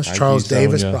joining us. Thank Charles you,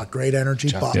 Davis Sonya. brought great energy.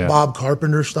 Yeah. Bob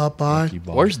Carpenter stopped by.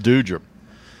 Where's Doudrop?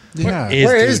 Yeah.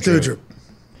 Where is Doudrop?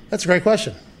 That's a great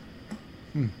question.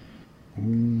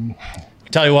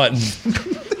 Tell you what,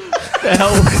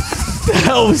 The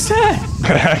hell was that?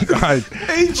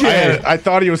 I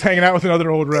thought he was hanging out with another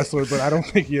old wrestler, but I don't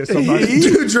think he is. Sometimes.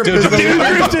 Doudrop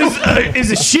is the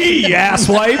Is a she, you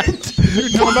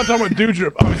asswipe. No, I'm not talking about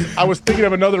Doudrop. I was thinking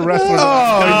of another wrestler.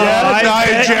 Oh, yeah. I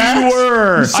Nia bet Jax. you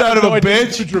were. You son of No a idea who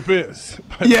bitch. Doudrop is.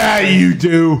 Yeah, you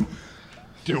do.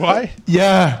 Do I?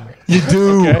 Yeah, you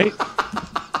do. Okay.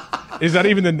 Is that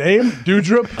even the name?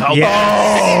 Doudrop?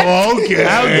 Oh, okay.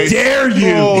 How dare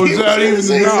you? Oh, is that even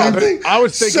the No, I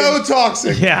was thinking. so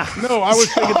toxic. Yeah. No, I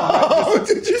was thinking. Oh,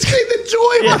 did you see the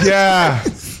joy? of it? Yeah.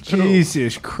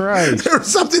 Jesus Christ. There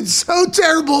was something so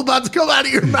terrible about to come out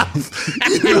of your mouth.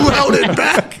 You held it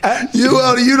back. You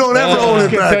don't ever hold I it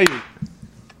can back. tell you.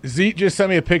 Zeke just sent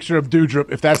me a picture of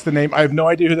Doudrop. If that's the name, I have no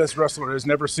idea who this wrestler is.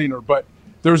 Never seen her, but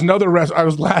There was another wrestler. I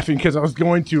was laughing because I was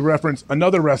going to reference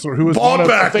another wrestler who was Bob one of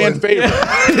the Backlund. fan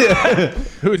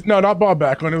favorites. Who's no, not Bob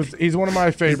Backlund. He's one of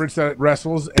my favorites that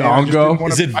wrestles. And I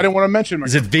Dongo. didn't want to mention him.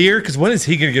 Is it Veer? Because when is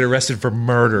he going to get arrested for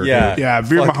murder? Yeah, Yeah,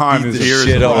 Veer Fuck, Mahan beat is the Veer's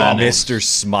shit out problem. of Mr.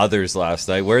 Smothers last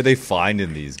night. Where are they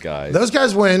finding these guys? Those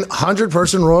guys win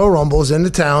 100-person Royal Rumbles into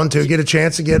town to get a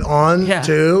chance to get on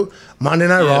to Monday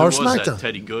Night Raw or who was that? SmackDown.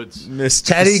 Teddy Goods. Mr.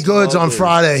 Teddy Goods on Smothers.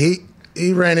 Friday.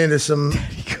 He ran into some.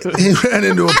 He ran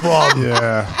into a problem.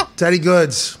 Yeah. Teddy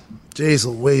Goods. Jeez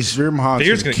Louise. Veer Mahan's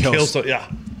Veer's gonna going to kill. So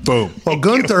yeah. Boom. Well,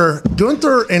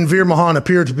 Gunther and Veer Mahan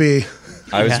appear to be.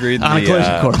 I was reading On a the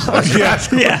collision course. I was,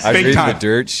 Yes. I was Big reading time. the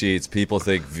dirt sheets. People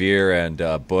think Veer and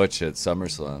Butch at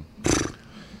SummerSlam.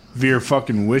 Veer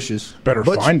fucking wishes. Better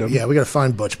Butch, find him. Yeah, we got to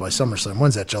find Butch by SummerSlam.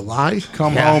 When's that? July?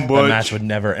 Come Yeah, home, that Butch. match would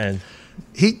never end.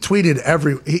 He tweeted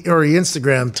he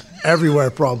Instagrammed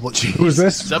everywhere probably. Who's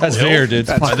this? That's Veer, dude.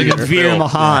 I think it's Veer Bill.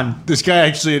 Mahan. This guy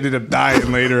actually ended up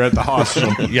dying later at the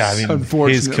hospital. Yeah, I mean,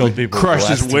 Unfortunately, he's killed people for Crushed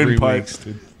the his last 3 windpipe. weeks,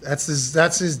 dude.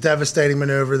 That's his devastating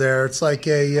maneuver there. It's like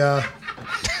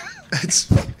it's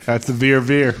That's the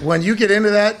Veer. when you get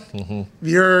into that,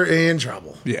 you're in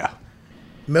trouble. Yeah.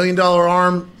 $1 million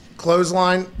arm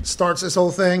clothesline starts this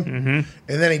whole thing, and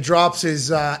then he drops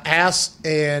his ass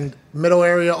and middle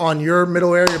area on your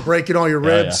middle area, breaking all your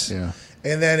ribs, Yeah.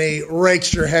 and then he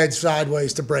rakes your head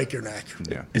sideways to break your neck.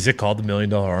 Yeah. Is it called the $1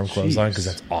 million arm clothesline? Because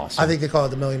that's awesome. I think they call it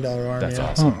the $1 million arm. that's yeah.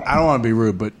 awesome. I don't want to be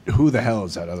rude, but who the hell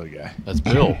is that other guy? That's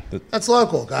Bill. That's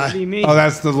local guy. What do you mean? Oh,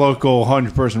 that's the local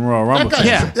 100-person Royal Rumble.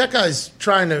 That guy's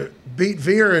trying to beat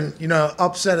Veer and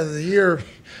upset of the year.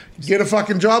 Get a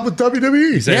fucking job with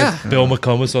WWE. He's saying Bill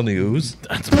McComas on the ooze.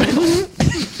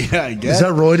 Yeah, I guess. Is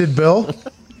that roided Bill?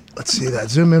 Let's see that.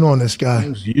 Zoom in on this guy.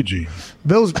 Who's Eugene?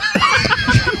 Bill's.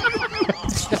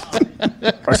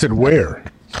 I said where?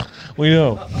 We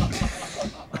know.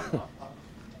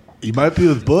 You might be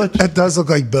with Butch. That does look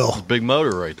like Bill. Big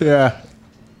motor right there. Yeah.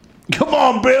 Come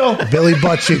on, Bill. Billy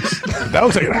Butt Cheeks. That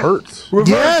looks like it hurts.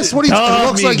 Yes, what do you? It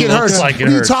looks like it hurts. like it What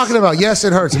are you hurts. talking about? Yes,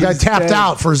 it hurts. The guy tapped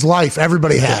out for his life.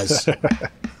 Everybody has.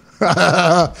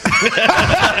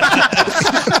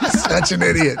 Such an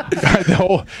idiot. the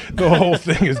whole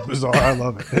thing is bizarre. I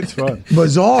love it. It's fun.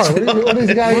 Bizarre. What is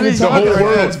the guy even The talking whole about?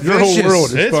 world, your whole world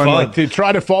is It's fun. fun. Like, to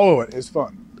try to follow it is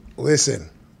fun. Listen,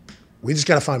 we just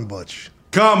got to find Butch.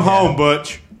 Come home,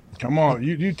 Butch. Come on,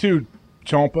 you too,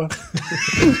 Chompa.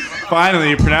 Finally,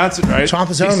 you pronounce it right.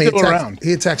 Chompa's He's home. still around.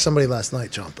 He attacked somebody last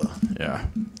night, Champa. Yeah.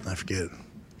 I forget.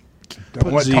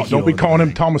 Don't be calling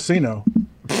him Tomasino.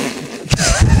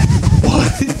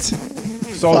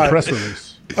 Solid press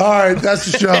release. All right,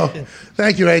 that's the show.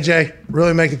 Thank you, AJ.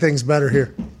 Really making things better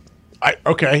here.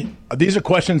 Okay, these are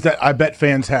questions that I bet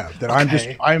fans have. That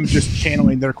I'm just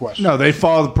channeling their questions. No, they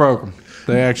follow the program.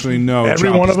 They actually know every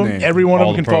one of Chompa's them. name. Every one of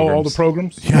All them the can follow all the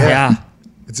programs. programs. Yeah.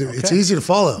 It's easy to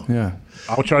follow. Yeah.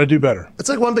 I'll try to do better. It's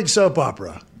like one big soap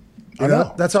opera. I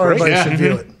know. That's how Great. everybody Yeah. should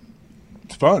view it.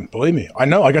 It's fun. Believe me. I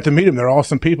know. I got to meet them. They're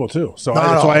awesome people too. So Not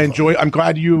that's all why I of them. enjoy. I'm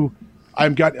glad you.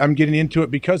 I'm getting into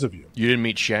it because of you. You didn't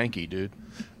meet Shanky, dude.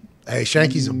 Hey,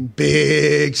 Shanky's a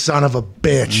big son of a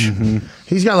bitch.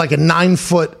 He's got like a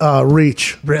 9-foot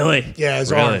reach. Really? Yeah, his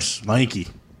Really? arms. Lanky.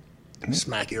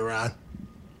 Smack you around.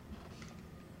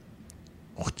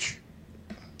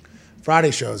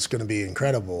 Friday show is going to be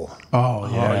incredible. Oh,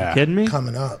 yeah. Are you kidding me?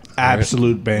 Coming up.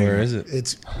 Absolute banger. Where is it?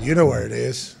 It's you know where it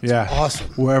is. It's Yeah. awesome.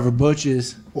 Wherever Butch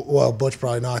is. Well, Butch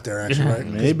probably not there actually, right?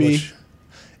 'Cause Maybe.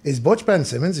 Is Butch Ben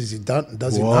Simmons? Is he done?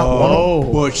 Does he not Whoa. want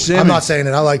to? Butch Simmons. I'm not saying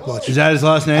it. I like Butch. Is that his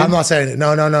last name? I'm not saying it.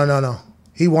 No.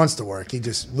 He wants to work. He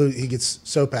gets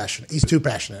so passionate. He's too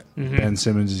passionate. Ben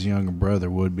Simmons' younger brother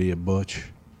would be a Butch.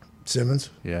 Simmons,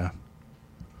 Yeah.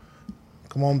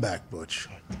 come on back, Butch.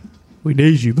 We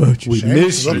need you, Butch. We Seamus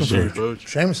miss is you, looking Butch.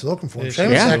 for him. Seamus is looking for him. Yeah.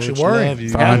 Seamus is actually Butch, worrying. love you.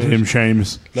 Find him,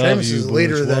 Seamus. Seamus is the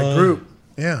leader of that Butch. group.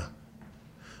 Yeah.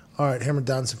 All right, hammered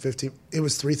down some 15. It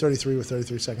was 3:33 with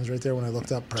 33 seconds right there when I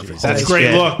looked up. Perfect. That's Nice.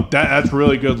 great luck. That's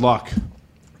really good luck.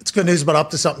 It's good news about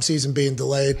Up to Something season being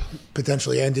delayed,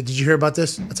 potentially ended. Did you hear about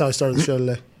this? That's how I started the show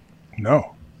today.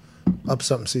 No, Up to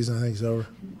Something season, I think, is over.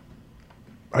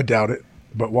 I doubt it.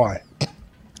 But why?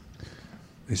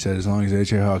 They said, as long as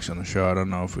AJ Hawk's on the show, I don't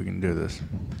know if we can do this.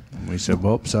 And we said,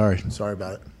 well, sorry. Sorry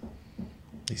about it.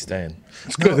 He's staying.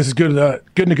 It's good. This is good.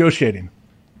 Good negotiating.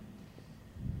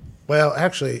 Well,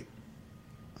 actually,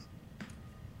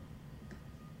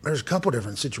 there's a couple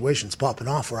different situations popping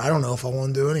off where I don't know if I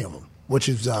want to do any of them, which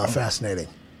is fascinating.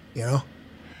 You know?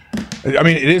 I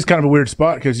mean, it is kind of a weird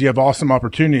spot because you have awesome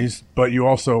opportunities, but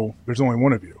there's only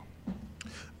one of you.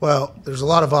 Well, there's a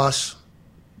lot of us.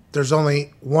 There's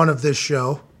only one of this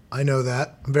show. I know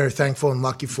that. I'm very thankful and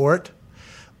lucky for it.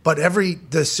 But every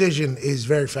decision is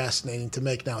very fascinating to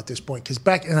make now at this point. Because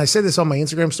back, and I said this on my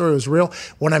Instagram story, it was real.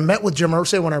 When I met with Jim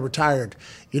Irsay when I retired,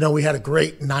 we had a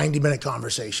great 90-minute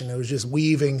conversation. It was just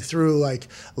weaving through like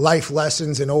life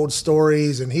lessons and old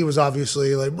stories. And he was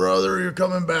obviously like, brother, you're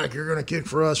coming back. You're going to kick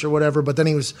for us or whatever. But then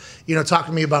he was,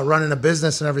 talking to me about running a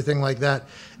business and everything like that.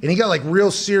 And he got like real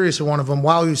serious in one of them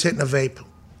while he was hitting a vape.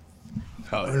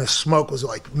 And the smoke was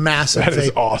like massive. That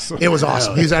is vape. awesome. It was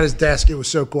awesome. He was at his desk. It was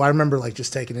so cool. I remember like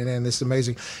just taking it in. This is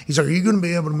amazing. He's like, are you going to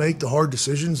be able to make the hard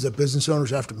decisions that business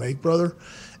owners have to make, brother?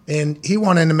 And he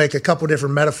wanted to make a couple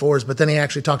different metaphors, but then he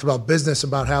actually talked about business,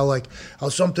 about how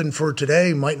something for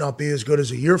today might not be as good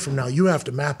as a year from now. You have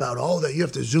to map out all that. You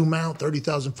have to zoom out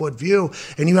 30,000-foot view,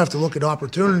 and you have to look at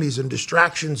opportunities and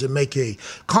distractions and make a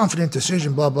confident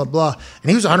decision, blah, blah, blah. And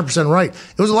he was 100% right.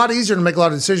 It was a lot easier to make a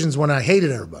lot of decisions when I hated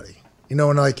everybody.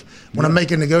 When I'm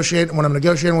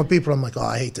negotiating with people, I'm like, oh,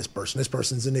 I hate this person. This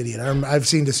person's an idiot. I've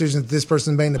seen decisions that this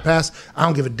person made in the past. I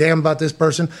don't give a damn about this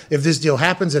person. If this deal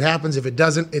happens, it happens. If it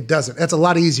doesn't, it doesn't. That's a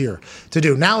lot easier to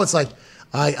do. Now it's like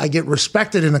I get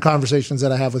respected in the conversations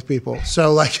that I have with people.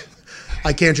 So like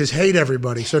I can't just hate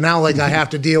everybody. So now like I have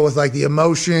to deal with like the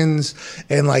emotions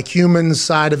and like human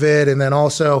side of it, and then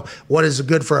also what is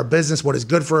good for our business, what is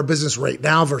good for our business right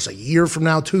now versus a year from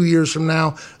now, 2 years from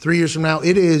now, 3 years from now.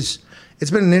 It's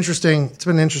been an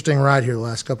interesting ride here the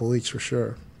last couple of weeks for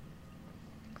sure.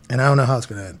 And I don't know how it's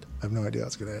going to end. I have no idea how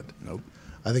it's going to end. Nope.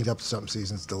 I think up to something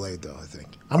season's delayed though, I think.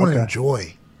 I want to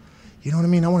enjoy. You know what I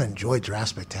mean? I want to enjoy Draft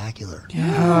Spectacular.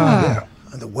 Yeah.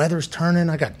 The weather's turning.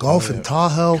 I got golf in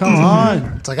Tahoe. Come on.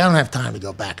 It's like I don't have time to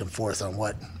go back and forth on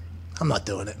what. I'm not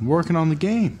doing it. I'm working on the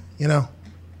game.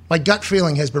 My gut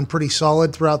feeling has been pretty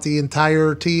solid throughout the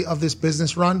entirety of this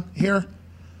business run here.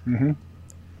 Mm-hmm.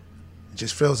 It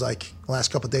just feels like the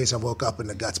last couple of days I woke up and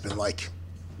the gut's been like,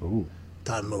 ooh,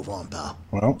 time to move on, pal.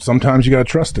 Well, sometimes you got to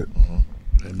trust it.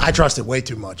 I trust it way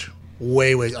too much.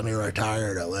 Way. I mean,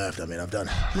 retired, I left. I mean, I've done.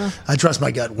 I trust my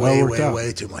gut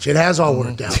way too much. It has all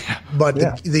worked out. But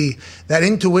that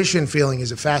intuition feeling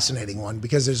is a fascinating one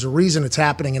because there's a reason it's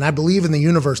happening, and I believe in the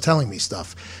universe telling me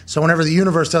stuff. So whenever the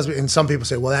universe tells me, and some people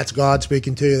say, well, that's God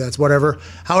speaking to you, that's whatever.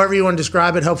 However you want to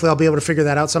describe it, hopefully I'll be able to figure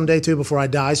that out someday too before I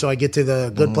die, so I get to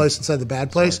the good place instead of the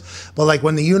bad place. But like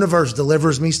when the universe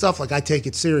delivers me stuff, like I take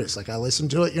it serious. Like I listen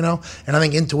to it, and I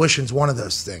think intuition's one of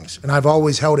those things. And I've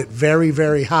always held it very,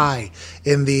 very high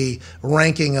in the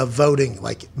ranking of voting,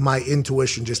 like my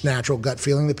intuition, just natural gut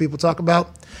feeling that people talk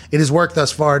about. It has worked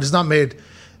thus far. It has not made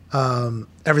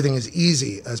everything as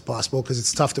easy as possible because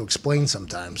it's tough to explain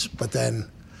sometimes. But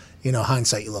then,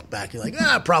 hindsight, you look back, you're like,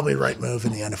 probably right move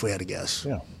in the end if we had to guess.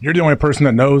 Yeah. You're the only person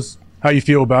that knows how you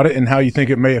feel about it and how you think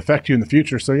it may affect you in the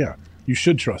future. So, yeah, you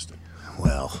should trust it.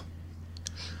 Well,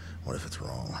 what if it's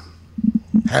wrong?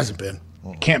 Hasn't been.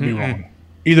 Can't be wrong.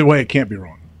 Either way, it can't be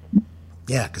wrong.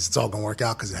 Yeah, because it's all going to work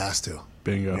out because it has to.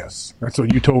 Bingo. Yes. That's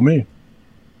what you told me.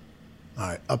 All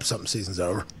right. Up something season's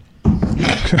over.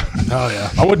 Oh, yeah.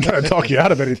 I wasn't trying to talk you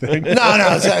out of anything. No.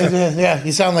 Yeah,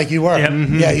 you sound like you were. Yep.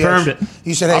 Mm-hmm. Yeah, you Confirmed it.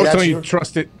 You said, hey, I was that's telling you,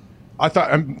 trust it. I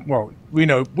thought, we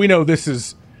know this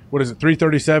is, what is it,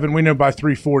 337? We know by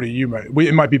 340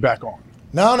 it might be back on.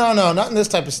 No, not in this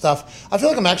type of stuff. I feel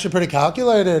like I'm actually pretty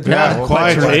calculated. Yeah,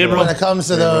 quite when it comes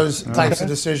to those types of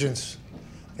decisions.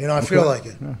 I feel like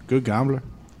it. Yeah, good gambler.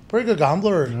 Pretty good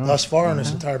gambler thus far on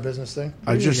this entire business thing.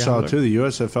 I just saw, too, the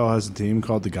USFL has a team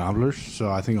called the Gamblers, so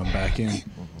I think I'm back in.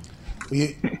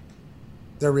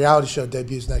 Their reality show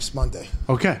debuts next Monday.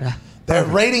 Okay. Their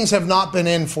ratings have not been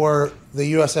in for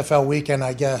the USFL weekend,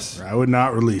 I guess. I would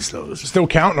not release those. Still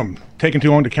counting them. Taking too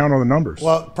long to count all the numbers.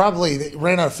 Well, probably. They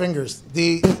ran out of fingers.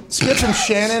 The Skip and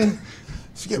Shannon.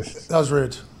 That was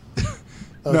rude.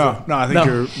 No, I think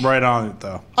you're right on it,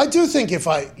 though. I do think if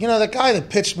that guy that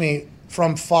pitched me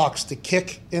from Fox to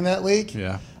kick in that league,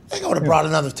 I think I would have brought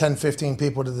another 10, 15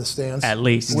 people to the stands. At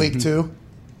least. Week 2.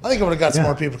 I think I would have got some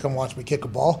more people to come watch me kick a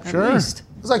ball. Sure. At least.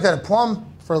 It was like that at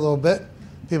Plum for a little bit.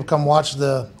 People come watch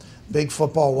the big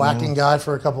football whacking guy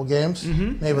for a couple games.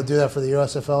 Maybe we'll do that for the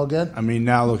USFL again. I mean,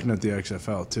 now looking at the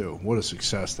XFL, too, what a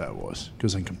success that was.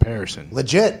 Because in comparison.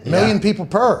 Legit. Million people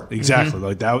per. Exactly.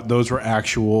 Like those were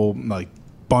actual,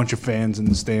 bunch of fans in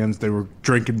the stands. They were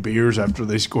drinking beers after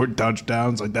they scored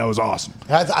touchdowns. Like, that was awesome.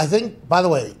 I think, by the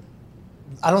way,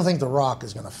 I don't think The Rock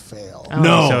is going to fail.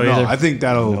 No. I think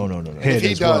that'll hit If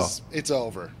he as does, well. it's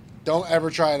over. Don't ever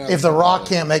try it. If The Rock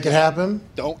can't make it happen,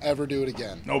 don't ever do it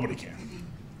again. Nobody can.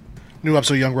 New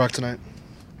episode of Young Rock tonight.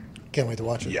 Can't wait to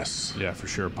watch it. Yes. Yeah, for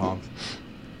sure, pumped.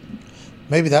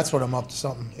 Maybe that's what I'm up to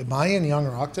something. Am I in Young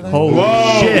Rock tonight? Holy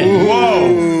shit.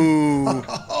 Whoa.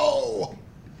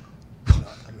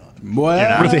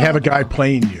 What? What if they have a guy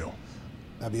playing you? Well, What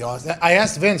if they have a guy playing you? That'd be awesome. I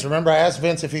asked Vince. Remember, I asked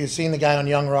Vince if he had seen the guy on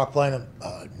Young Rock playing him.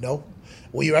 No.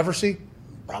 Will you ever see?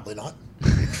 Probably not.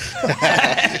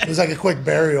 It was like a quick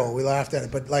burial. We laughed at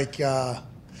it, but like,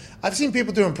 I've seen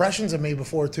people do impressions of me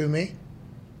before too. Me.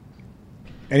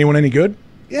 Anyone any good?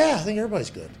 Yeah, I think everybody's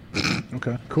good.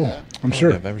 Okay, cool. I I'm don't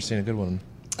sure. think I've ever seen a good one.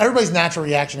 Everybody's natural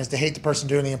reaction is to hate the person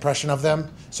doing the impression of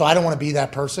them. So I don't want to be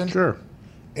that person. Sure.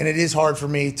 And it is hard for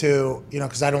me to,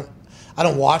 because I don't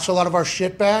watch a lot of our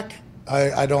shit back.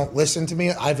 I don't listen to me.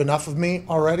 I have enough of me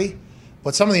already.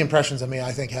 But some of the impressions of me,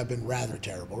 I think, have been rather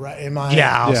terrible. Right?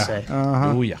 I'll say.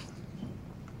 Oh yeah.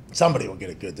 Somebody will get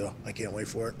it good though. I can't wait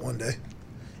for it one day.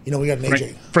 We got an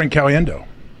AJ. Frank Caliendo.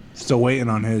 Still waiting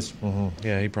on his.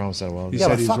 Yeah, he promised that well. He Yeah, said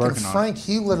but he's fucking working on it. Frank,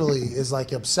 he literally is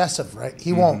like obsessive, right?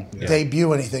 He won't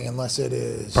debut anything unless it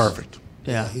is Perfect.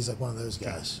 Yeah, he's like one of those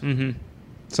guys. Mm-hmm.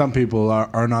 Some people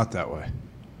are not that way.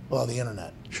 Well, the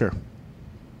internet. Sure.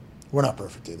 We're not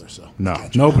perfect either, so. No,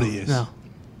 Can't you? nobody is. No.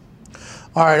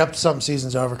 All right, Up to Something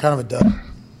season's over. Kind of a dud.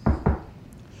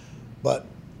 But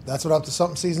that's what Up to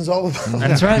Something season's all about.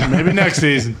 That's right. Maybe next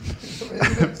season.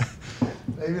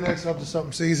 Maybe next Up to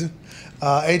Something season.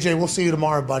 AJ, we'll see you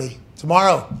tomorrow, buddy.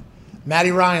 Tomorrow,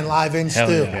 Matty Ryan live in Hell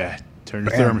Stu. Yeah. Turn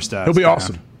your thermostat. He'll be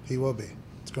awesome. He will be.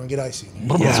 It's going to get icy.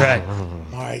 That's right.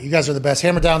 All right, you guys are the best.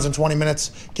 Hammer Down's in 20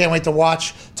 minutes. Can't wait to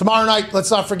watch. Tomorrow night,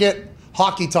 let's not forget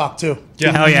Hockey Talk, too.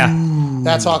 Yeah. Hell yeah.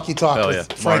 That's Hockey Talk Hell with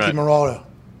yeah. Frankie Maraldo.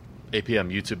 8 p.m.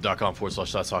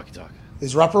 YouTube.com/That's Hockey Talk.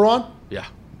 Is Rupper on? Yeah.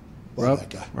 Love that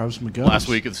guy. Rubs McGuns. Last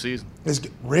week of the season.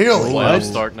 Really? Playoffs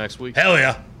start next week. Hell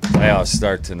yeah. Playoffs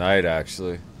start tonight,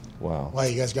 actually. Wow. Why,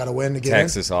 you guys got to win to get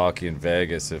Texas hockey in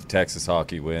Vegas. If Texas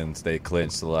hockey wins, they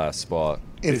clinch the last spot.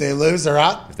 in? If they lose, they're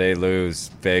out? If they lose,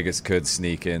 Vegas could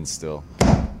sneak in still.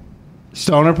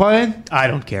 Stoner playing? I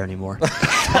don't care anymore.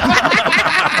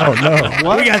 Oh no!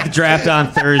 We got the draft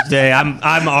on Thursday.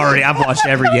 I've watched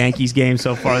every Yankees game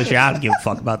so far this year. I don't give a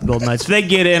fuck about the Golden Knights. If they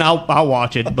get in, I'll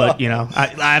watch it. But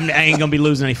I ain't gonna be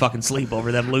losing any fucking sleep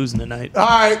over them losing tonight. All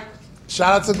right.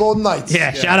 Shout out to the Golden Knights.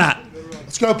 Yeah, shout out.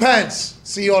 Let's go, Pens.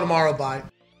 See you all tomorrow. Bye.